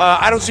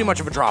 I don't see much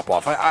of a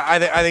drop-off.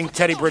 I think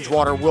Teddy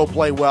Bridgewater will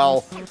play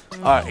well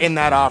in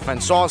that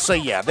offense. So I'll say,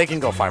 yeah, they can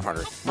go 500,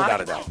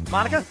 without a doubt.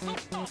 Monica?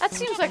 That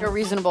seems like a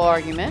reasonable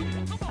argument.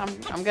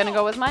 I'm going to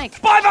go with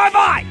Mike.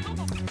 Buy!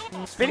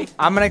 Speedy?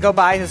 I'm going to go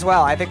buy as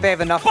well. I think they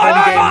have enough home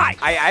games.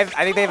 I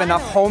think they have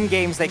enough home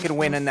games they could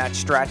win in that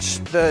stretch.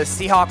 The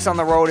Seahawks on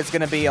the road is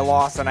going to be a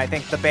loss, and I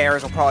think the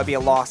Bears will probably be a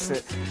loss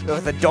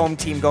with a dome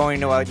team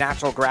going to a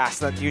natural grass.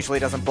 That usually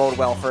doesn't bode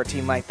well for a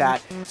team like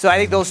that. So I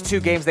think those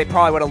 2 games they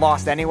probably would have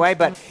lost anyway,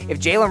 but if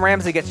Jalen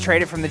Ramsey gets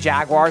traded from the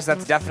Jaguars,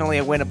 that's definitely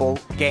a winnable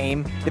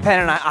game,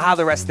 depending on how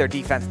the rest of their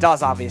defense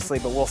does, obviously,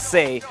 but we'll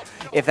see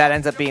if that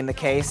ends up being the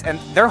case. And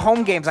their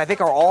home games, I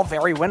think, are all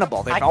very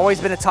winnable. They've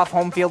always been a tough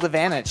home field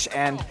advantage,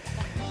 and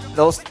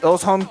those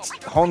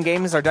home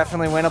games are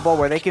definitely winnable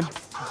where they can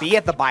be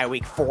at the bye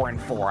week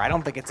 4-4. I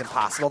don't think it's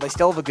impossible. They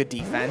still have a good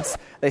defense.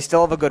 They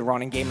still have a good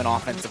running game and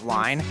offensive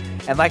line.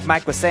 And like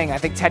Mike was saying, I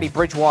think Teddy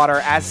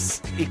Bridgewater,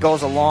 as he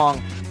goes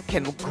along,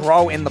 can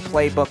grow in the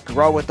playbook,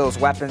 grow with those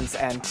weapons,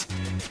 and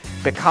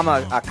become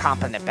a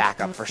competent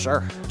backup for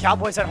sure.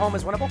 Cowboys at home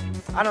is winnable?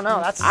 I don't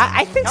know.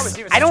 I think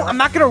I'm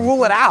not going to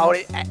rule it out.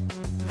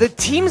 The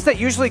teams that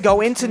usually go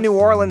into New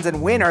Orleans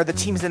and win are the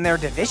teams in their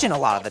division a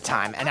lot of the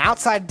time. An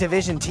outside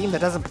division team that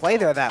doesn't play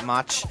there that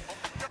much,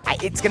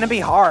 it's going to be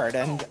hard.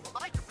 And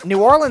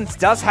New Orleans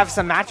does have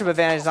some matchup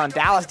advantages on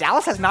Dallas.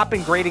 Dallas has not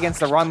been great against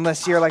the run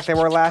this year like they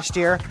were last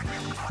year.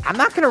 I'm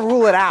not going to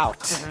rule it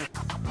out.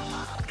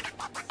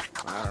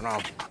 I don't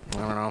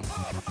know.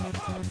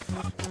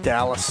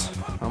 Dallas.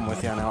 I'm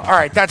with you now. All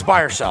right, that's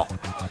buy or sell.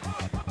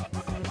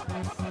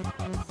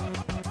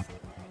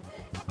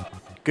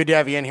 Good to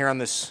have you in here on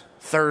this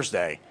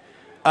Thursday.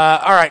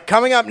 All right,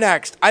 coming up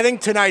next, I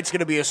think tonight's going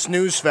to be a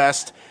snooze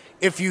fest.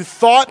 If you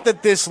thought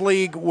that this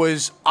league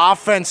was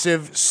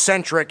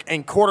offensive-centric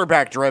and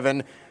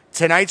quarterback-driven,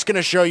 tonight's going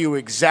to show you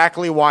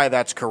exactly why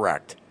that's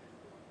correct.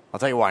 I'll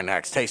tell you why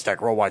next.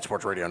 Haystack, Worldwide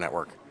Sports Radio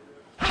Network.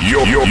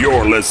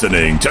 You're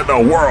listening to the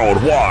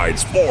Worldwide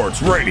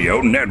Sports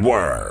Radio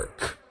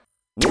Network.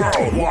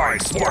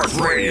 Worldwide Sports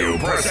Radio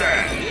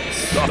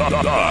presents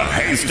the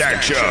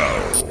Haystack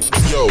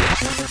Show.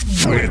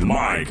 With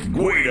Mike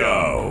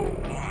Guido.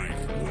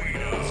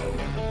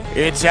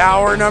 It's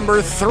hour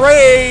number 3,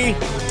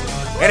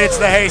 and it's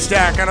the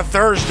Haystack on a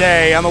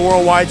Thursday on the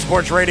Worldwide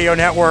Sports Radio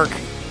Network.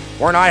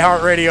 We're on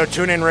iHeartRadio,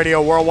 TuneIn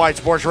Radio,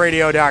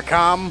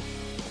 WorldwideSportsRadio.com.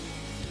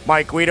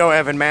 Mike Guido,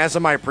 Evan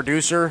Mazza, my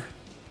producer.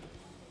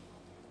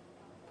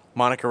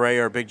 Monica Ray,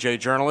 our Big J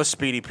journalist.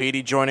 Speedy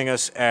Petey joining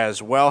us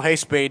as well. Hey,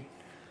 Speed.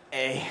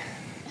 Hey.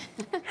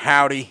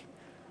 Howdy.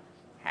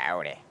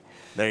 Howdy.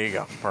 There you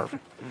go.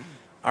 Perfect.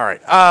 All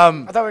right. I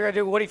thought we were going to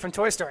do Woody from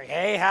Toy Story.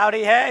 Hey,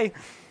 howdy, hey.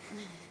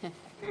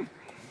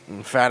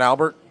 Fat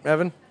Albert,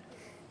 Evan?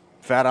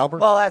 Fat Albert?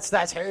 Well, that's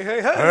hey,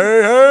 hey, hey.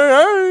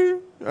 Hey.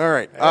 All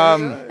right.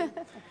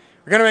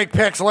 We're going to make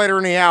picks later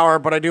in the hour,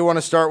 but I do want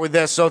to start with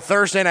this. So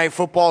Thursday Night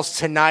Football's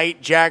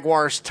tonight.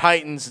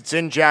 Jaguars-Titans. It's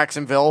in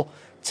Jacksonville.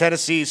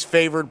 Tennessee's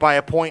favored by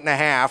 1.5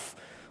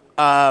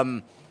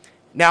 points.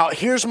 Now,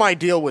 here's my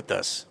deal with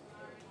this.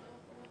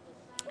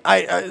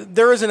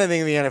 there isn't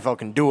anything the NFL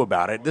can do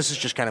about it. This is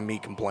just kind of me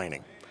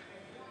complaining.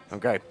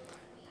 Okay.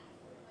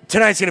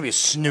 Tonight's going to be a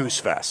snooze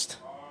fest.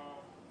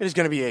 It is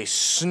going to be a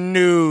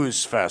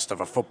snooze fest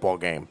of a football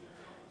game.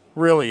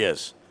 Really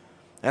is.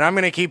 And I'm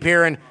going to keep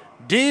hearing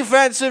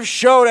defensive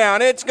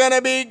showdown. It's going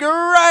to be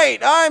great.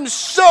 I'm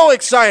so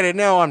excited.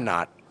 No, I'm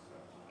not.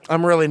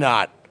 I'm really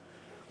not.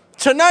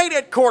 Tonight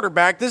at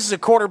quarterback, this is a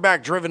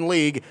quarterback-driven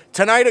league.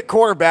 Tonight at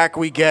quarterback,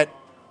 we get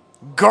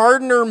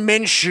Gardner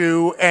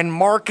Minshew and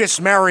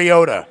Marcus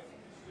Mariota.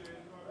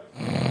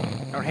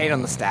 Don't hate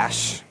on the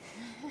stash.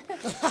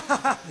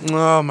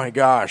 Oh, my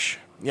gosh.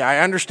 Yeah, I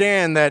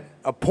understand that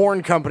a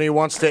porn company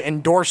wants to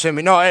endorse him.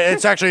 No,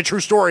 it's actually a true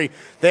story.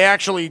 They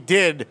actually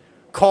did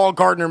call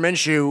Gardner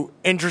Minshew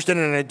interested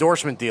in an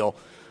endorsement deal.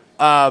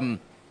 But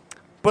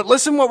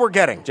listen what we're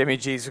getting. Jimmy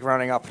G's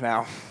running up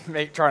now.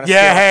 Trying to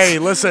yeah, hey,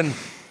 listen.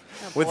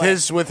 With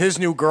his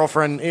new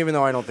girlfriend, even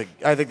though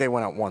I think they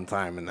went out one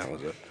time and that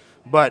was it.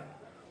 But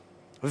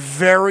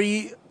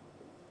very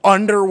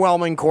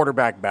underwhelming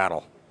quarterback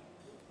battle.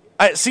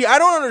 I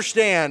don't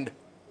understand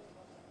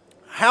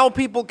how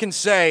people can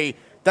say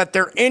that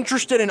they're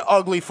interested in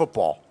ugly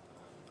football.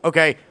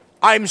 Okay?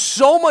 I'm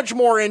so much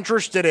more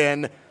interested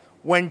in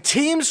when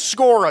teams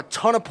score a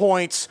ton of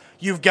points,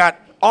 you've got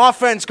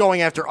offense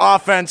going after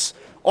offense,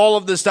 all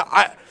of this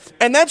stuff.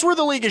 And that's where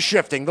the league is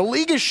shifting. The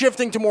league is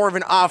shifting to more of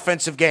an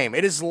offensive game.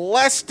 It is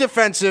less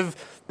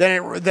defensive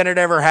than it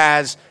ever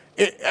has.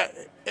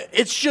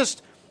 It's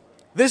just,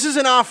 this is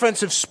an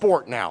offensive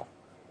sport now.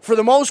 For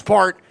the most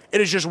part,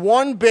 it is just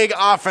one big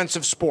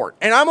offensive sport.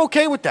 And I'm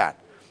okay with that.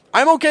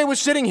 I'm okay with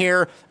sitting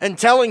here and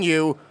telling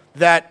you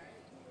that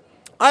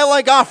I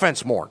like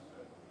offense more.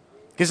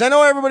 Because I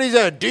know everybody's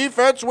a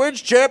defense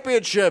wins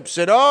championships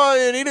and,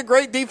 you need a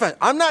great defense.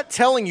 I'm not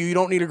telling you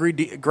don't need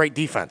a great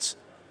defense.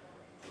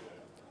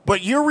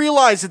 But you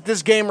realize that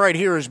this game right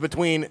here is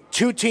between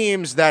two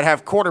teams that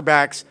have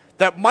quarterbacks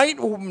that might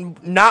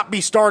not be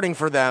starting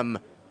for them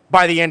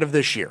by the end of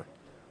this year.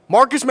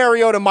 Marcus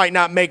Mariota might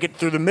not make it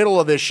through the middle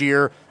of this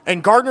year,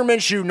 and Gardner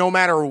Minshew, no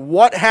matter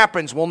what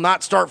happens, will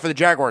not start for the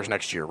Jaguars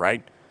next year,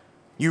 right?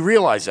 You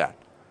realize that.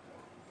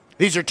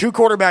 These are two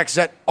quarterbacks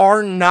that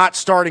are not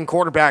starting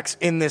quarterbacks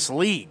in this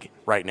league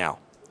right now.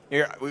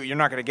 You're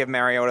not going to give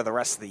Mariota the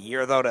rest of the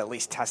year, though, to at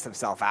least test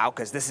himself out,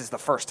 because this is the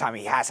first time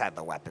he has had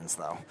the weapons,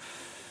 though.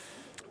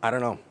 I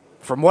don't know.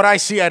 From what I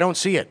see, I don't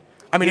see it.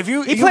 I mean,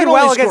 he played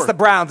well against the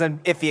Browns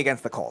and iffy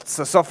against the Colts.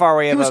 So far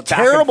we have he was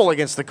terrible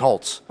against the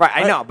Colts. Right,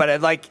 I know,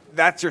 but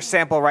that's your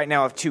sample right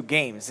now of two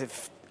games.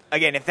 If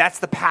that's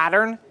the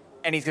pattern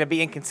and he's going to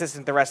be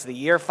inconsistent the rest of the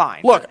year,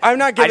 fine. Look, I'm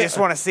not giving. I just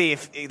want to see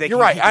if they you're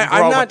right. can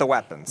grow with the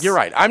weapons. You're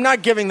right. I'm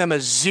not giving them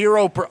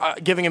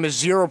giving him a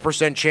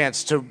 0%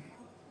 chance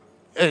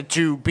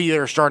to be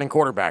their starting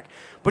quarterback.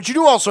 But you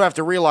do also have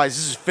to realize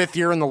this is fifth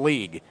year in the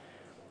league.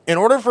 In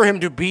order for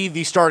him to be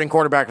the starting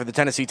quarterback for the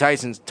Tennessee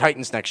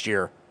Titans next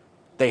year,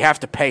 they have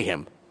to pay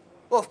him.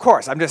 Well, of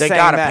course. I'm just saying they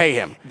got to pay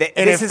him.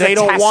 And if they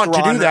don't want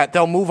to do that,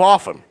 they'll move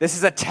off him. This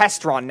is a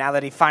test run now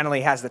that he finally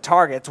has the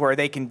targets where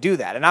they can do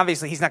that. And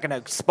obviously he's not going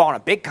to spawn a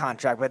big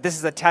contract, but this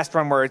is a test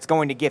run where it's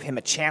going to give him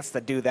a chance to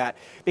do that.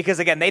 Because,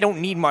 again, they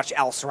don't need much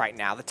else right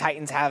now. The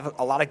Titans have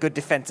a lot of good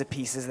defensive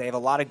pieces.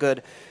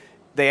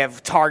 They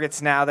have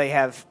targets now. They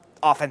have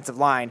offensive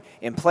line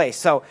in place.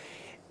 So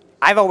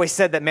I've always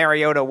said that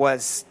Mariota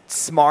was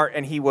smart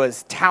and he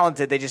was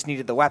talented. They just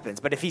needed the weapons.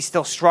 But if he's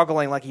still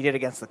struggling like he did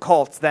against the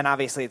Colts, then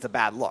obviously it's a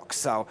bad look.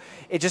 So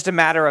it's just a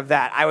matter of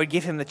that. I would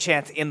give him the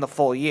chance in the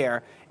full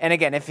year. And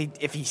again, if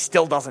he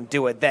still doesn't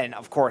do it, then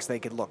of course they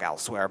could look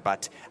elsewhere.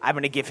 But I'm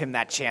going to give him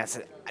that chance.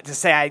 To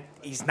say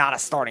he's not a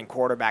starting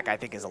quarterback, I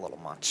think is a little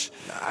much.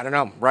 I don't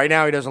know. Right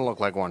now he doesn't look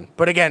like one.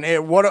 But again,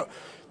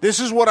 this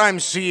is what I'm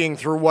seeing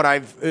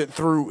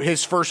through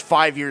his first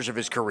 5 years of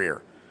his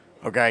career.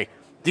 Okay.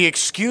 The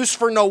excuse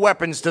for no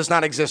weapons does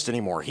not exist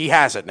anymore. He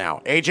has it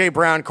now. A.J.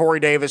 Brown,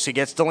 Corey Davis, he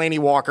gets Delaney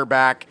Walker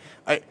back.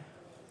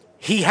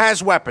 He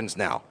has weapons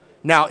now.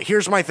 Now,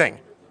 here's my thing.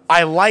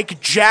 I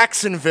like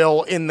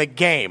Jacksonville in the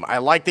game. I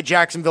like that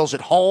Jacksonville's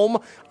at home.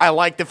 I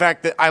like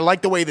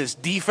the way this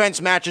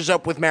defense matches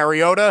up with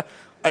Mariota.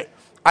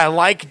 I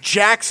like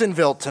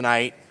Jacksonville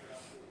tonight.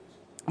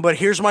 But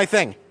here's my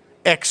thing.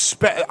 This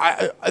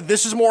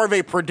is more of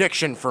a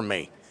prediction for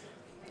me.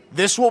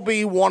 This will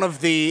be one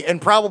of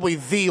and probably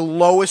the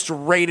lowest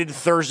rated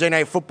Thursday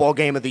night football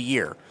game of the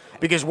year.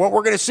 Because what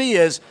we're going to see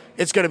is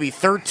it's going to be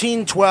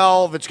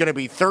 13-12, it's going to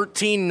be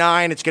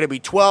 13-9, it's going to be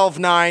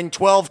 12-9,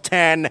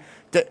 12-10.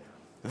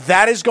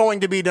 That is going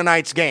to be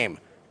tonight's game.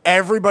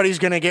 Everybody's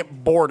going to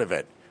get bored of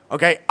it.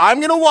 Okay, I'm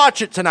going to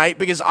watch it tonight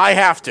because I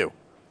have to.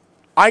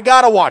 I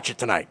got to watch it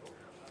tonight.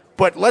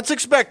 But let's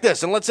expect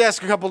this, and let's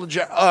ask a couple of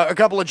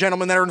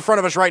gentlemen that are in front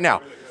of us right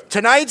now.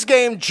 Tonight's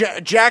game,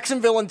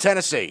 Jacksonville and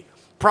Tennessee.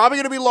 Probably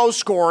going to be low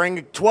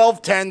scoring,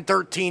 12-10,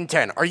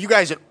 13-10. Are you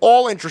guys at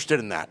all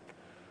interested in that?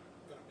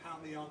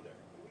 Pound the under.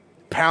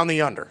 Pound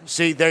the under.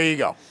 See, there you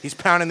go. He's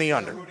pounding the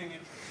under.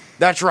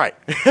 That's right.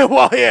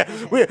 Well, yeah.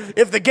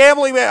 If the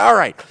gambling, all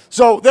right.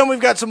 So then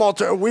we've got some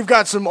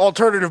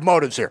alternative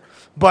motives here.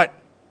 But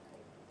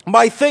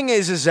my thing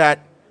is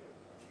that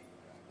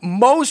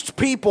most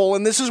people,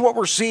 and this is what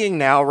we're seeing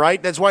now,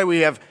 right? That's why we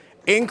have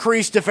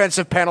increased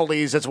defensive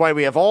penalties. That's why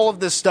we have all of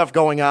this stuff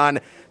going on.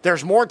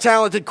 There's more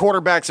talented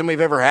quarterbacks than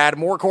we've ever had,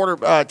 more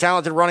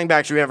talented running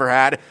backs we've ever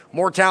had,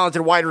 more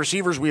talented wide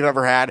receivers we've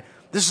ever had.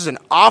 This is an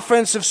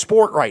offensive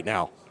sport right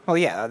now. Well,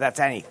 yeah, that's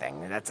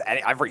anything. That's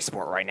every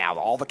sport right now.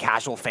 All the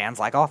casual fans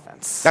like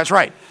offense. That's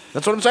right.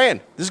 That's what I'm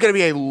saying. This is going to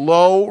be a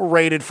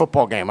low-rated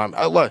football game.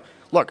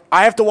 Look,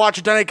 I have to watch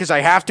it tonight because I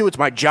have to. It's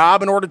my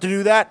job in order to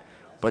do that.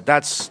 But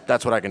that's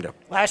what I can do.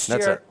 Last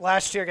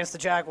year against the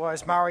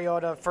Jaguars,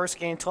 Mariota, first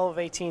game, 12 of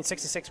 18,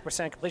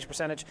 66% completion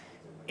percentage,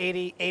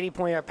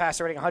 80-point-yard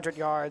passer rating, 100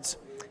 yards,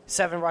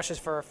 7 rushes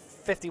for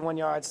 51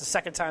 yards. The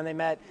second time they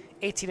met,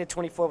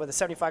 18-24 with a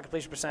 75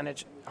 completion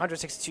percentage,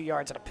 162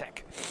 yards and a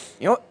pick.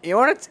 You know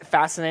what's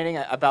fascinating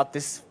about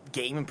this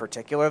game in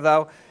particular,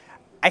 though?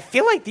 I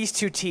feel like these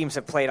two teams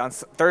have played on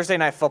Thursday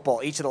Night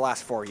Football each of the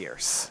last 4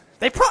 years.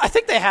 I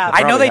think they have.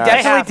 I know they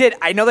definitely did.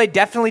 I know they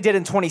definitely did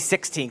in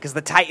 2016 because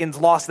the Titans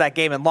lost that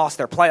game and lost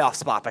their playoff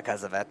spot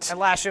because of it. And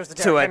last year was the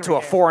Derrick to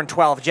a Henry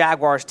 4-12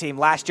 Jaguars team.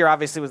 Last year,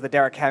 obviously, was the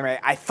Derrick Henry.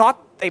 I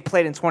thought they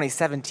played in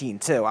 2017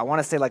 too. I want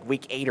to say like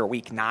week 8 or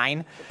week 9.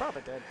 They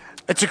probably did.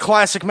 It's a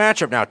classic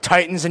matchup now.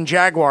 Titans and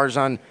Jaguars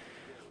on.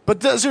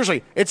 But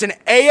seriously, it's an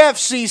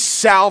AFC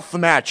South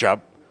matchup.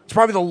 It's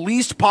probably the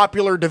least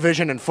popular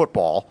division in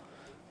football.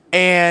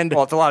 And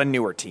well, it's a lot of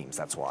newer teams.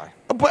 That's why.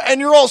 And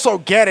you're also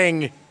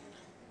getting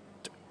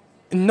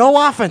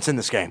no offense in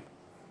this game.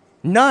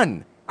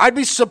 None. I'd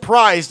be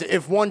surprised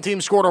if one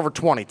team scored over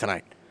 20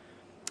 tonight.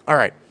 All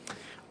right.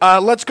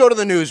 Let's go to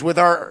the news with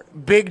our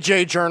Big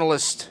J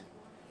journalist,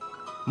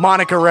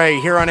 Monica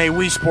Ray, here on a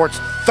Wii Sports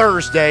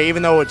Thursday,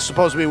 even though it's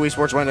supposed to be Wii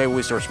Sports Wednesday,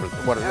 Wii Sports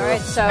whatever. All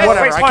right, so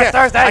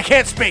whatever. I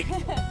can't speak.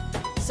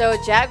 So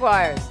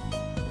Jaguars,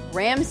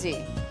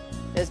 Ramsey.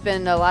 There's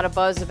been a lot of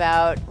buzz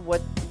about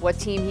what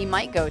team he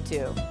might go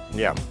to.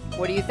 Yeah.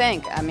 What do you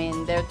think? I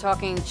mean, they're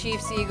talking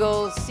Chiefs,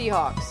 Eagles,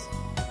 Seahawks.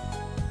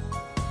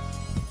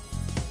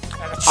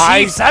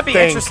 Chiefs, that'd be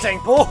interesting.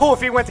 Ooh,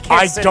 if he went to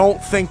Kansas City. I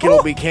don't think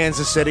it'll be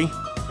Kansas City.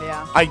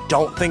 Yeah. I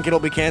don't think it'll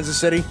be Kansas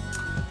City.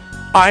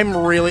 I'm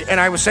really, and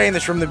I was saying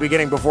this from the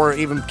beginning before it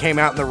even came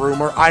out in the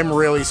rumor, I'm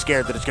really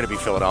scared that it's going to be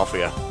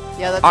Philadelphia.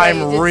 Yeah, that's right.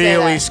 I'm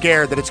really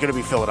scared that it's going to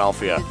be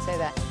Philadelphia. You did say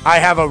that. I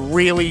have a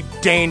really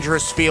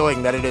dangerous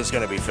feeling that it is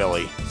going to be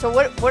Philly. So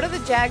what do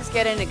the Jags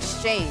get in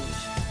exchange?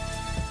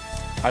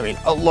 I mean,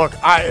 look,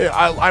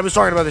 I was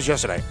talking about this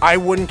yesterday. I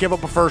wouldn't give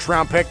up a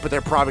first-round pick, but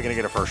they're probably going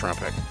to get a first-round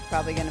pick.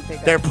 Probably going to pick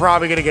up. They're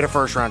probably going to get a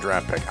first-round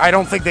draft pick. I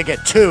don't think they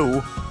get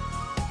 2.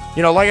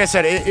 You know, like I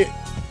said,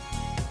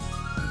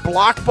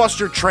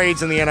 blockbuster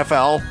trades in the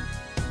NFL,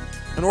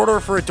 in order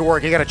for it to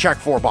work, you got to check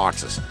 4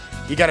 boxes.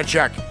 You got to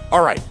check,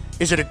 all right,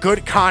 is it a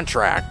good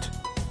contract?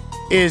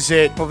 Is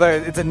it... Well,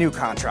 it's a new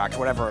contract,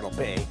 whatever it'll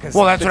be.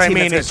 Well, that's what I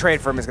mean. That's trade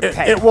for him is going to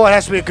pay. Well, it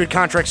has to be a good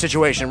contract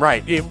situation,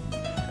 right?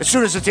 As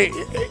soon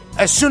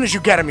as you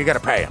get him, you got to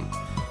pay him.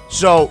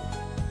 So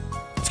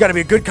it's got to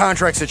be a good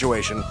contract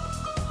situation.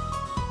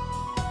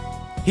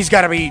 He's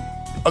got to be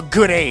a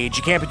good age.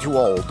 He can't be too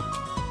old.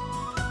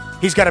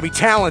 He's got to be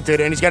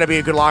talented, and he's got to be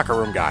a good locker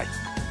room guy.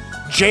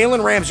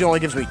 Jalen Ramsey only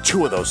gives me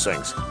 2 of those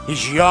things.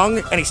 He's young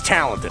and he's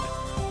talented.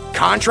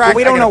 Contract. Well,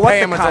 we don't know what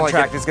the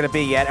contract is going to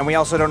be yet, and we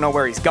also don't know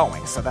where he's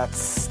going. So that's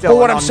still. But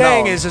what I'm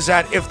saying is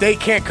that if they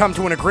can't come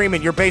to an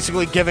agreement, you're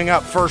basically giving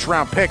up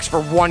first-round picks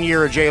for 1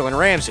 year of Jalen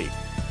Ramsey.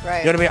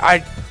 Right. You know what I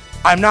mean?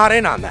 I'm not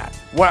in on that.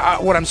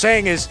 What I'm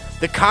saying is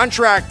the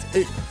contract,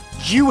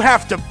 you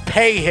have to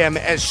pay him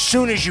as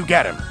soon as you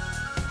get him.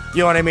 You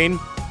know what I mean?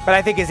 But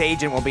I think his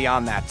agent will be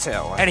on that too.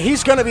 And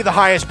he's going to be the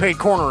highest paid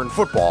corner in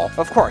football.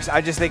 Of course.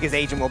 I just think his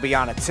agent will be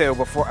on it too.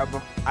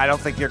 I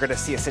don't think you're going to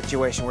see a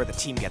situation where the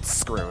team gets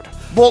screwed.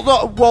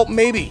 Well,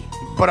 maybe.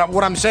 But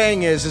what I'm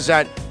saying is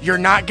that you're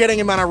not getting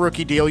him on a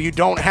rookie deal. You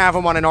don't have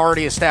him on an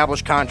already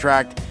established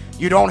contract.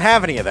 You don't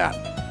have any of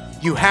that.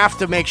 You have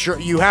to make sure,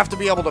 you have to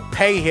be able to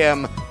pay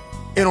him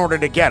in order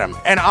to get him.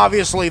 And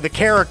obviously the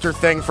character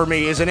thing for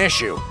me is an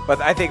issue. But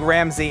I think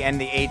Ramsey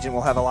and the agent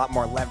will have a lot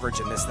more leverage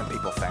in this than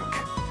people think.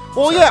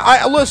 Well,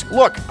 yeah,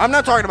 look, I'm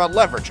not talking about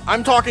leverage.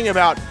 I'm talking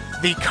about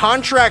the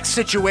contract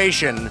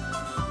situation.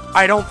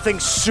 I don't think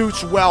it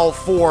suits well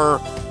for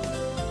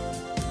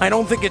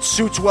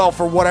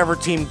whatever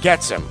team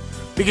gets him.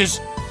 Because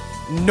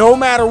no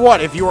matter what,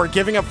 if you are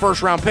giving up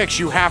first-round picks,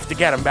 you have to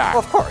get them back.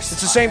 Well, of course.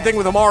 It's the same thing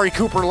with Amari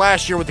Cooper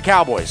last year with the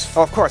Cowboys.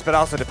 Well, of course, but it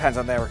also depends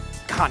on their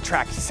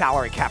contract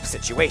salary cap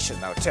situation,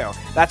 though, too.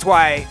 That's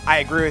why I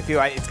agree with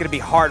you. It's going to be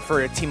hard for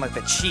a team like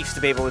the Chiefs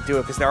to be able to do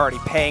it because they're already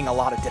paying a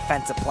lot of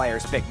defensive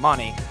players big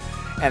money.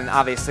 And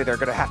obviously they're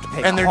going to have to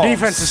pay. And their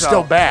defense is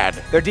still bad.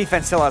 Their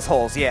defense still has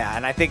holes, yeah.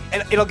 And I think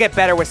it'll get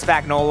better with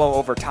Spagnuolo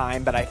over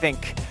time, but I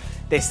think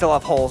they still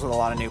have holes with a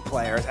lot of new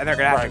players, and they're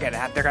going to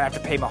have to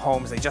pay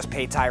Mahomes. They just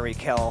paid Tyreek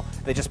Hill.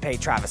 They just paid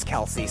Travis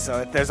Kelce.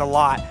 So there's a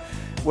lot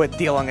with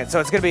dealing it. So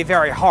it's going to be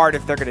very hard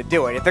if they're going to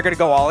do it. If they're going to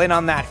go all in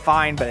on that,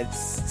 fine, but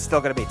it's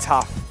still going to be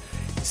tough.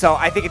 So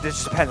I think it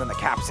just depends on the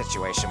cap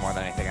situation more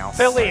than anything else.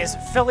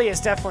 Philly is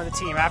definitely the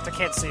team after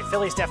Kansas City.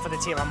 Philly's definitely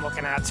the team I'm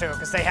looking at too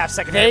because they have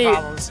secondary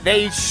problems.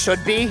 They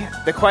should be.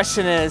 The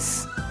question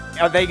is,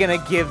 are they going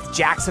to give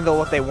Jacksonville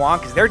what they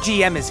want? Because their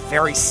GM is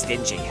very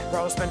stingy.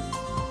 Roseman.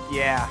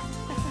 Yeah.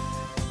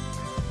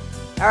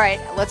 All right,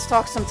 let's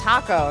talk some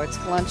taco. It's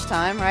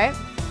lunchtime, right?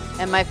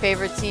 And my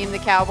favorite team, the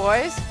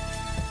Cowboys.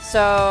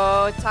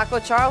 So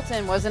Taco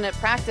Charlton wasn't at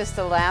practice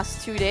the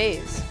last 2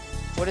 days.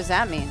 What does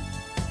that mean?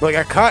 They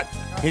got cut.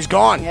 He's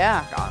gone.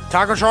 Yeah.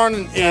 Taco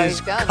Charlton is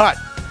he's done. cut.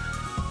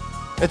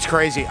 It's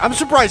crazy. I'm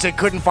surprised they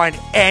couldn't find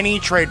any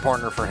trade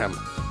partner for him.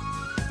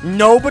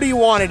 Nobody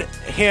wanted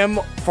him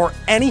for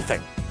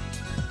anything.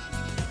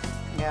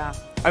 Yeah.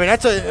 I mean,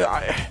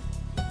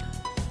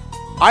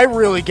 I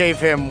really gave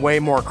him way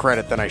more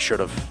credit than I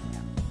should have.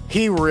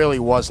 He really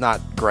was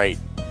not great.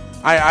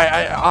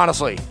 I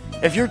honestly,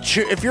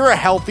 if you're a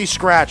healthy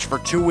scratch for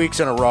 2 weeks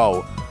in a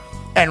row,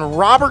 and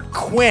Robert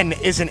Quinn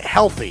isn't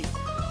healthy,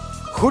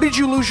 who did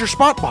you lose your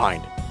spot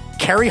behind?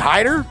 Kerry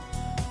Hyder?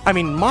 I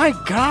mean, my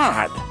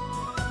God.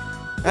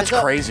 That's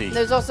crazy.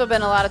 There's also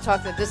been a lot of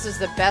talk that this is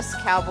the best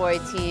Cowboy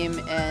team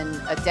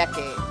in a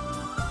decade.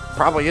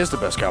 Probably is the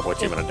best Cowboy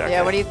team in a decade.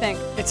 Yeah, what do you think?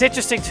 It's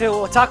interesting too.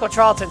 Well, Taco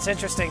Charlton's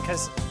interesting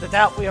because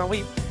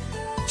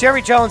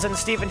Jerry Jones and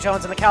Stephen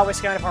Jones and the Cowboys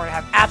scouting department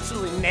have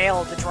absolutely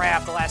nailed the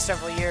draft the last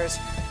several years,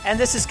 and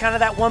this is kind of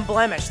that one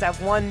blemish. That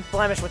one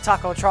blemish with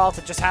Taco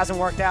Charlton just hasn't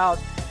worked out.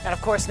 And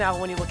of course, now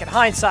when you look at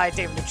hindsight,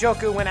 David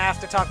Njoku went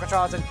after Taco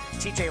Charlton,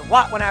 T.J.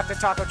 Watt went after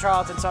Taco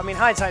Charlton. So I mean,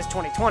 hindsight's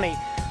 20/20,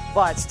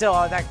 but still,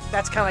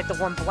 that's kind of like the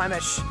one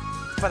blemish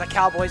for the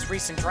Cowboys'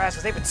 recent drafts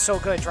because they've been so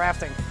good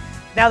drafting.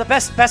 Now, the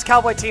best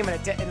Cowboy team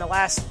in the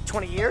last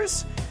 20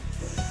 years?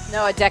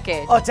 No, a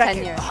decade. Oh, a decade.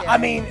 10 years. Yeah.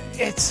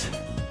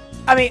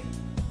 I mean,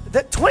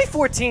 the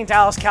 2014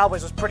 Dallas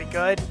Cowboys was pretty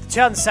good. The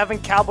 2007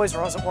 Cowboys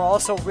were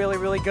also really,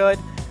 really good.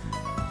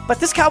 But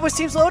this Cowboys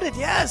team's loaded.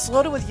 Yes,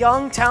 loaded with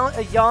young talent.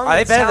 Are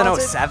they better than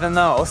 07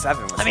 though?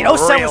 07 was. I mean,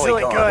 07 was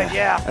really good.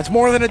 Yeah. That's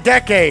more than a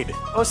decade.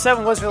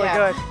 07 was really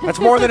good. That's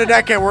more than a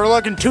decade. We're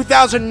looking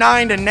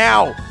 2009 to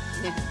now.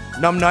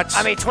 Numbnuts.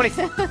 I mean, 20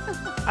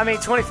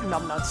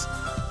 numbnuts.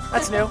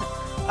 That's new.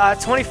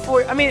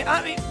 24. I mean,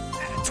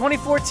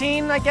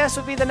 2014, I guess,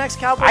 would be the next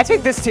Cowboys. I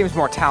think this team's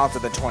more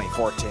talented than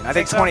 2014. I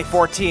think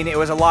 2014, it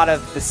was a lot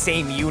of the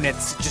same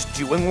units just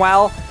doing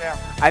well. Yeah.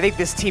 I think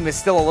this team is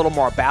still a little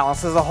more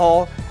balanced as a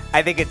whole.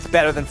 I think it's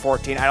better than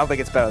 14. I don't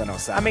think it's better than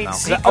 07. I mean,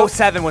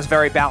 07 was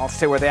very balanced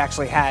too, where they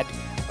actually had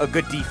a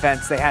good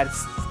defense. They had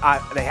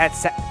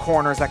set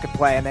corners that could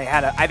play, and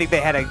I think they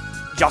had a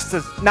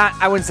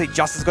I wouldn't say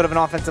just as good of an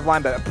offensive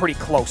line, but pretty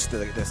close to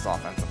this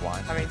offensive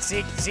line. I mean,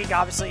 Zeke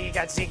obviously, you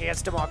got Zeke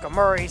against DeMarco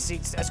Murray.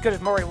 Zeke's, as good as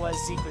Murray was,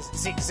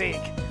 Zeke.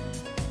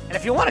 And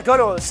if you want to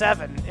go to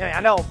 07, I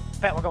know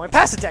we're going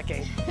past a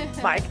decade,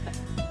 Mike.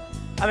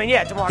 I mean,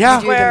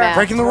 DeMarco Ware,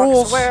 breaking the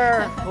rules.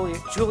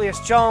 Julius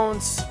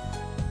Jones,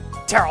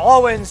 Terrell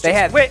Owens,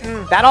 Jason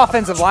Witten. That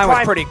offensive line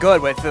was pretty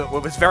good. It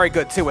was very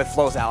good too with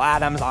Flozell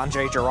Adams,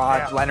 Andre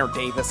Gerard, Leonard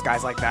Davis,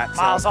 guys like that.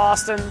 Miles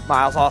Austin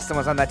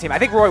was on that team. I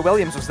think Roy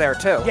Williams was there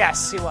too.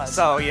 Yes, he was.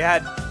 So you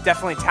had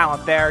definitely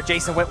talent there.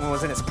 Jason Witten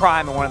was in his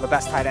prime and one of the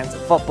best tight ends in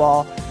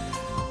football.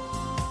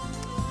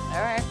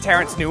 All right.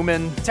 Terrence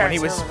Newman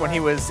when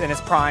he was in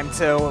his prime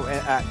too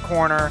at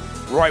corner.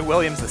 Roy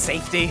Williams, the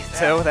safety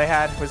too.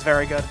 Was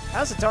very good.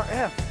 That was a dark.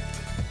 Yeah.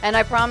 And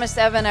I promised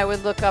Evan I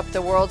would look up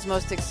the world's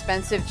most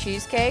expensive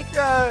cheesecake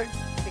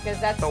because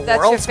that's the your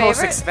world's favorite.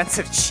 most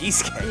expensive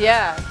cheesecake.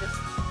 Yeah,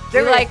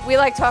 we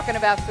like talking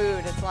about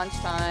food. It's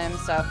lunchtime,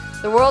 so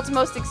the world's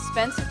most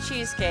expensive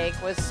cheesecake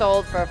was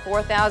sold for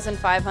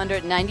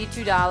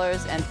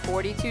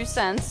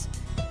 $4,592.42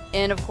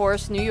 in, of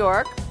course, New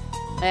York,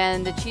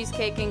 and the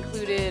cheesecake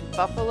included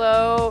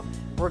buffalo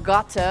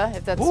regatta,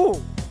 if that's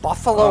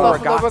buffalo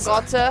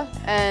regatta,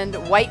 and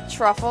white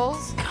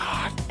truffles.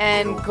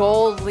 And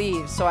gold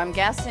leaves. So I'm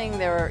guessing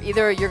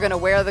either you're going to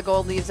wear the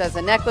gold leaves as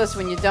a necklace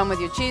when you're done with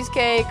your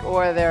cheesecake,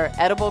 or they're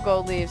edible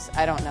gold leaves.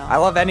 I don't know. I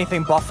love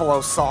anything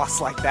buffalo sauce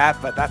like that,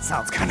 but that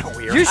sounds kind of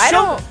weird. It's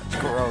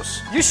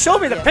gross. You showed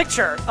me the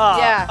picture,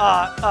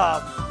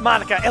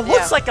 Monica. It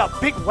looks like a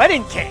big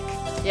wedding cake.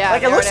 Yeah,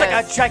 like it looks like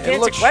a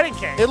gigantic wedding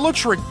cake. It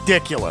looks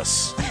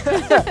ridiculous.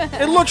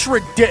 It looks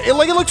ridiculous.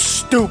 It looks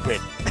stupid.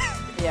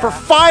 Yeah. For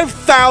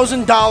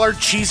 $5,000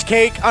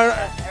 cheesecake.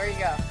 There you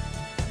go.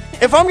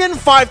 If I'm getting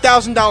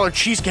 $5,000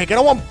 cheesecake, I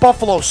don't want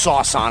buffalo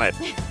sauce on it.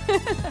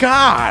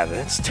 God,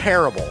 that's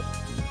terrible.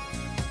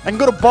 I can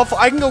go to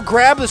Buffalo. I can go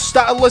grab the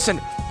stop. Listen,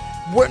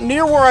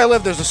 near where I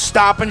live, there's a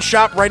Stop and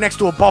Shop right next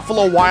to a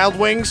Buffalo Wild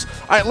Wings.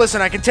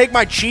 I can take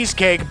my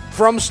cheesecake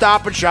from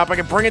Stop and Shop. I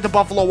can bring it to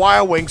Buffalo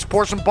Wild Wings,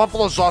 pour some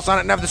buffalo sauce on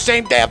it, and have the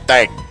same damn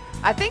thing.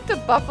 I think the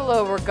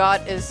buffalo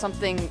regatta is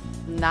something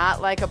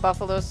not like a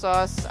buffalo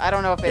sauce. I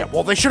don't know if it. Yeah,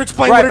 well, they should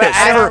explain Right, what it but is.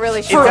 I don't For-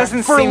 really for, sure. It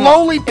doesn't for seem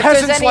lowly like- if there's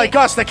peasants any- like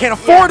us that can't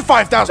afford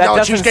 $5,000 That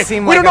doesn't cheesecake,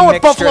 seem we like don't know a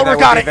what buffalo mixture that would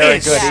be regatta very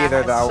is. good Yeah,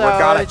 either, though. so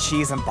Regatta,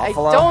 cheese, and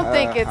buffalo. I don't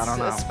think I it's don't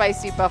know. a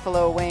spicy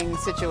buffalo wing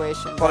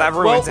situation. Well, that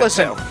Well, ruins it,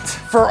 listen, too.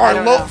 for I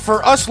don't know.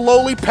 for us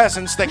lowly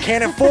peasants that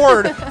can't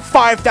afford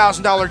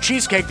 $5,000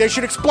 cheesecake, they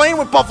should explain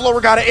what buffalo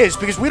regatta is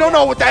because we don't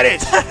know what that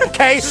is.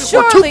 Okay, we're too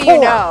Surely you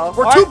poor. know.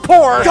 We're too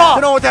poor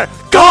to know what that.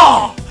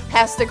 Gah!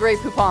 Pasta Grey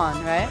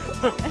Poupon, right?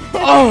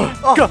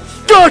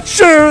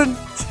 Gotcha!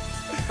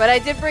 But I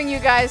did bring you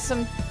guys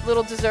some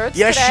little desserts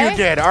Yes, today. you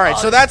did. All right,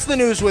 so that's the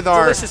news with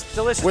our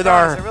Delicious with fries.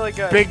 our They're really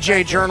good. Big J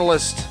Thank you.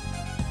 journalist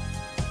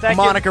Thank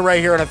Monica right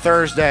here on a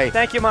Thursday.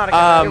 Thank you, Monica.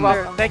 Um, You're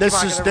welcome. Thank you, this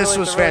Monica. is They're this really-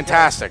 was they're really good.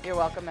 fantastic. You're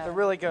welcome, They're Evan.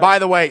 really good. By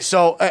the way,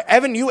 so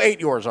Evan, you ate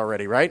yours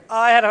already, right?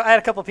 I had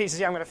a couple pieces.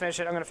 Yeah, I'm going to finish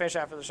it. I'm going to finish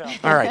after the show.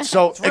 All right.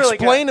 So really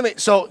explain to me.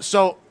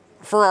 So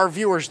for our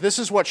viewers, this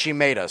is what she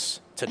made us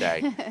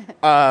today.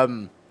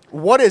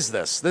 What is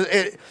this?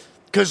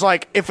 Because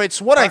like if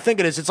it's what I think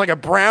it is, it's like a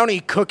brownie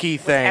cookie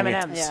thing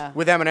M&Ms. Yeah.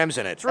 with M&Ms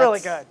in it. It's really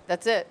good.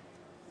 That's it.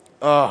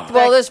 Well,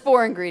 there's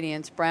 4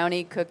 ingredients: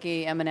 brownie,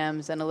 cookie,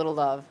 M&Ms, and a little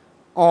love.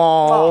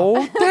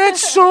 Oh,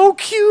 that's so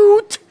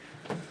cute,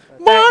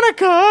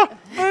 Monica.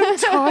 I'm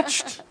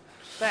touched.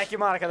 Thank you,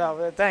 Monica.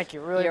 Though. Thank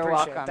you. Really You're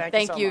appreciate welcome. it.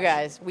 Thank so you much.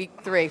 guys. Week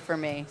 3 for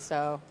me,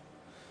 so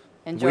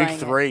enjoying Week it.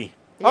 3.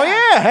 Yeah. Oh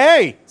yeah,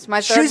 hey. It's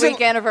my third She's in-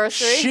 week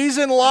anniversary. She's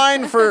in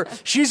line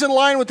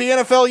with the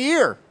NFL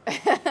year.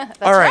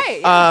 That's All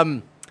right.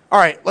 right. All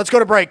right, let's go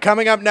to break.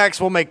 Coming up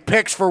next, we'll make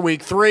picks for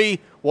week 3.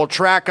 We'll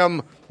track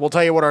them. We'll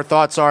tell you what our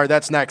thoughts are.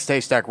 That's next.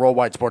 Haystack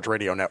Worldwide Sports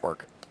Radio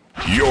Network.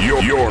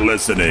 You're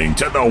listening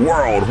to the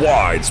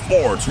Worldwide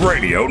Sports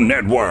Radio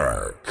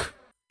Network.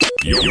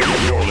 You're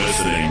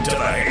listening to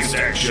the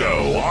Haystack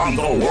Show on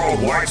the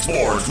Worldwide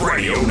Sports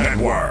Radio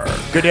Network.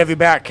 Good to have you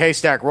back.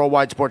 Haystack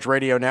Worldwide Sports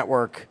Radio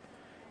Network.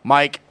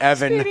 Mike,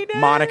 Evan,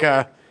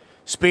 Monica,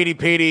 Speedy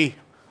Petey.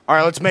 All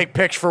right, let's make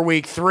picks for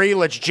week 3.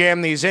 Let's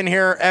jam these in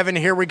here. Evan,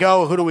 here we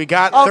go. Who do we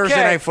got? Okay.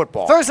 Thursday Night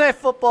Football. Thursday Night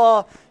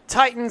Football.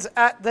 Titans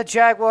at the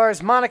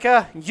Jaguars.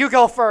 Monica, you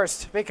go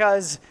first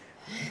because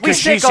we 'Cause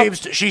she stink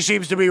she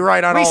seems to be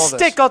right on we all of this.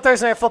 stick on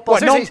Thursday Night Football.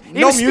 What, no- Seriously, no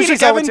even Speedy's music,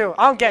 going Evan? too.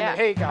 I'm getting Yeah. it.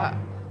 Here you go.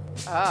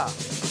 Oh,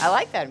 I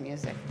like that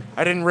music.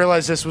 I didn't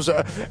realize this was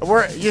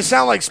you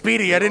sound like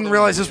Speedy. I didn't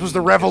realize this was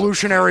the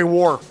Revolutionary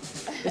War.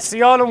 It's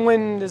the autumn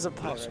wind is a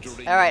pirate.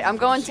 All right, I'm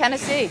going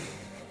Tennessee.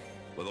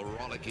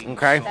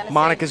 Okay,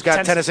 Monica's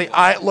got Tennessee.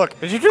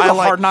 Did you do the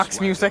Hard Knocks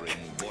music?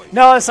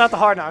 No, it's not the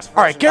Hard Knocks.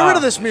 All right, get rid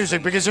of this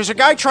music because there's a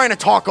guy trying to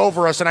talk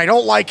over us, and I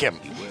don't like him.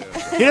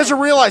 He doesn't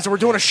realize that we're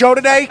doing a show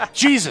today.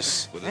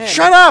 Jesus,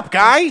 shut up,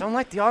 guy. Don't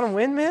like the autumn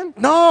wind, man?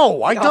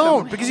 No, I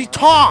don't because he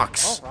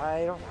talks. All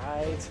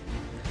right.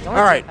 Don't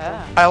All right, do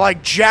that. I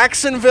like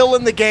Jacksonville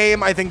in the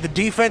game. I think the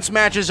defense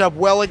matches up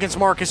well against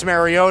Marcus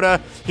Mariota.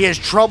 He has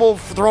trouble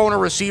throwing to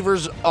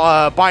receivers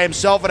by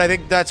himself, and I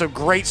think that's a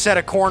great set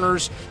of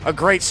corners, a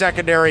great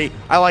secondary.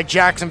 I like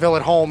Jacksonville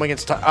at home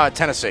against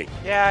Tennessee.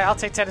 Yeah, I'll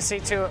take Tennessee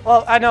too.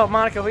 Well, I know,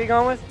 Monica, who are you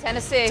going with?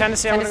 Tennessee.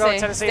 Tennessee, I'm gonna go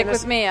with Tennessee in Stick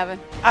this. with me, Evan.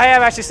 I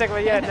am actually sticking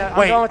with you. No, I'm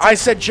Wait, going with I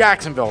said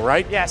Jacksonville,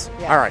 right? Yes.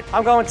 All right.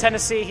 I'm going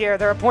Tennessee here.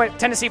 They're a point.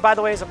 Tennessee, by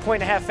the way, is a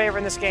 1.5 favorite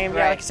in this game. Yeah,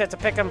 Right. like you said, to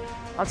pick them.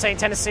 I'm saying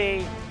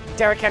Tennessee.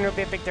 Derrick Henry will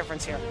be a big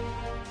difference here.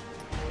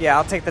 Yeah,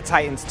 I'll take the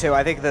Titans, too.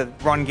 I think the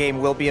run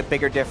game will be a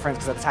bigger difference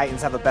because the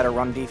Titans have a better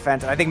run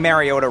defense. And I think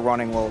Mariota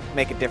running will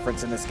make a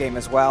difference in this game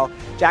as well.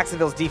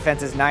 Jacksonville's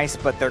defense is nice,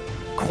 but their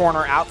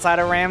corner outside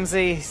of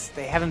Ramsey,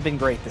 they haven't been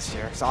great this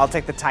year. So I'll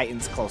take the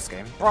Titans close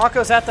game.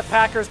 Broncos at the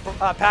Packers.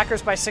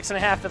 Packers by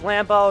 6.5 at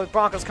Lambeau.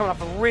 Broncos coming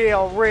off a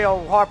real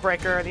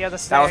heartbreaker. The other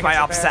That was my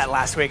against the upset Bears.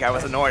 last week. I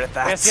was annoyed at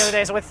that. Yes, the other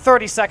day, so with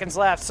 30 seconds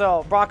left.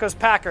 So Broncos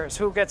Packers.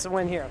 Who gets the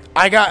win here?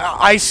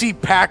 I see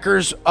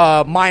Packers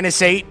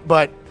 -8,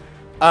 but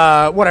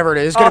whatever it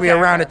is, it's going to be Okay.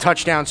 around a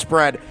touchdown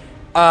spread.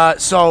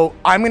 So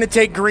I'm going to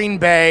take Green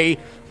Bay.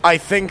 I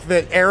think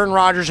that Aaron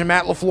Rodgers and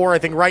Matt LaFleur, I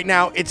think right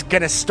now it's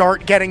going to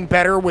start getting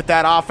better with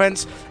that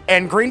offense.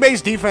 And Green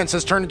Bay's defense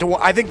has turned into,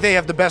 I think they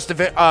have the best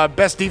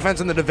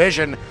defense in the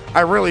division.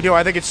 I really do.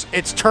 I think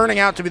it's turning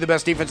out to be the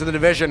best defense in the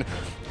division.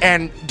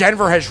 And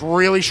Denver has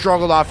really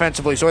struggled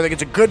offensively. So I think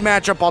it's a good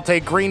matchup. I'll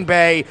take Green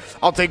Bay.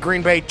 I'll take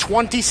Green Bay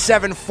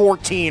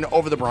 27-14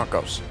 over the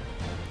Broncos.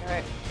 All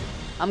right.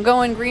 I'm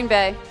going Green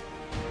Bay.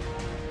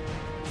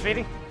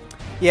 Speedy?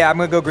 Yeah, I'm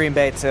going to go Green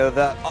Bay, too.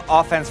 The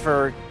offense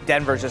for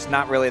Denver is just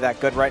not really that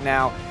good right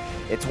now.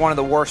 It's one of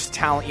the worst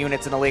talent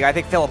units in the league. I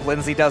think Philip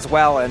Lindsay does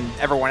well, and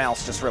everyone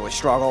else just really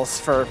struggles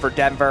for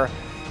Denver.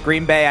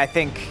 Green Bay, I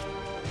think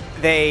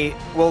they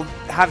will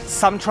have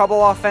some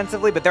trouble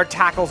offensively, but their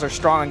tackles are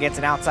strong against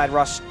an outside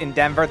rush in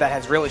Denver that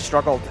has really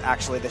struggled,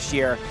 actually, this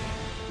year.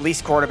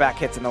 Least quarterback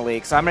hits in the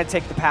league. So I'm going to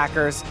take the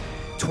Packers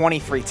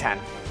 23-10.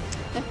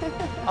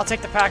 I'll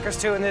take the Packers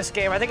too in this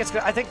game. I think it's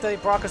good. I think the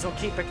Broncos will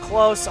keep it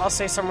close. I'll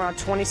say somewhere around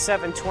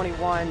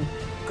 27-21.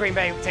 Green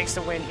Bay takes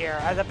the win here.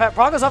 The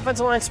Broncos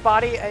offensive line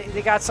spotty.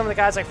 They got some of the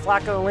guys like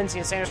Flacco, Lindsey,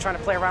 and Sanders trying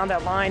to play around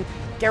that line.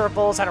 Garrett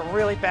Bowles had a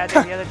really bad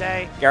day the other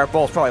day. Garrett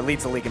Bowles probably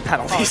leads the league in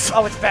penalties.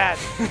 Oh, it's bad.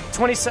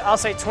 I'll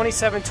say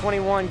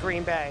 27-21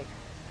 Green Bay.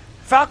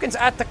 Falcons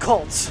at the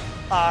Colts.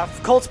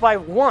 Colts by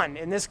 1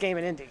 in this game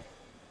in Indy.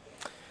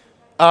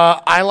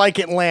 I like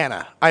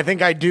Atlanta. I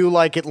think I do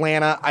like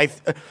Atlanta.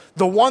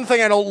 The one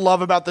thing I don't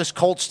love about this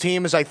Colts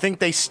team is I think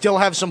they still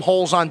have some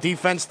holes on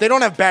defense. They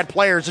don't have bad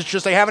players. It's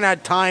just they haven't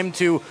had time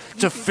to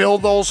fill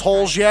those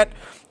holes yet.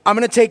 I'm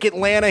going to take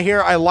Atlanta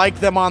here. I like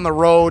them on the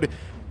road.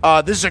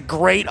 This is a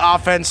great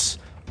offense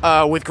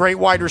with great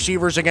wide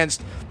receivers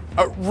against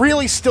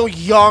really still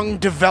young,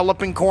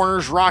 developing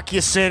corners. Rock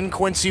Ya-Sin,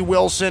 Quincy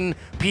Wilson,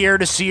 Pierre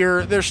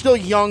Desir. They're still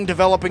young,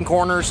 developing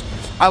corners.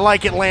 I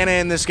like Atlanta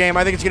in this game.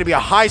 I think it's going to be a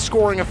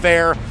high-scoring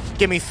affair.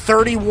 Give me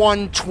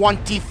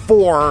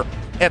 31-24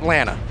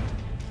 Atlanta.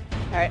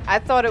 All right, I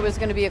thought it was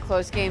going to be a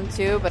close game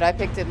too, but I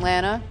picked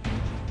Atlanta,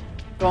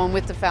 going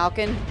with the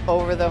Falcon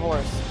over the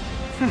horse.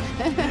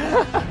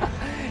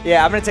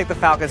 Yeah, I'm going to take the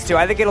Falcons, too.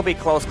 I think it'll be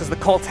close because the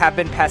Colts have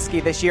been pesky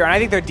this year, and I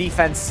think their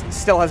defense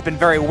still has been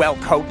very well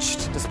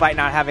coached despite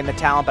not having the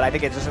talent, but I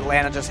think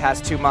Atlanta just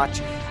has too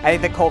much. I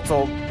think the Colts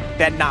will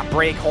then not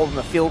break, holding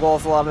the field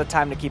goals a lot of the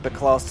time to keep it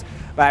close.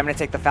 But I'm going to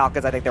take the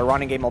Falcons. I think their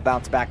running game will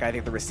bounce back. I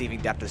think the receiving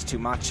depth is too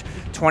much.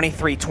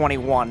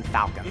 23-21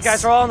 Falcons. You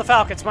guys are all on the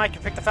Falcons. Mike, you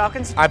picked the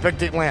Falcons? I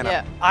picked Atlanta.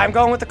 Yeah. I'm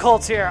going with the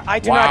Colts here. I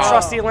do not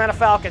trust the Atlanta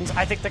Falcons.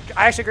 I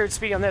actually agree with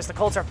Speedy on this. The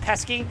Colts are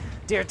pesky.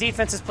 Their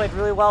defense has played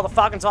really well. The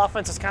Falcons'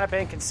 offense has kind of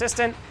been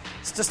consistent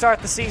to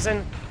start the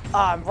season.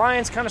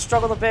 Ryan's kind of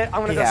struggled a bit.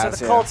 I'm going to go say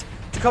the Colts.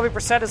 Jacoby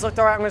Brissett has looked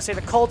all right. I'm going to say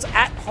the Colts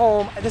at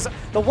home.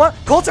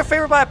 Colts are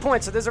favored by a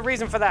point, so there's a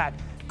reason for that.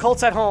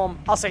 Colts at home.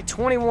 I'll say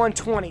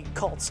 21-20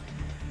 Colts.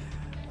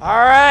 All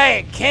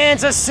right,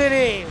 Kansas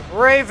City,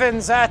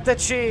 Ravens at the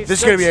Chiefs. This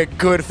is going to be a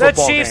good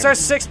football game. The Chiefs are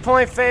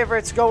 6-point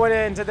favorites going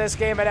into this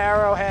game at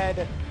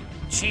Arrowhead.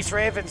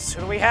 Chiefs-Ravens,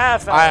 who do we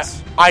have,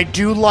 fellas? I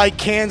do like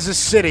Kansas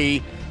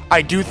City.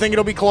 I do think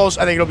it'll be close.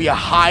 I think it'll be a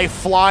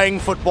high-flying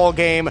football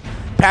game.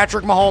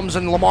 Patrick Mahomes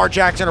and Lamar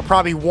Jackson are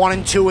probably 1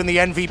 and 2 in the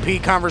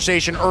MVP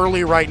conversation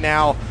early right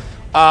now.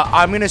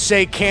 I'm going to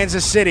say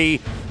Kansas City.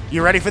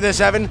 You ready for this,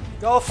 Evan?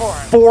 Go for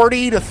it.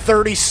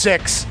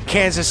 40-36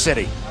 Kansas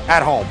City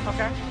at home.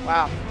 Okay.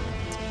 Wow.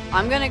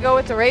 I'm going to go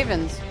with the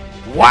Ravens.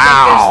 Wow.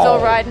 I think they're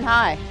still riding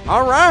high.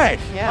 All right.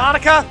 Yeah.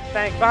 Monica.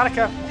 Thank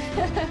Monica.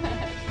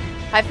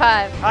 High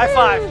five. High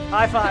five.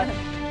 High five.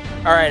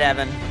 All right,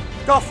 Evan.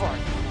 Go for it.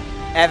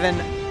 Evan,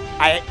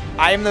 I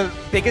am the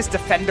biggest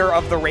defender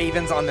of the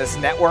Ravens on this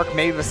network,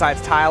 maybe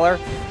besides Tyler,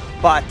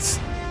 but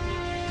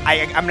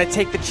I'm going to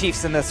take the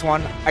Chiefs in this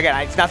one. Again,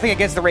 it's nothing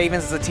against the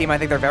Ravens as a team. I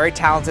think they're very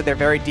talented. They're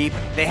very deep.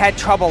 They had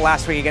trouble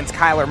last week against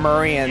Kyler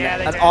Murray and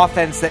an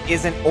offense that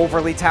isn't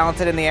overly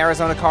talented in the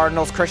Arizona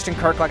Cardinals. Christian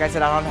Kirk, like I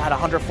said, had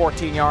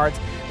 114 yards.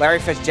 Larry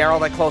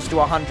Fitzgerald at close to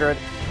 100.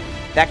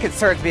 That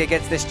concerns me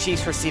against this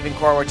Chiefs receiving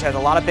core, which has a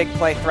lot of big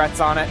play threats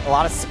on it, a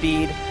lot of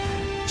speed.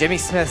 Jimmy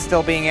Smith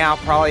still being out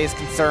probably is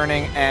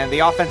concerning, and the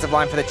offensive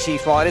line for the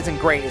Chiefs, while it isn't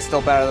great, is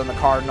still better than the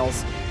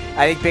Cardinals.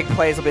 I think big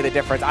plays will be the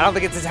difference. I don't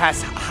think it's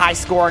as high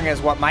scoring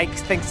as what Mike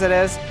thinks it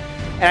is.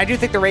 And I do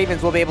think the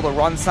Ravens will be able to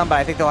run some, but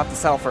I think they'll have to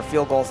settle for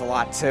field goals a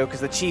lot too,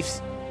 because the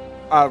Chiefs'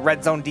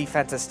 red zone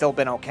defense has still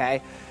been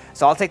okay.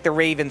 So I'll take the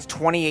Ravens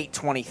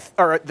 28-20,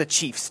 or the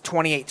Chiefs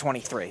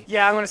 28-23.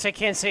 Yeah, I'm going to say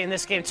Kansas City in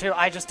this game too.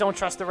 I just don't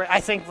trust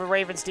I think the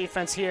Ravens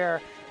defense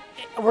here.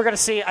 We're going to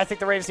see, I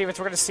think the Ravens defense,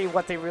 we're going to see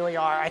what they really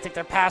are. I think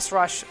their pass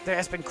rush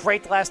has been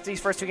great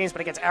these first 2 games,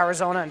 but against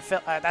Arizona, and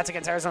that's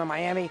against Arizona and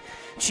Miami.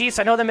 Chiefs,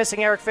 I know they're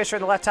missing Eric Fisher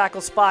in the left tackle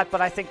spot, but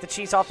I think the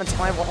Chiefs offensive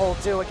line will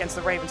hold due against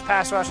the Ravens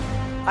pass rush.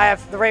 I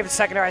have the Ravens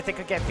secondary, I think,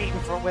 could get beat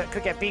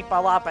by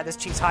a lot by this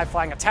Chiefs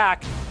high-flying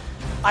attack.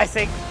 I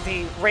think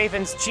the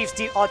Chiefs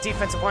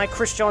defensive line,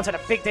 Chris Jones had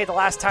a big day the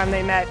last time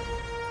they met.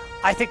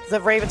 I think the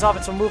Ravens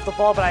offense will move the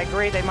ball, but I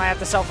agree they might have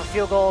to settle for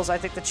field goals. I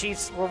think the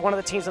Chiefs were one of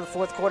the teams in the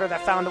fourth quarter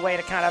that found a way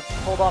to kind of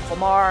hold off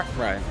Lamar.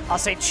 Right. I'll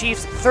say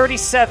Chiefs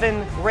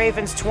 37,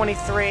 Ravens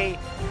 23.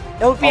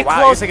 It would be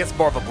wow, close. You think it's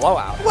more of a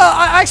blowout? Well,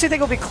 I actually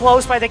think it'll be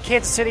close, but I think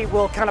Kansas City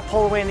will kind of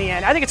pull away in the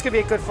end. I think it's going to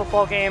be a good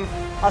football game.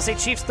 I'll say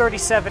Chiefs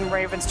 37,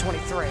 Ravens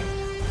 23.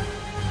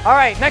 All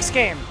right, next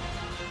game.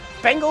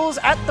 Bengals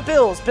at the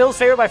Bills. Bills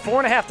favored by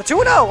 4.5. The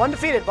 2-0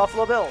 undefeated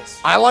Buffalo Bills.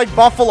 I like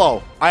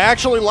Buffalo. I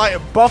actually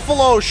like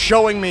Buffalo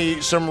showing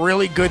me some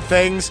really good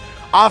things.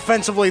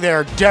 Offensively,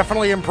 they're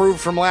definitely improved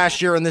from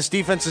last year, and this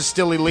defense is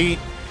still elite.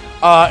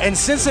 And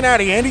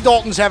Cincinnati, Andy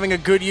Dalton's having a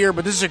good year,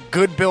 but this is a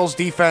good Bills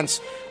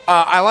defense.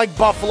 I like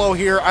Buffalo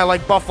here. I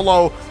like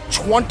Buffalo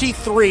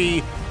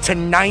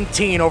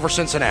 23-19 over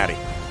Cincinnati.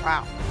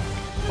 Wow.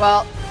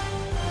 Well,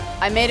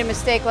 I made a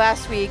mistake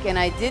last week, and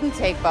I didn't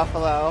take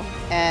Buffalo,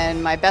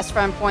 and my best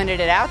friend pointed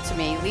it out to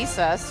me,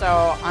 Lisa,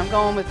 so I'm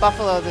going with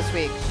Buffalo this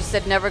week. She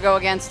said never go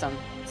against them,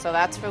 so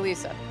that's for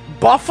Lisa.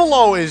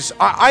 Buffalo is,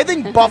 I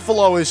think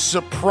Buffalo is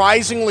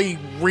surprisingly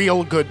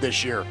real good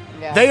this year.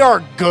 Yeah. They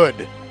are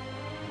good.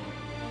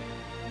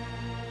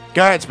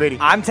 Go ahead, Speedy.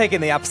 I'm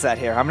taking the upset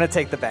here. I'm going to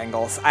take the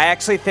Bengals. I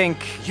actually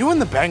think... You and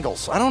the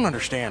Bengals. I don't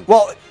understand.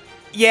 Well,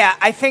 Yeah,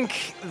 I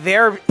think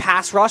their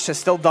pass rush has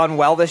still done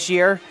well this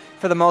year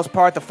for the most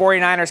part. The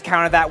 49ers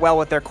countered that well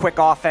with their quick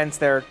offense,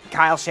 their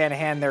Kyle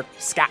Shanahan, their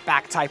scat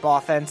back type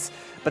offense.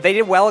 But they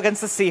did well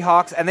against the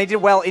Seahawks, and they did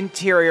well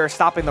interior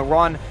stopping the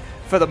run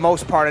for the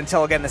most part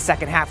until, again, the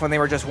second half when they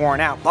were just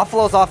worn out.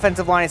 Buffalo's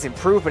offensive line has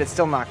improved, but it's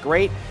still not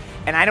great.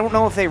 And I don't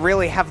know if they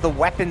really have the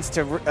weapons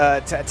to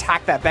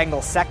attack that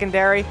Bengals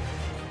secondary.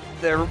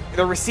 The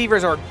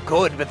receivers are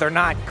good, but they're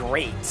not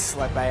great,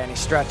 like by any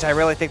stretch. I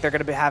really think they're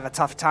going to have a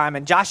tough time.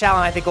 And Josh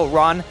Allen, I think, will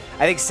run.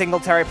 I think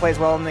Singletary plays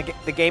well in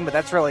the game, but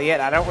that's really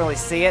it. I don't really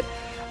see it.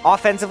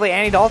 Offensively,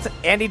 Andy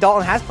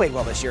Dalton has played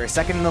well this year. He's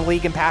second in the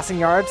league in passing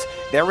yards.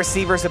 Their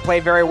receivers have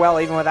played very well,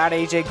 even without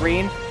A.J.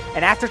 Green.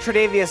 And after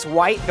Tre'Davious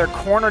White, their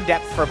corner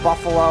depth for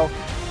Buffalo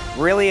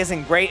really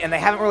isn't great, and they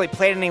haven't really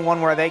played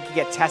anyone where they could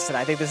get tested.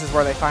 I think this is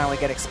where they finally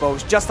get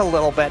exposed just a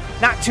little bit.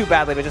 Not too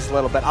badly, but just a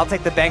little bit. I'll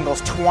take the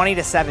Bengals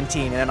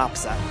 20-17 in an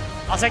upset.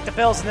 I'll take the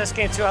Bills in this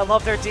game, too. I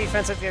love their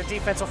defense. I think their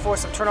defense will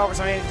force some turnovers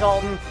on Andy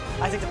Dalton.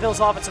 I think the Bills'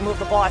 offense will move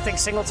the ball. I think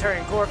Singletary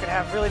and Gore could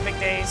have really big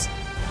days.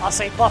 I'll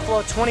say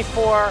Buffalo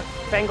 24,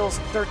 Bengals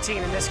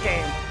 13 in this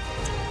game.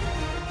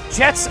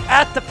 Jets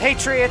at the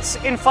Patriots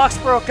in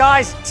Foxborough.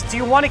 Guys, do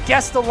you want to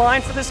guess the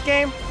line for this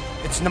game?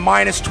 It's the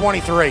minus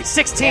 23.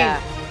 16.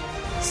 Yeah.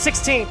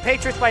 16.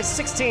 Patriots by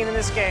 16 in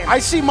this game. I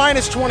see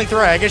minus 23.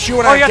 I guess you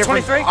and I have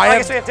different. 23?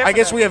 I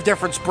guess we have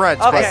different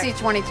spreads. Okay. I see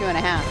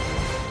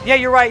 22.5. Yeah,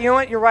 you're right. You know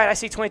what? You're right. I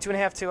see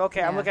 22.5 too.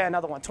 Okay, I'm looking at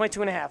another one.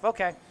 22.5.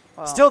 Okay.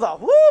 Well, still though.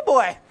 Woo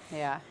boy.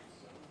 Yeah.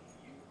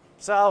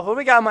 So who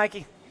we got,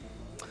 Mikey?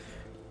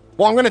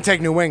 Well, I'm going to take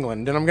New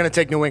England, and I'm going to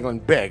take New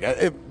England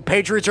big.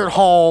 Patriots are at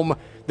home.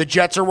 The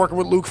Jets are working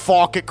with Luke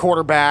Falk at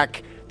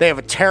quarterback. They have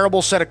a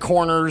terrible set of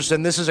corners,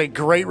 and this is a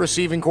great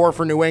receiving core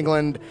for New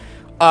England.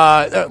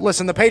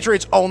 Listen, the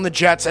Patriots own the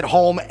Jets at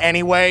home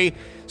anyway,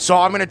 so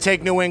I'm going to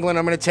take New England.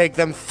 I'm going to take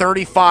them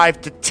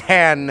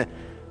 35-10.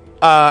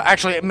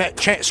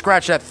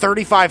 Scratch that.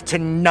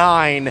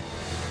 35-9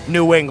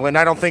 New England.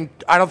 I don't think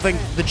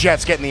the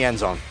Jets get in the end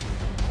zone.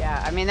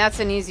 Yeah, I mean, that's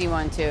an easy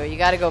one, too. You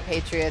got to go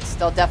Patriots.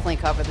 They'll definitely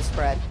cover the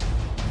spread.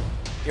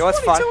 You know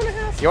what's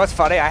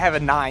funny? I have a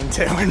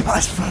 9-2 in my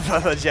for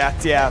the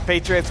Jets. Yeah,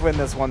 Patriots win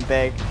this one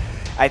big.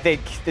 I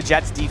think the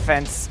Jets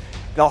defense,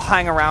 they'll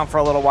hang around for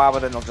a little while, but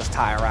then they'll just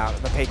tire out.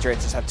 The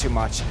Patriots just have too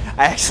much.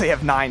 I actually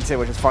have 9-2,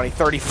 which is funny.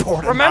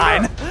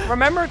 34-9.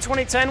 Remember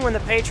 2010 when the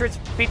Patriots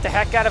beat the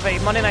heck out of a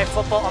Monday Night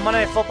Football? On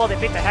Monday Night Football,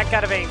 they beat the heck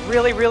out of a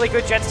really, really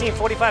good Jets team,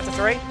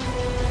 45-3.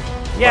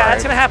 Yeah,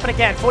 that's gonna happen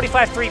again.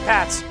 45-3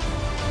 Pats.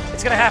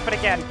 It's gonna happen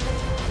again.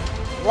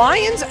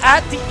 Lions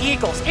at the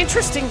Eagles.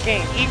 Interesting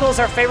game. Eagles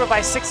are favored by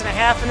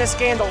 6.5 in this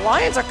game. The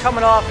Lions are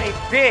coming off a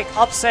big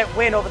upset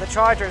win over the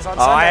Chargers on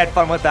Sunday. I had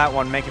fun with that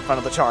one, making fun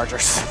of the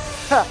Chargers.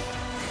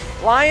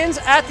 Lions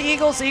at the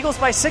Eagles. Eagles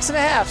by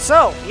 6.5.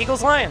 So,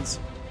 Eagles-Lions.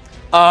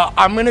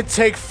 I'm going to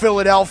take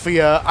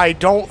Philadelphia. I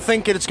don't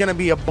think it's going to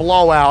be a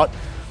blowout,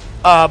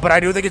 but I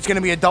do think it's going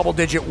to be a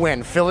double-digit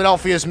win.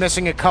 Philadelphia is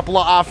missing a couple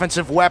of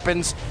offensive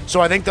weapons, so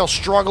I think they'll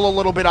struggle a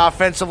little bit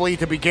offensively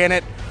to begin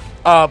it.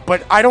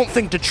 But I don't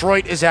think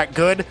Detroit is that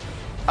good.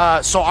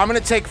 So I'm going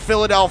to take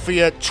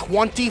Philadelphia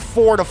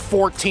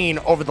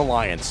 24-14 over the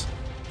Lions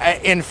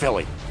in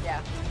Philly. Yeah.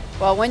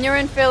 Well, when you're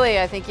in Philly,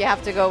 I think you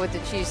have to go with the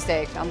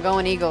cheesesteak. I'm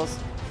going Eagles.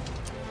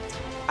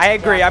 I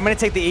agree. Yeah. I'm going to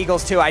take the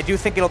Eagles, too. I do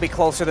think it'll be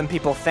closer than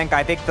people think.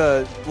 I think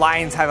the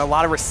Lions have a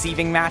lot of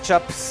receiving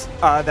matchups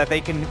that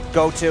they can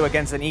go to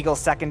against an Eagles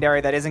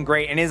secondary that isn't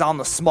great and is on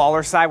the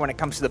smaller side when it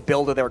comes to the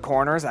build of their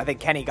corners. I think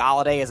Kenny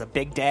Golladay is a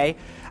big day.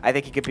 I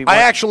think he could be more.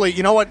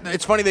 You know what?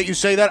 It's funny that you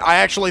say that. I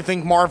actually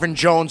think Marvin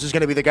Jones is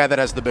going to be the guy that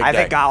has the big day. I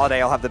think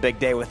Golladay will have the big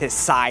day with his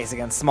size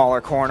against smaller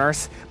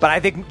corners. But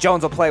I think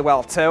Jones will play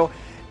well, too.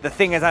 The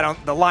thing is,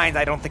 the Lions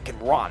I don't think can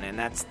run, and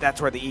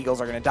that's where the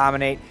Eagles are going to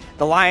dominate.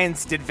 The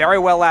Lions did very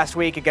well last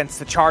week against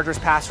the Chargers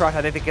pass rush.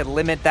 I think they could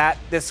limit that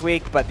this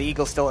week, but the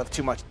Eagles still have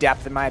too much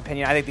depth, in my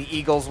opinion. I think the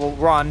Eagles will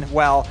run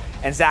well,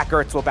 and Zach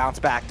Ertz will bounce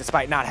back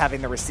despite not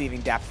having the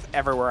receiving depth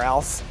everywhere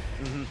else.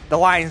 Mm-hmm. The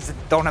Lions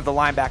don't have the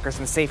linebackers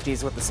and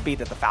safeties with the speed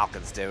that the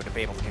Falcons do to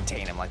be able to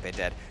contain him like they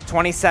did.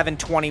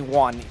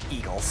 27-21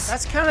 Eagles.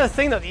 That's kind of the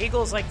thing, though. The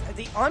Eagles,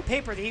 on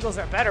paper, the Eagles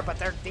are better, but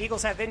the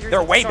Eagles have injuries.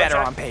 They're way better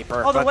on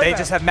paper, but they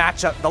just have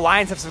matchup. The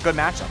Lions have some good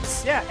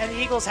matchups. Yeah, and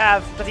the Eagles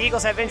have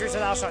injuries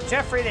with Alshon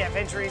Jeffrey. They have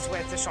injuries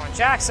with Deshaun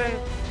Jackson.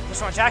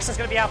 Deshaun Jackson's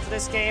going to be out for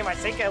this game. I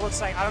think it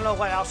looks like, I don't know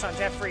what the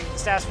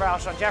stats for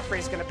Alshon Jeffrey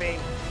is going to be,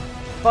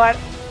 but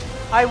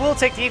I will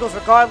take the Eagles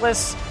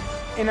regardless.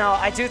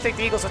 I do think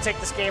the Eagles will take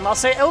this game. I'll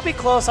say it'll be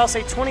close. I'll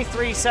say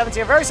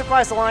 23-17. I'm very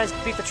surprised the Lions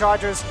beat the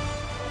Chargers,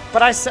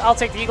 but I'll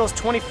take the Eagles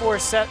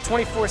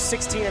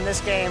 24-16 in this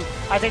game.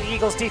 I think the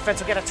Eagles defense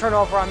will get a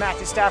turnover on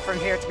Matthew Stafford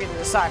here to be the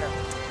decider.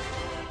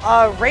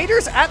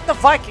 Raiders at the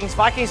Vikings.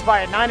 Vikings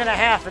by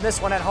 9.5 in this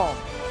one at home.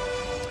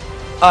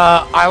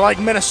 I like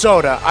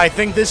Minnesota. I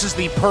think this is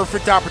the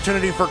perfect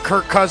opportunity for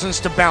Kirk Cousins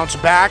to bounce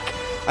back.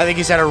 I think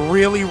he's had a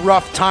really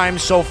rough time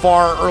so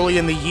far early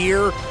in the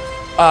year.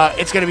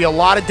 It's going to be a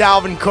lot of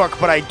Dalvin Cook,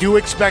 but I do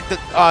expect that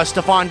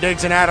Stephon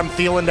Diggs and Adam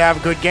Thielen to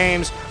have good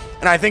games.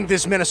 and I think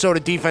this Minnesota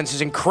defense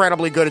is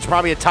incredibly good. It's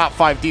probably a top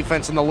 5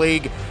 defense in the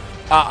league.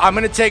 I'm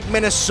going to take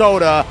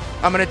Minnesota.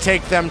 I'm going to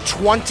take them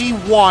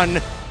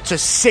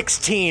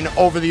 21-16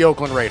 over the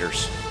Oakland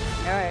Raiders.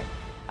 All right.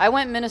 I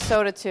went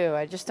Minnesota too.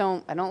 I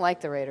don't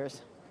like the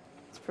Raiders.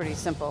 It's pretty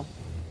simple.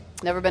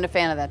 Never been a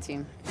fan of that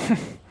team.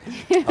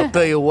 I'll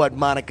tell you what,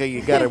 Monica,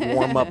 you got to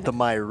warm up to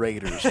my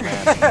Raiders,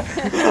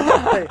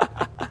 man.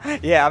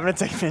 Yeah, I'm going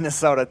to take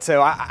Minnesota too.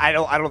 I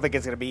don't think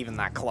it's going to be even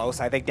that close.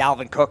 I think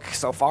Dalvin Cook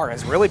so far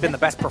has really been the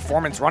best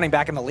performance running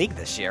back in the league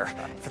this year.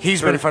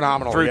 He's been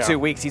phenomenal through 2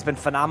 weeks. He's been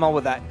phenomenal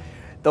with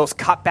those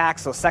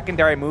cutbacks, those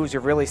secondary moves.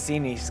 You've really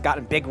seen he's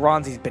gotten big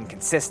runs. He's been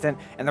consistent,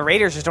 and the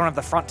Raiders just don't have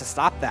the front to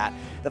stop that.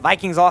 The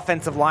Vikings'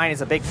 offensive line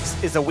is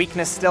a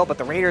weakness still, but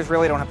the Raiders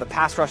really don't have the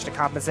pass rush to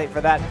compensate for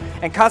that.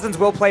 And Cousins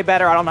will play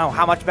better. I don't know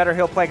how much better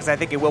he'll play because I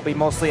think it will be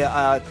mostly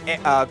a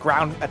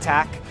ground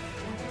attack.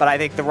 But I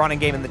think the running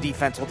game and the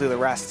defense will do the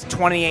rest.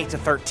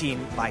 28-13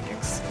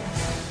 Vikings.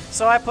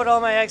 So I put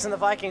all my eggs in the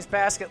Vikings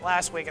basket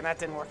last week, and that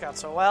didn't work out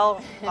so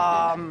well.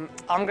 I'm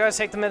going to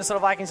take the Minnesota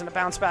Vikings in a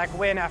bounce-back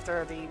win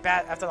after the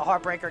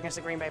heartbreaker against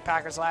the Green Bay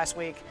Packers last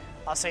week.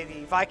 I'll say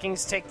the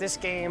Vikings take this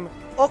game.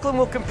 Oakland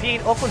will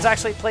compete. Oakland's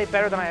actually played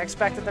better than I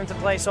expected them to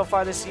play so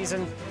far this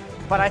season,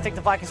 but I think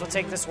the Vikings will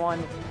take this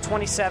one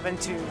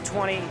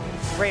 27-20.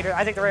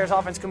 I think the Raiders'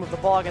 offense can move the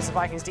ball against the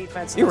Vikings'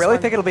 defense. You really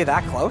think it'll be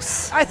that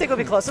close? I think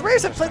it'll be close. The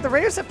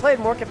Raiders have played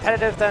more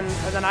competitive than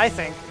I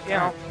think. You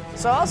know.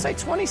 So I'll say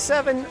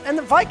 27. And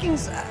the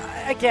Vikings,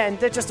 again,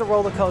 they're just a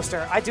roller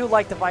coaster. I do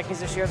like the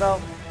Vikings this year,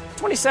 though.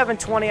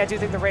 27-20. I do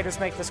think the Raiders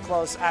make this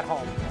close at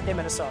home in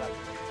Minnesota.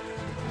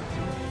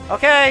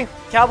 Okay,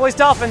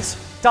 Cowboys-Dolphins.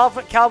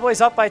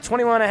 Cowboys up by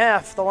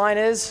 21.5. The line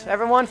is,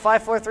 everyone,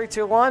 5, 4, 3,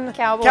 2, 1.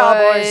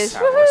 Cowboys.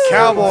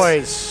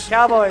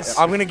 Cowboys.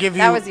 I'm going to give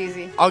you. That was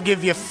easy. I'll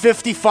give you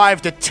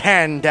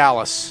 55-10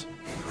 Dallas.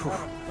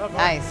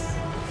 Nice.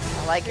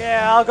 I like it.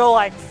 Yeah, I'll go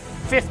like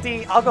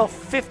 50. I'll go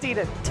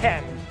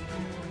 50-10.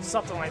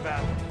 Something like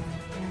that.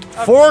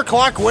 4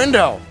 o'clock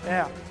window.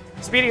 Yeah.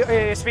 Speedy,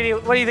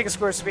 what do you think of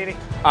scores, Speedy?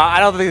 I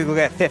don't think we'll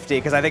get 50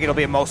 because I think it'll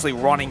be a mostly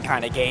running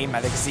kind of game.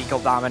 I think Zeke will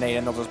dominate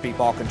and they'll just be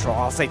ball control.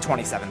 I'll say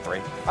 27-3.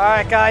 All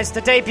right, guys.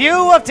 The debut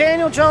of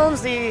Daniel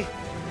Jones. Debut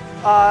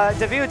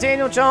of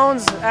Daniel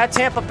Jones at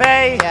Tampa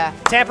Bay. Yeah.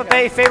 Tampa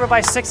Bay favored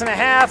by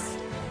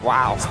 6.5.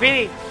 Wow.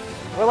 Speedy,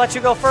 we'll let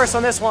you go first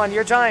on this one.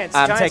 Your Giants.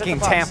 I'm Giants taking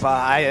at the Bucs. Tampa.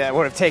 I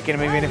would have taken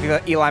him even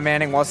if Eli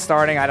Manning was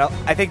starting.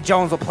 I think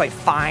Jones will play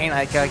fine.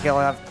 I think he'll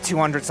have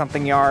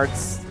 200-something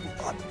yards,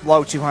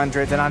 low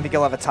 200s, and I think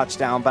he'll have a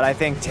touchdown. But I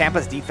think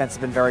Tampa's defense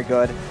has been very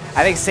good.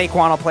 I think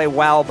Saquon will play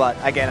well, but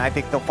again, I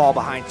think they'll fall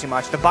behind too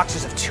much. The Bucs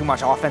just have too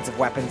much offensive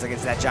weapons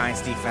against that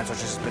Giants defense,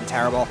 which has been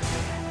terrible.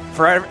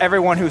 For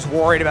everyone who's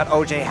worried about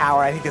O.J.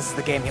 Howard, I think this is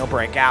the game he'll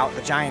break out.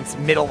 The Giants'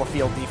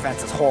 middle-of-the-field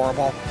defense is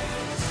horrible.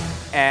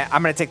 And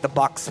I'm going to take the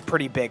Bucs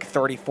pretty big,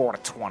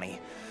 34-20.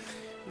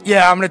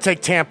 Yeah, I'm going to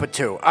take Tampa,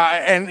 too.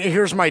 And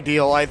here's my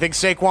deal. I think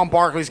Saquon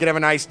Barkley's going to have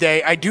a nice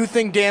day. I do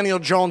think Daniel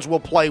Jones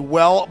will play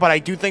well, but I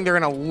do think they're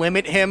going to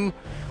limit him.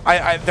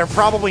 They're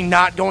probably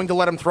not going to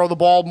let him throw the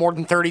ball more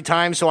than 30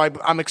 times, so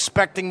I'm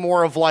expecting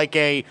more of like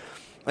an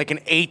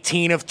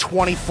 18 of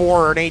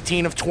 24 or an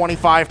 18 of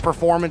 25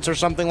 performance or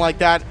something like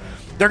that.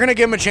 They're going to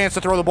give him a chance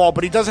to throw the ball,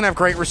 but he doesn't have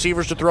great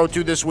receivers to throw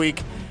to this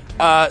week.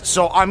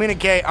 So I'm going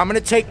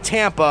to take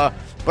Tampa,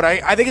 but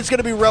I think it's going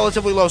to be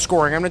relatively low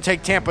scoring. I'm going to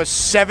take Tampa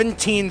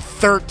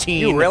 17-13.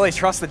 You really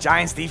trust the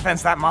Giants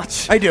defense that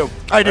much? I do.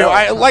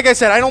 Really? Like I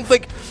said, I don't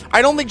think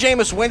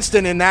Jameis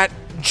Winston in that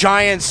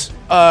Giants.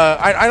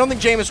 I don't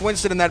think Jameis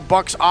Winston in that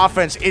Bucs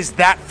offense is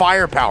that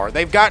firepower.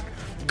 They've got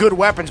good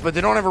weapons, but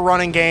they don't have a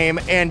running game,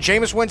 and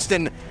Jameis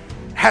Winston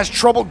has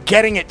trouble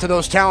getting it to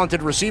those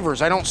talented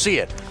receivers. I don't see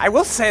it. I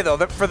will say, though,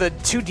 that for the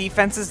two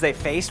defenses they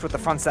faced with the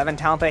front seven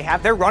talent they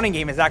have, their running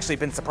game has actually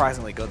been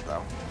surprisingly good,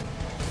 though.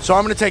 So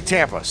I'm going to take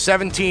Tampa.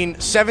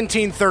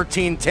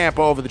 17-13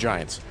 Tampa over the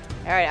Giants.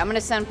 All right, I'm going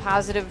to send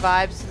positive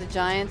vibes to the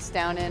Giants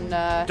down in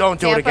Don't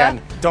do Tampa. it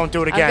again. Don't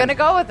do it again. I'm going to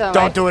go with them.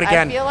 Don't do it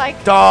again. I feel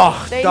like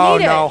they need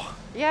need no. it.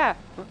 Yeah.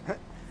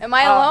 Am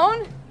I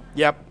alone?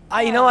 Yep.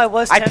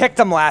 I picked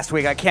them last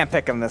week. I can't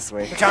pick them this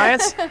week. The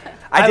Giants?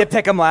 I did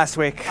pick them last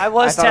week. I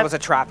thought it was a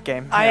trap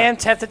game. I am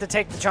tempted to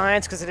take the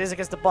Giants because it is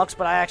against the Bucs,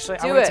 but I am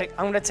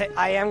going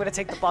to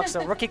take the Bucs.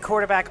 The rookie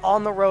quarterback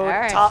on the road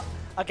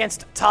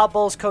against Todd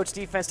Bowles' coach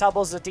defense. Todd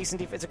Bowles is a decent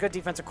defense, a good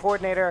defensive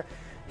coordinator.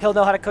 He'll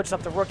know how to coach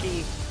up the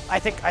rookie. I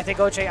think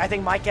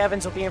Mike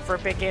Evans will be in for a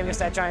big game against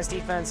that Giants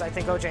defense. I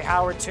think O.J.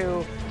 Howard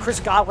too. Chris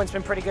Godwin's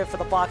been pretty good for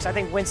the Bucs. I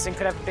think Winston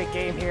could have a big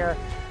game here.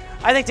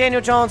 I think Daniel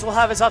Jones will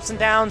have his ups and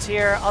downs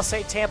here. I'll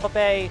say Tampa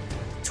Bay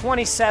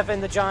 27,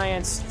 the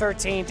Giants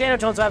 13. Daniel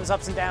Jones will have his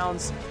ups and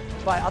downs,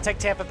 but I'll take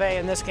Tampa Bay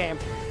in this game.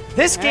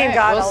 This game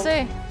we'll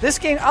see. This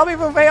game, I'll be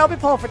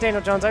pulling for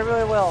Daniel Jones. I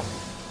really will.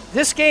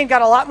 This game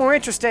got a lot more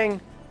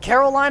interesting.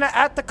 Carolina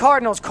at the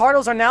Cardinals.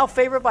 Cardinals are now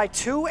favored by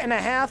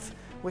 2.5.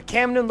 With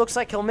Cam Newton, looks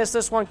like he'll miss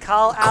this one.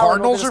 Kyle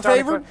Allen. Cardinals are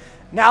favored?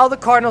 Now the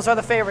Cardinals are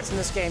the favorites in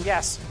this game.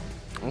 Yes.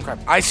 Okay.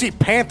 I see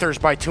Panthers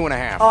by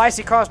 2.5. Oh, I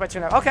see Cardinals by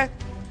 2.5. Okay.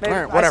 Maybe,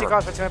 All right, I see whatever.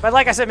 Cards by 2. But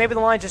like I said, maybe the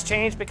line just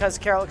changed because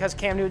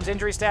Cam Newton's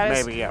injury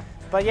status. Maybe, yeah.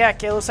 But yeah,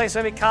 it looks like it's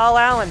going to be Kyle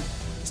Allen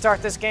to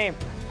start this game.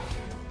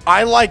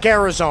 I like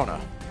Arizona.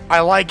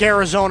 I like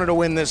Arizona to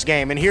win this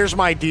game. And here's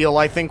my deal.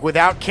 I think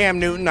without Cam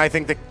Newton, I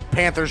think the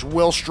Panthers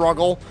will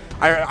struggle.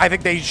 I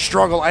think they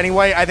struggle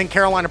anyway. I think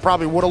Carolina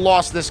probably would have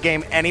lost this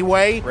game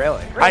anyway.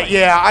 Really?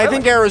 I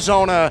think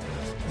Arizona,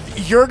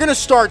 you're going to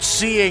start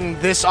seeing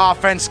this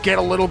offense get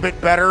a little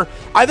bit better.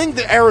 I think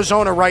that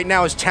Arizona right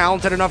now is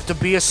talented enough to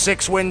be a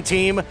 6-win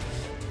team.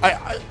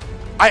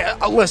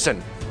 I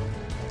listen,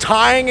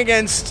 tying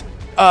against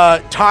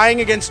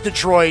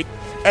Detroit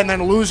and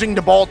then losing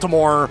to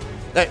Baltimore,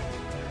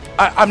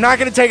 I'm not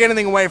going to take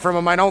anything away from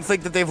them. I don't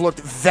think that they've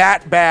looked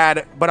that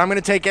bad, but I'm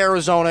going to take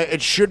Arizona. It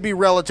should be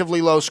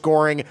relatively low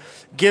scoring.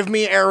 Give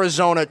me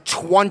Arizona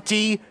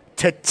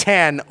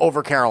 20-10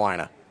 over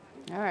Carolina.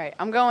 All right,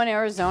 I'm going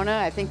Arizona.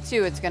 I think,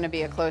 too, it's going to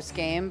be a close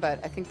game, but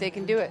I think they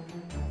can do it.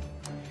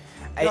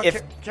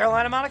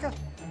 Carolina, Monica?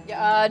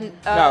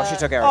 No, she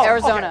took Arizona.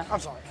 Arizona. Okay. I'm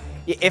sorry.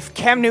 If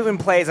Cam Newton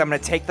plays, I'm going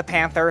to take the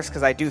Panthers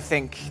because I do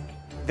think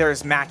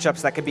there's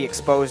matchups that could be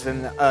exposed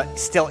in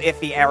still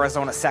iffy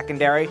Arizona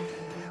secondary.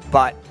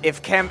 But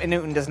if Cam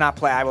Newton does not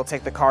play, I will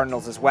take the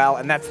Cardinals as well,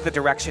 and that's the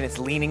direction it's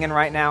leaning in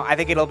right now. I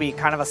think it'll be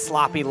kind of a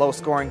sloppy,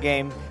 low-scoring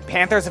game.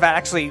 Panthers have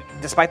actually,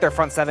 despite their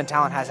front seven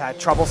talent, has had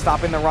trouble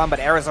stopping the run,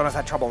 but Arizona's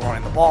had trouble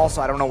running the ball,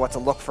 so I don't know what to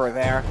look for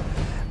there.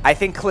 I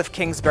think Cliff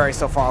Kingsbury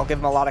so far, I'll give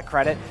him a lot of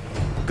credit.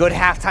 Good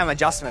halftime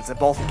adjustments in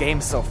both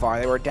games so far.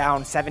 They were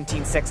down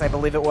 17-6, I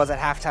believe it was, at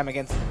halftime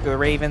against the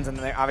Ravens, and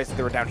then obviously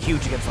they were down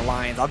huge against the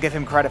Lions. I'll give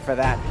him credit for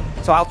that.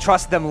 So I'll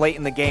trust them late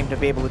in the game to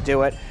be able to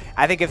do it.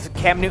 I think if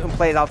Cam Newton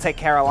plays, I'll take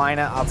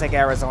Carolina. I'll take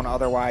Arizona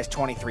otherwise,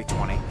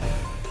 23-20.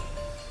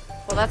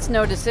 Well, that's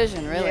no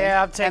decision, really.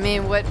 Yeah, I'm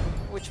taking.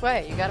 Which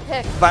way? You got to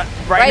pick. But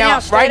right now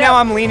straight up.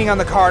 I'm leaning on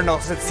the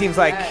Cardinals. It seems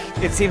like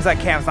Right.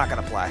 Cam's not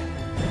going to play.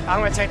 I'm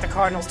going to take the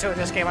Cardinals, too, in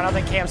this game. I don't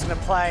think Cam's going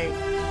to play.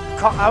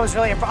 I was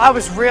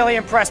really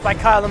impressed by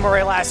Kyler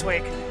Murray last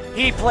week.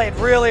 He played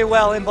really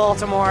well in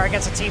Baltimore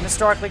against a team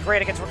historically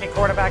great against rookie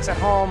quarterbacks at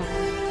home.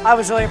 I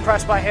was really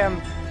impressed by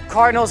him.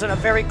 Cardinals in a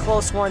very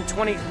close one,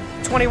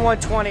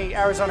 21-20,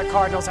 Arizona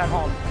Cardinals at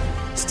home.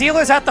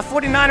 Steelers at the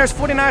 49ers,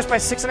 49ers by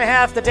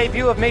 6.5, the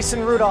debut of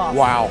Mason Rudolph.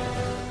 Wow.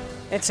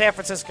 In San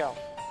Francisco.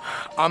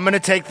 I'm going to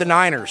take the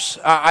Niners.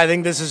 I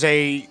think this is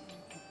a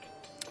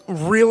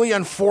really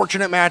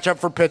unfortunate matchup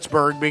for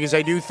Pittsburgh because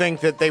I do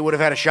think that they would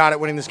have had a shot at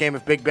winning this game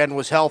if Big Ben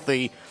was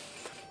healthy.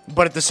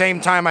 But at the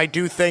same time, I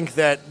do think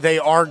that they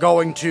are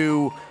going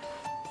to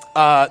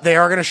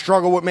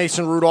struggle with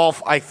Mason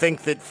Rudolph. I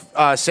think that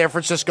San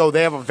Francisco,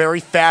 they have a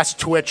very fast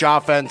twitch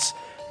offense,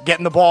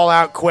 getting the ball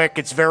out quick.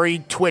 It's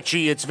very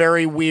twitchy. It's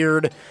very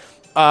weird.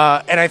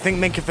 And I think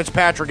Minkah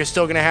Fitzpatrick is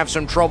still going to have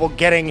some trouble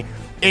getting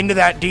into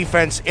that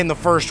defense in the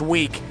first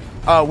week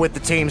with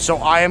the team. So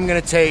I am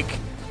going to take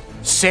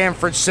San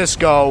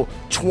Francisco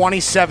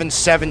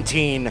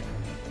 27-17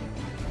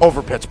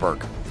 over Pittsburgh.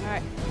 All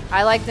right.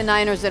 I like the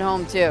Niners at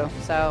home, too,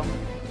 so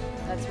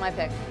that's my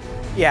pick.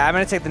 Yeah, I'm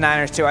going to take the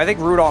Niners, too. I think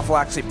Rudolph will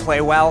actually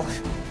play well.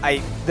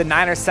 The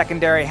Niners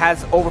secondary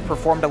has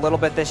overperformed a little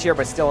bit this year,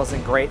 but still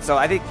isn't great. So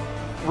I think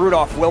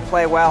Rudolph will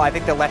play well. I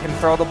think they'll let him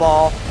throw the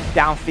ball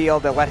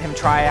downfield. They'll let him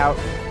try out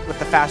with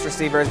the fast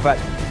receivers. But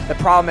the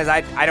problem is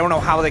I don't know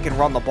how they can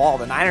run the ball.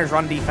 The Niners'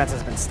 run defense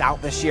has been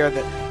stout this year.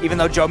 That even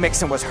though Joe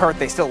Mixon was hurt,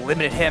 they still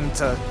limited him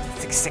to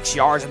 6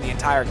 yards in the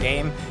entire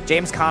game.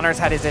 James Conner's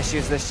had his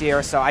issues this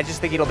year, so I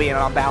just think it'll be an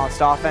unbalanced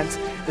offense.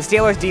 The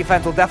Steelers'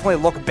 defense will definitely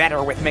look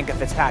better with Minkah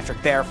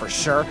Fitzpatrick there for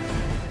sure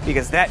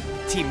because that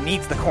team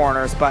needs the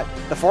corners. But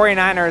the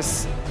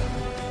 49ers,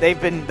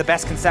 they've been the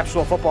best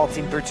conceptual football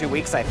team through 2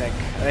 weeks, I think.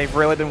 They've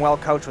really been well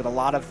coached with a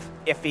lot of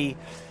iffy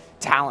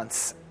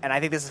talents. And I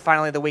think this is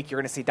finally the week you're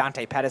going to see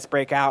Dante Pettis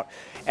break out.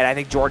 And I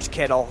think George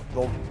Kittle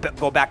will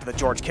go back to the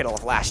George Kittle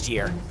of last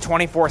year.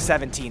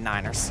 24-17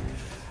 Niners.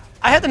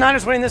 I had the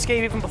Niners winning this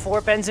game even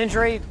before Ben's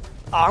injury.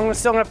 I'm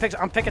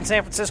picking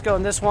San Francisco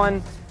in this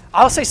one.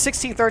 I'll say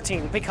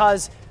 16-13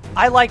 because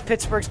I like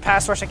Pittsburgh's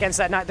pass rush against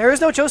that night. There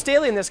is no Joe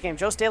Staley in this game.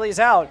 Joe Staley is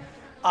out.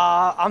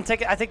 I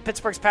think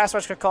Pittsburgh's pass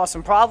rush could cause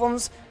some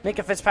problems.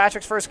 Minkah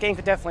Fitzpatrick's first game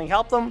could definitely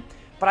help them.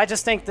 But I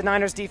just think the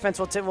Niners defense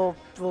will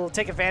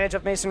take advantage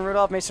of Mason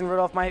Rudolph. Mason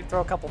Rudolph might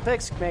throw a couple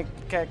picks, make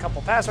a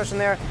couple pass rush in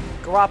there.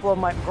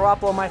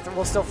 Garoppolo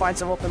will still find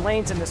some open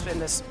lanes in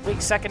this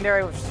weak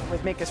secondary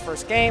with Minkah's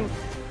first game.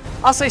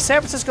 I'll say San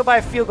Francisco by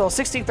a field goal,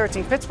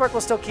 16-13. Pittsburgh will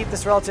still keep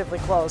this relatively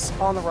close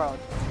on the road.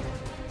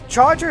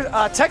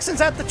 Texans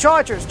at the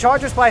Chargers.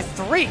 Chargers by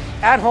 3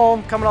 at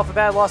home, coming off a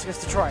bad loss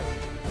against Detroit.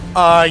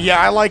 Yeah,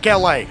 I like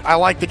LA. I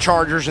like the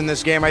Chargers in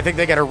this game. I think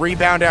they got a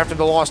rebound after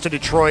the loss to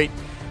Detroit.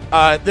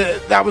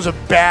 That was a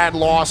bad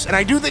loss, and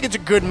I do think it's a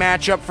good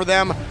matchup for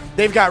them.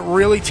 They've got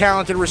really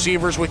talented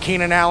receivers with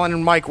Keenan Allen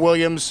and Mike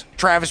Williams,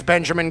 Travis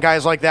Benjamin,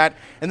 guys like that,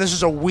 and this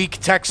is a weak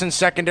Texans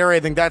secondary.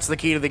 I think that's the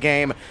key to the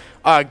game.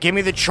 Give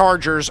me the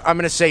Chargers. I'm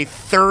going to say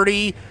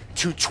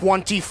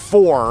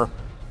 30-24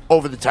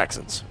 over the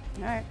Texans.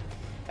 All right.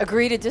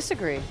 Agree to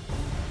disagree.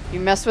 You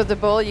mess with the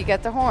bull, you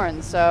get the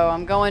horn. So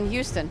I'm going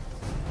Houston.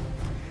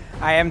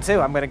 I am too.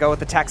 I'm going to go with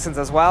the Texans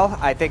as well.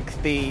 I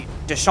think the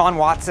Deshaun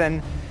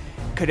Watson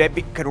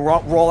could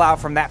roll out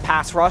from that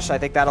pass rush. I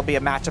think that'll be a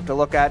matchup to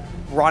look at.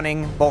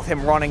 Both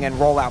him running and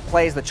rollout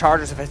plays. The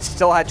Chargers have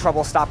still had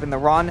trouble stopping the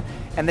run.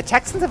 And the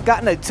Texans have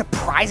gotten a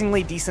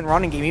surprisingly decent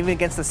running game, even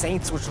against the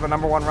Saints, which are the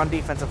number 1 run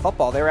defense in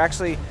football. They were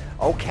actually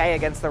okay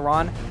against the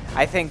run.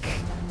 I think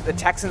the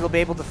Texans will be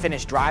able to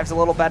finish drives a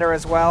little better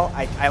as well.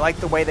 I like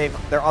the way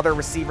their other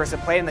receivers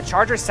have played. And the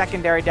Chargers'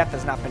 secondary depth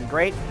has not been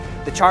great.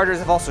 The Chargers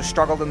have also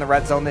struggled in the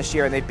red zone this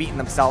year, and they've beaten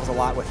themselves a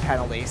lot with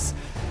penalties.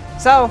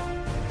 So,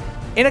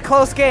 in a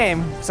close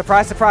game,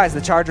 surprise, surprise,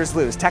 the Chargers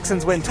lose.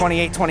 Texans win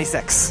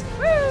 28-26.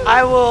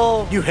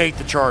 You hate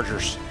the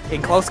Chargers.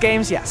 In close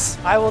games, yes.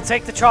 I will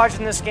take the Chargers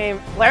in this game.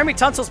 Laramie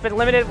Tunsil's been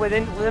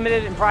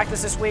limited in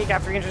practice this week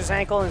after he injured his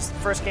ankle in his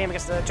first game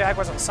against the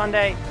Jaguars on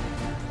Sunday.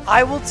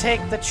 I will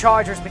take the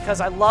Chargers because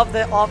I love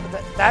that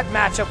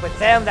matchup with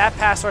them, that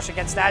pass rush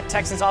against that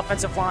Texans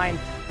offensive line.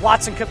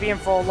 Watson could be in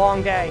for a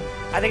long day.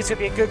 I think it's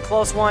going to be a good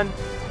close one.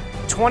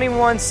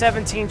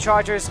 21-17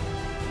 Chargers.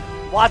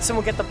 Watson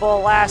will get the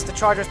ball last. The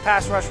Chargers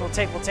pass rush will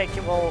take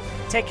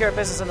care of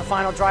business in the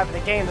final drive of the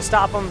game to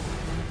stop them.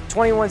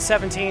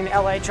 21-17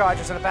 LA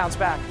Chargers and a bounce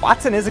back.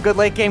 Watson is a good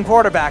late game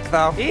quarterback,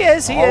 though. He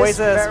is. Always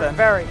is.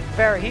 Very.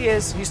 He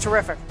is. He's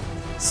terrific.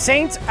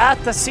 Saints at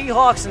the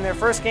Seahawks in their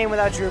first game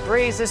without Drew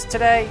Brees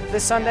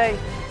this Sunday.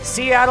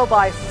 Seattle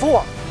by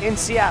 4 in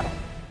Seattle.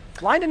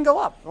 Line didn't go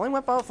up. It only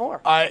went by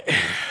 4.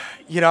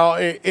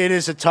 It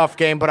is a tough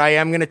game, but I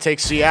am going to take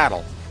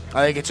Seattle.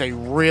 I think it's a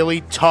really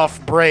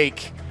tough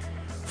break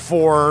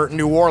for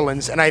New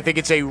Orleans, and I think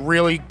it's a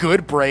really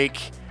good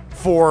break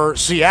for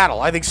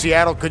Seattle. I think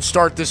Seattle could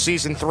start this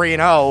season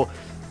 3-0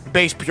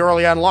 based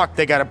purely on luck.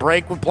 They got a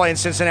break with playing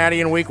Cincinnati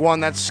in week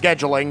 1. That's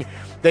scheduling.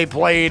 They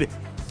played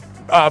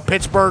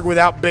Pittsburgh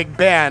without Big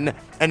Ben,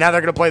 and now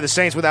they're going to play the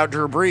Saints without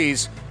Drew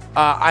Brees.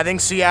 I think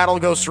Seattle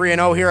goes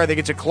 3-0 here. I think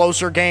it's a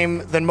closer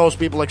game than most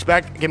people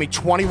expect. Give me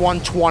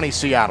 21-20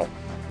 Seattle.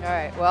 All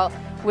right. Well,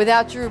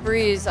 without Drew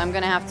Brees, I'm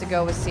going to have to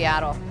go with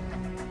Seattle.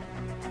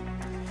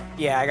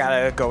 Yeah, I got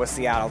to go with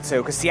Seattle,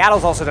 too, because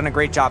Seattle's also done a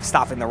great job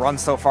stopping the run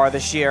so far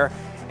this year,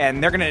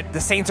 and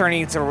the Saints are going to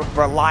need to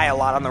rely a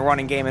lot on the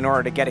running game in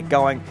order to get it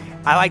going.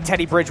 I like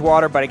Teddy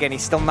Bridgewater, but again,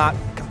 he's still not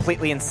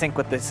completely in sync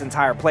with this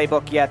entire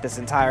playbook yet, this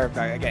entire,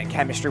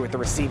 chemistry with the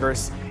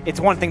receivers. It's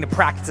one thing to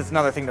practice, it's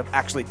another thing to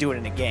actually do it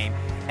in a game.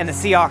 And the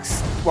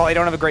Seahawks, while they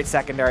don't have a great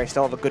secondary,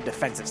 still have a good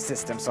defensive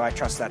system, so I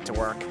trust that to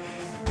work.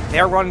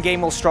 Their run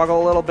game will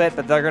struggle a little bit,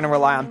 but they're going to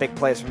rely on big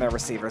plays from their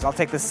receivers. I'll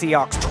take the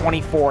Seahawks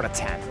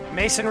 24-10.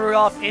 Mason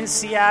Rudolph in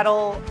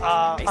Seattle.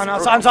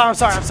 I'm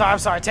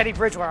sorry. Teddy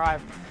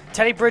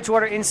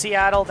Bridgewater in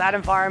Seattle. That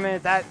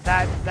environment, that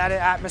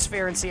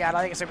atmosphere in Seattle.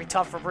 I think it's going to be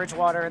tough for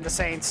Bridgewater and the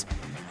Saints.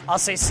 I'll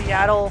say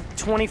Seattle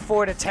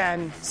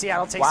 24-10.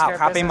 Seattle takes care of business. Wow,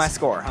 copying my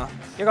score, huh?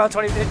 You're going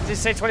 20. Did you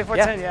say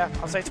 24-10? Yeah.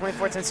 I'll say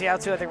 24-10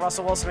 Seattle too. I think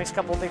Russell Wilson makes a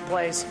couple of big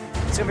plays.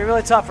 It's going to be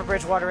really tough for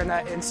Bridgewater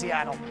in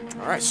Seattle.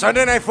 All right,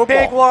 Sunday Night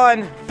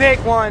Football. Big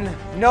one.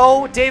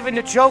 No David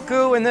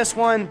Njoku in this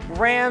one.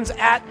 Rams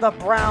at the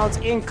Browns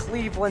in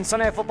Cleveland.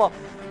 Sunday Night Football.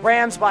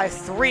 Rams by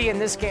 3 in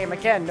this game.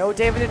 Again, no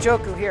David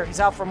Njoku here. He's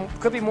out for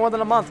could be more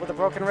than a month with a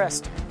broken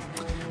wrist.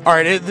 All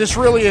right, this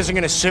really isn't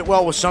going to sit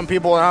well with some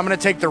people, and I'm going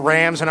to take the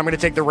Rams, and I'm going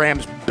to take the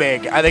Rams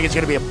big. I think it's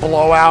going to be a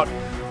blowout.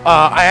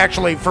 I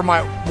actually,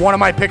 one of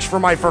my picks for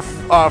my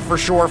for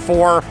sure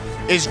 4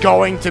 is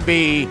going to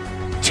be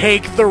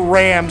take the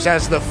Rams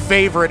as the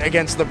favorite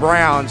against the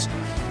Browns.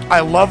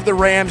 I love the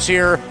Rams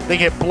here. They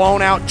get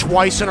blown out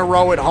twice in a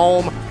row at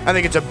home. I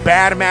think it's a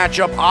bad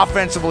matchup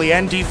offensively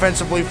and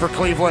defensively for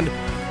Cleveland.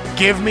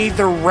 Give me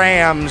the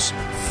Rams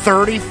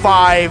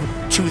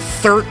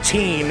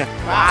 35-13.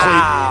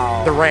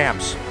 Wow. The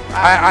Rams.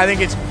 Wow. I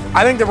think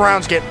the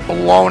Browns get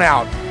blown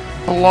out.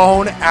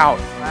 Wow.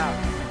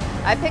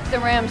 I picked the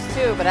Rams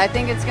too, but I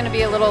think it's going to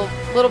be a little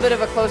bit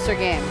of a closer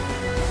game.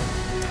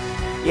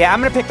 Yeah,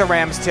 I'm going to pick the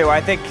Rams too. I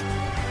think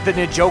the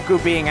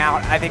Njoku being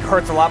out, I think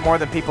hurts a lot more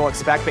than people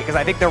expect, because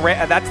I think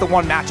that's the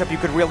one matchup you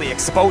could really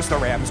expose the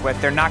Rams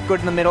with. They're not good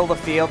in the middle of the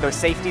field. Their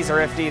safeties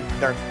are iffy.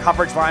 Their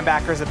coverage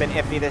linebackers have been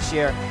iffy this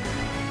year.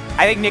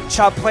 I think Nick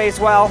Chubb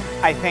plays well.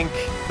 I think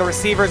the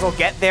receivers will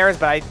get theirs,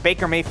 but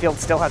Baker Mayfield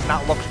still has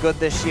not looked good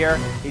this year.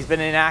 He's been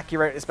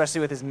inaccurate,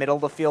 especially with his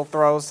middle-of-the-field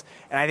throws,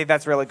 and I think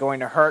that's really going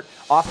to hurt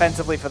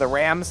offensively for the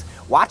Rams.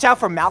 Watch out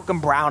for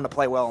Malcolm Brown to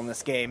play well in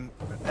this game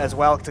as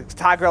well.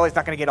 Todd Gurley's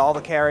not going to get all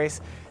the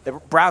carries. The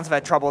Browns have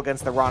had trouble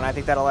against the run. I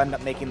think that'll end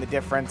up making the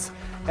difference,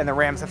 and the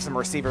Rams have some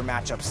receiver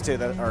matchups, too,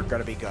 that are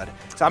going to be good.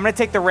 So I'm going to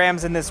take the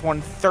Rams in this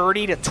one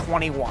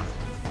 30-21.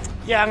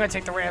 Yeah, I'm going to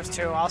take the Rams,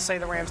 too. I'll say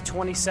the Rams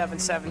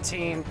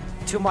 27-17.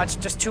 Too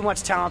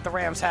much talent the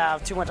Rams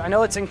have. Too much. I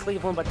know it's in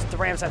Cleveland, but the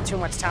Rams have too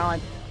much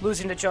talent.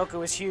 Losing to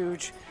Njoku is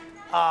huge.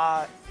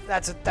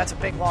 That's a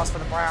big loss for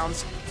the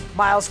Browns.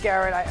 Myles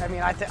Garrett,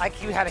 I think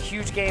he had a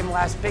huge game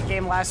last week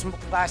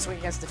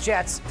against the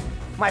Jets.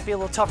 Might be a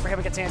little tough for him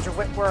against Andrew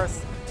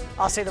Whitworth.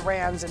 I'll say the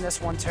Rams in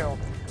this one, too.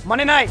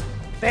 Monday night,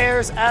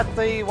 Bears at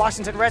the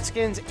Washington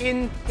Redskins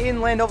in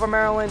Landover,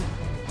 Maryland.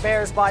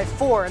 Bears by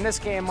 4 in this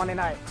game Monday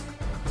night.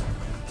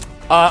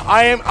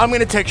 I'm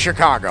going to take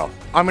Chicago.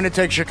 I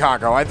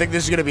think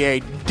this is going to be a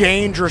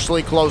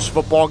dangerously close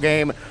football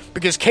game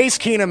because Case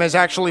Keenum has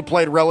actually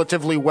played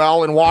relatively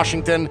well in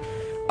Washington.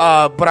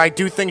 But I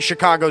do think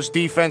Chicago's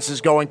defense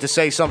is going to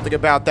say something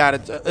about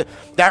that.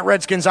 That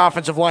Redskins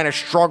offensive line has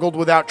struggled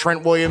without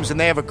Trent Williams, and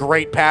they have a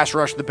great pass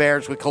rush, the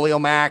Bears, with Khalil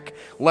Mack,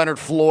 Leonard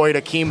Floyd,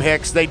 Akeem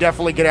Hicks. They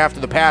definitely get after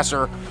the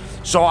passer.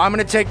 So I'm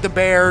going to take the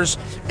Bears.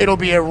 It'll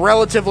be a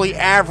relatively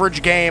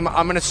average game.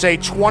 I'm going to say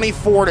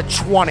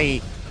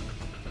 24-20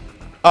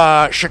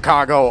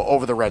 Chicago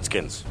over the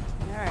Redskins.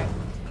 All right.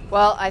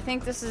 Well, I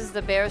think this is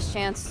the Bears'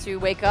 chance to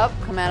wake up,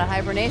 come out of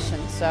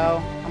hibernation.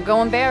 So I'm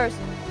going Bears.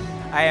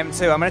 I am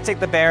too. I'm going to take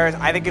the Bears.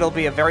 I think it'll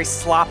be a very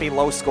sloppy,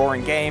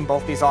 low-scoring game.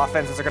 Both these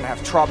offenses are going to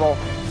have trouble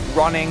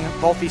running.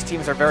 Both these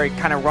teams are very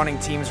kind of running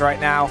teams right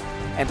now,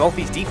 and both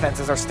these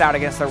defenses are stout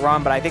against the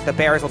run, but I think the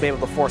Bears will be able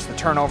to force the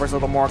turnovers a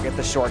little more, get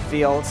the short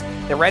fields.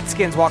 The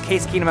Redskins, while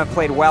Case Keenum have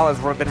played well,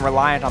 has been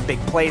reliant on big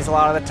plays a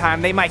lot of the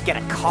time. They might get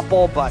a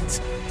couple, but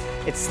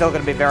it's still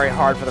going to be very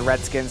hard for the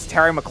Redskins.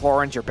 Terry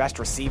McLaurin's your best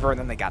receiver, and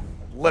then they got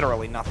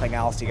literally nothing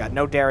else. You got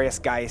no Darius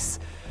Geis,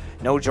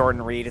 no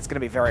Jordan Reed. It's going to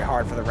be very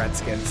hard for the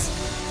Redskins.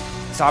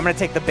 So I'm going to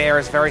take the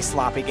Bears. Very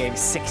sloppy game,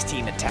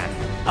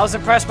 16-10. I was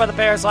impressed by the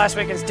Bears last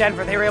week against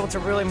Denver. They were able to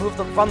really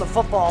run the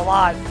football a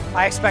lot.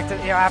 I expected,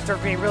 after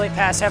being really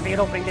pass heavy in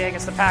opening day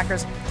against the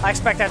Packers, I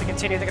expect that to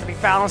continue. They're going to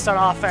be balanced on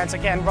offense,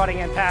 again, running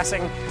and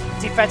passing.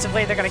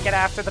 Defensively, they're going to get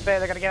after They're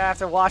going to get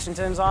after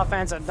Washington's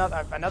offense.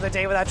 Another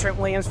day without Trent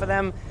Williams for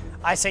them.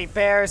 I say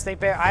Bears. I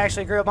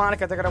actually agree with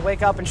Monica. They're going to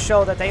wake up and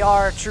show that they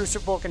are true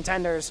Super Bowl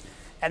contenders,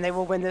 and they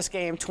will win this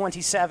game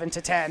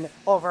 27-10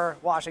 over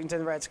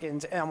Washington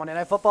Redskins on Monday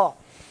Night Football.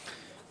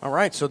 All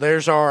right, so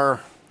there's our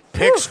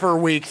picks for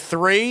Week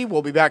 3.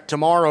 We'll be back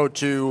tomorrow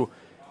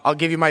I'll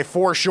give you my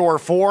For Sure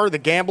 4, the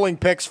gambling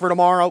picks for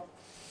tomorrow.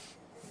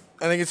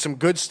 I think it's some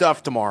good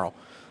stuff tomorrow.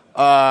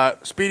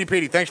 Speedy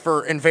Petey, thanks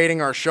for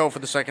invading our show for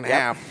the second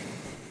half.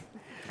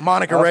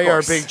 Monica Ray,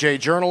 our Big J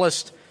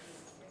journalist.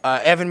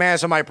 Evan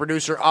Mazza, my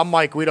producer. I'm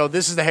Mike Guido.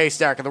 This is the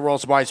Haystack of the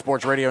World's Wide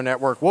Sports Radio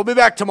Network. We'll be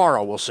back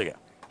tomorrow. We'll see you.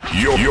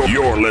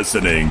 You're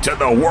listening to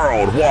the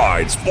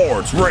Worldwide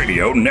Sports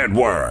Radio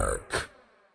Network.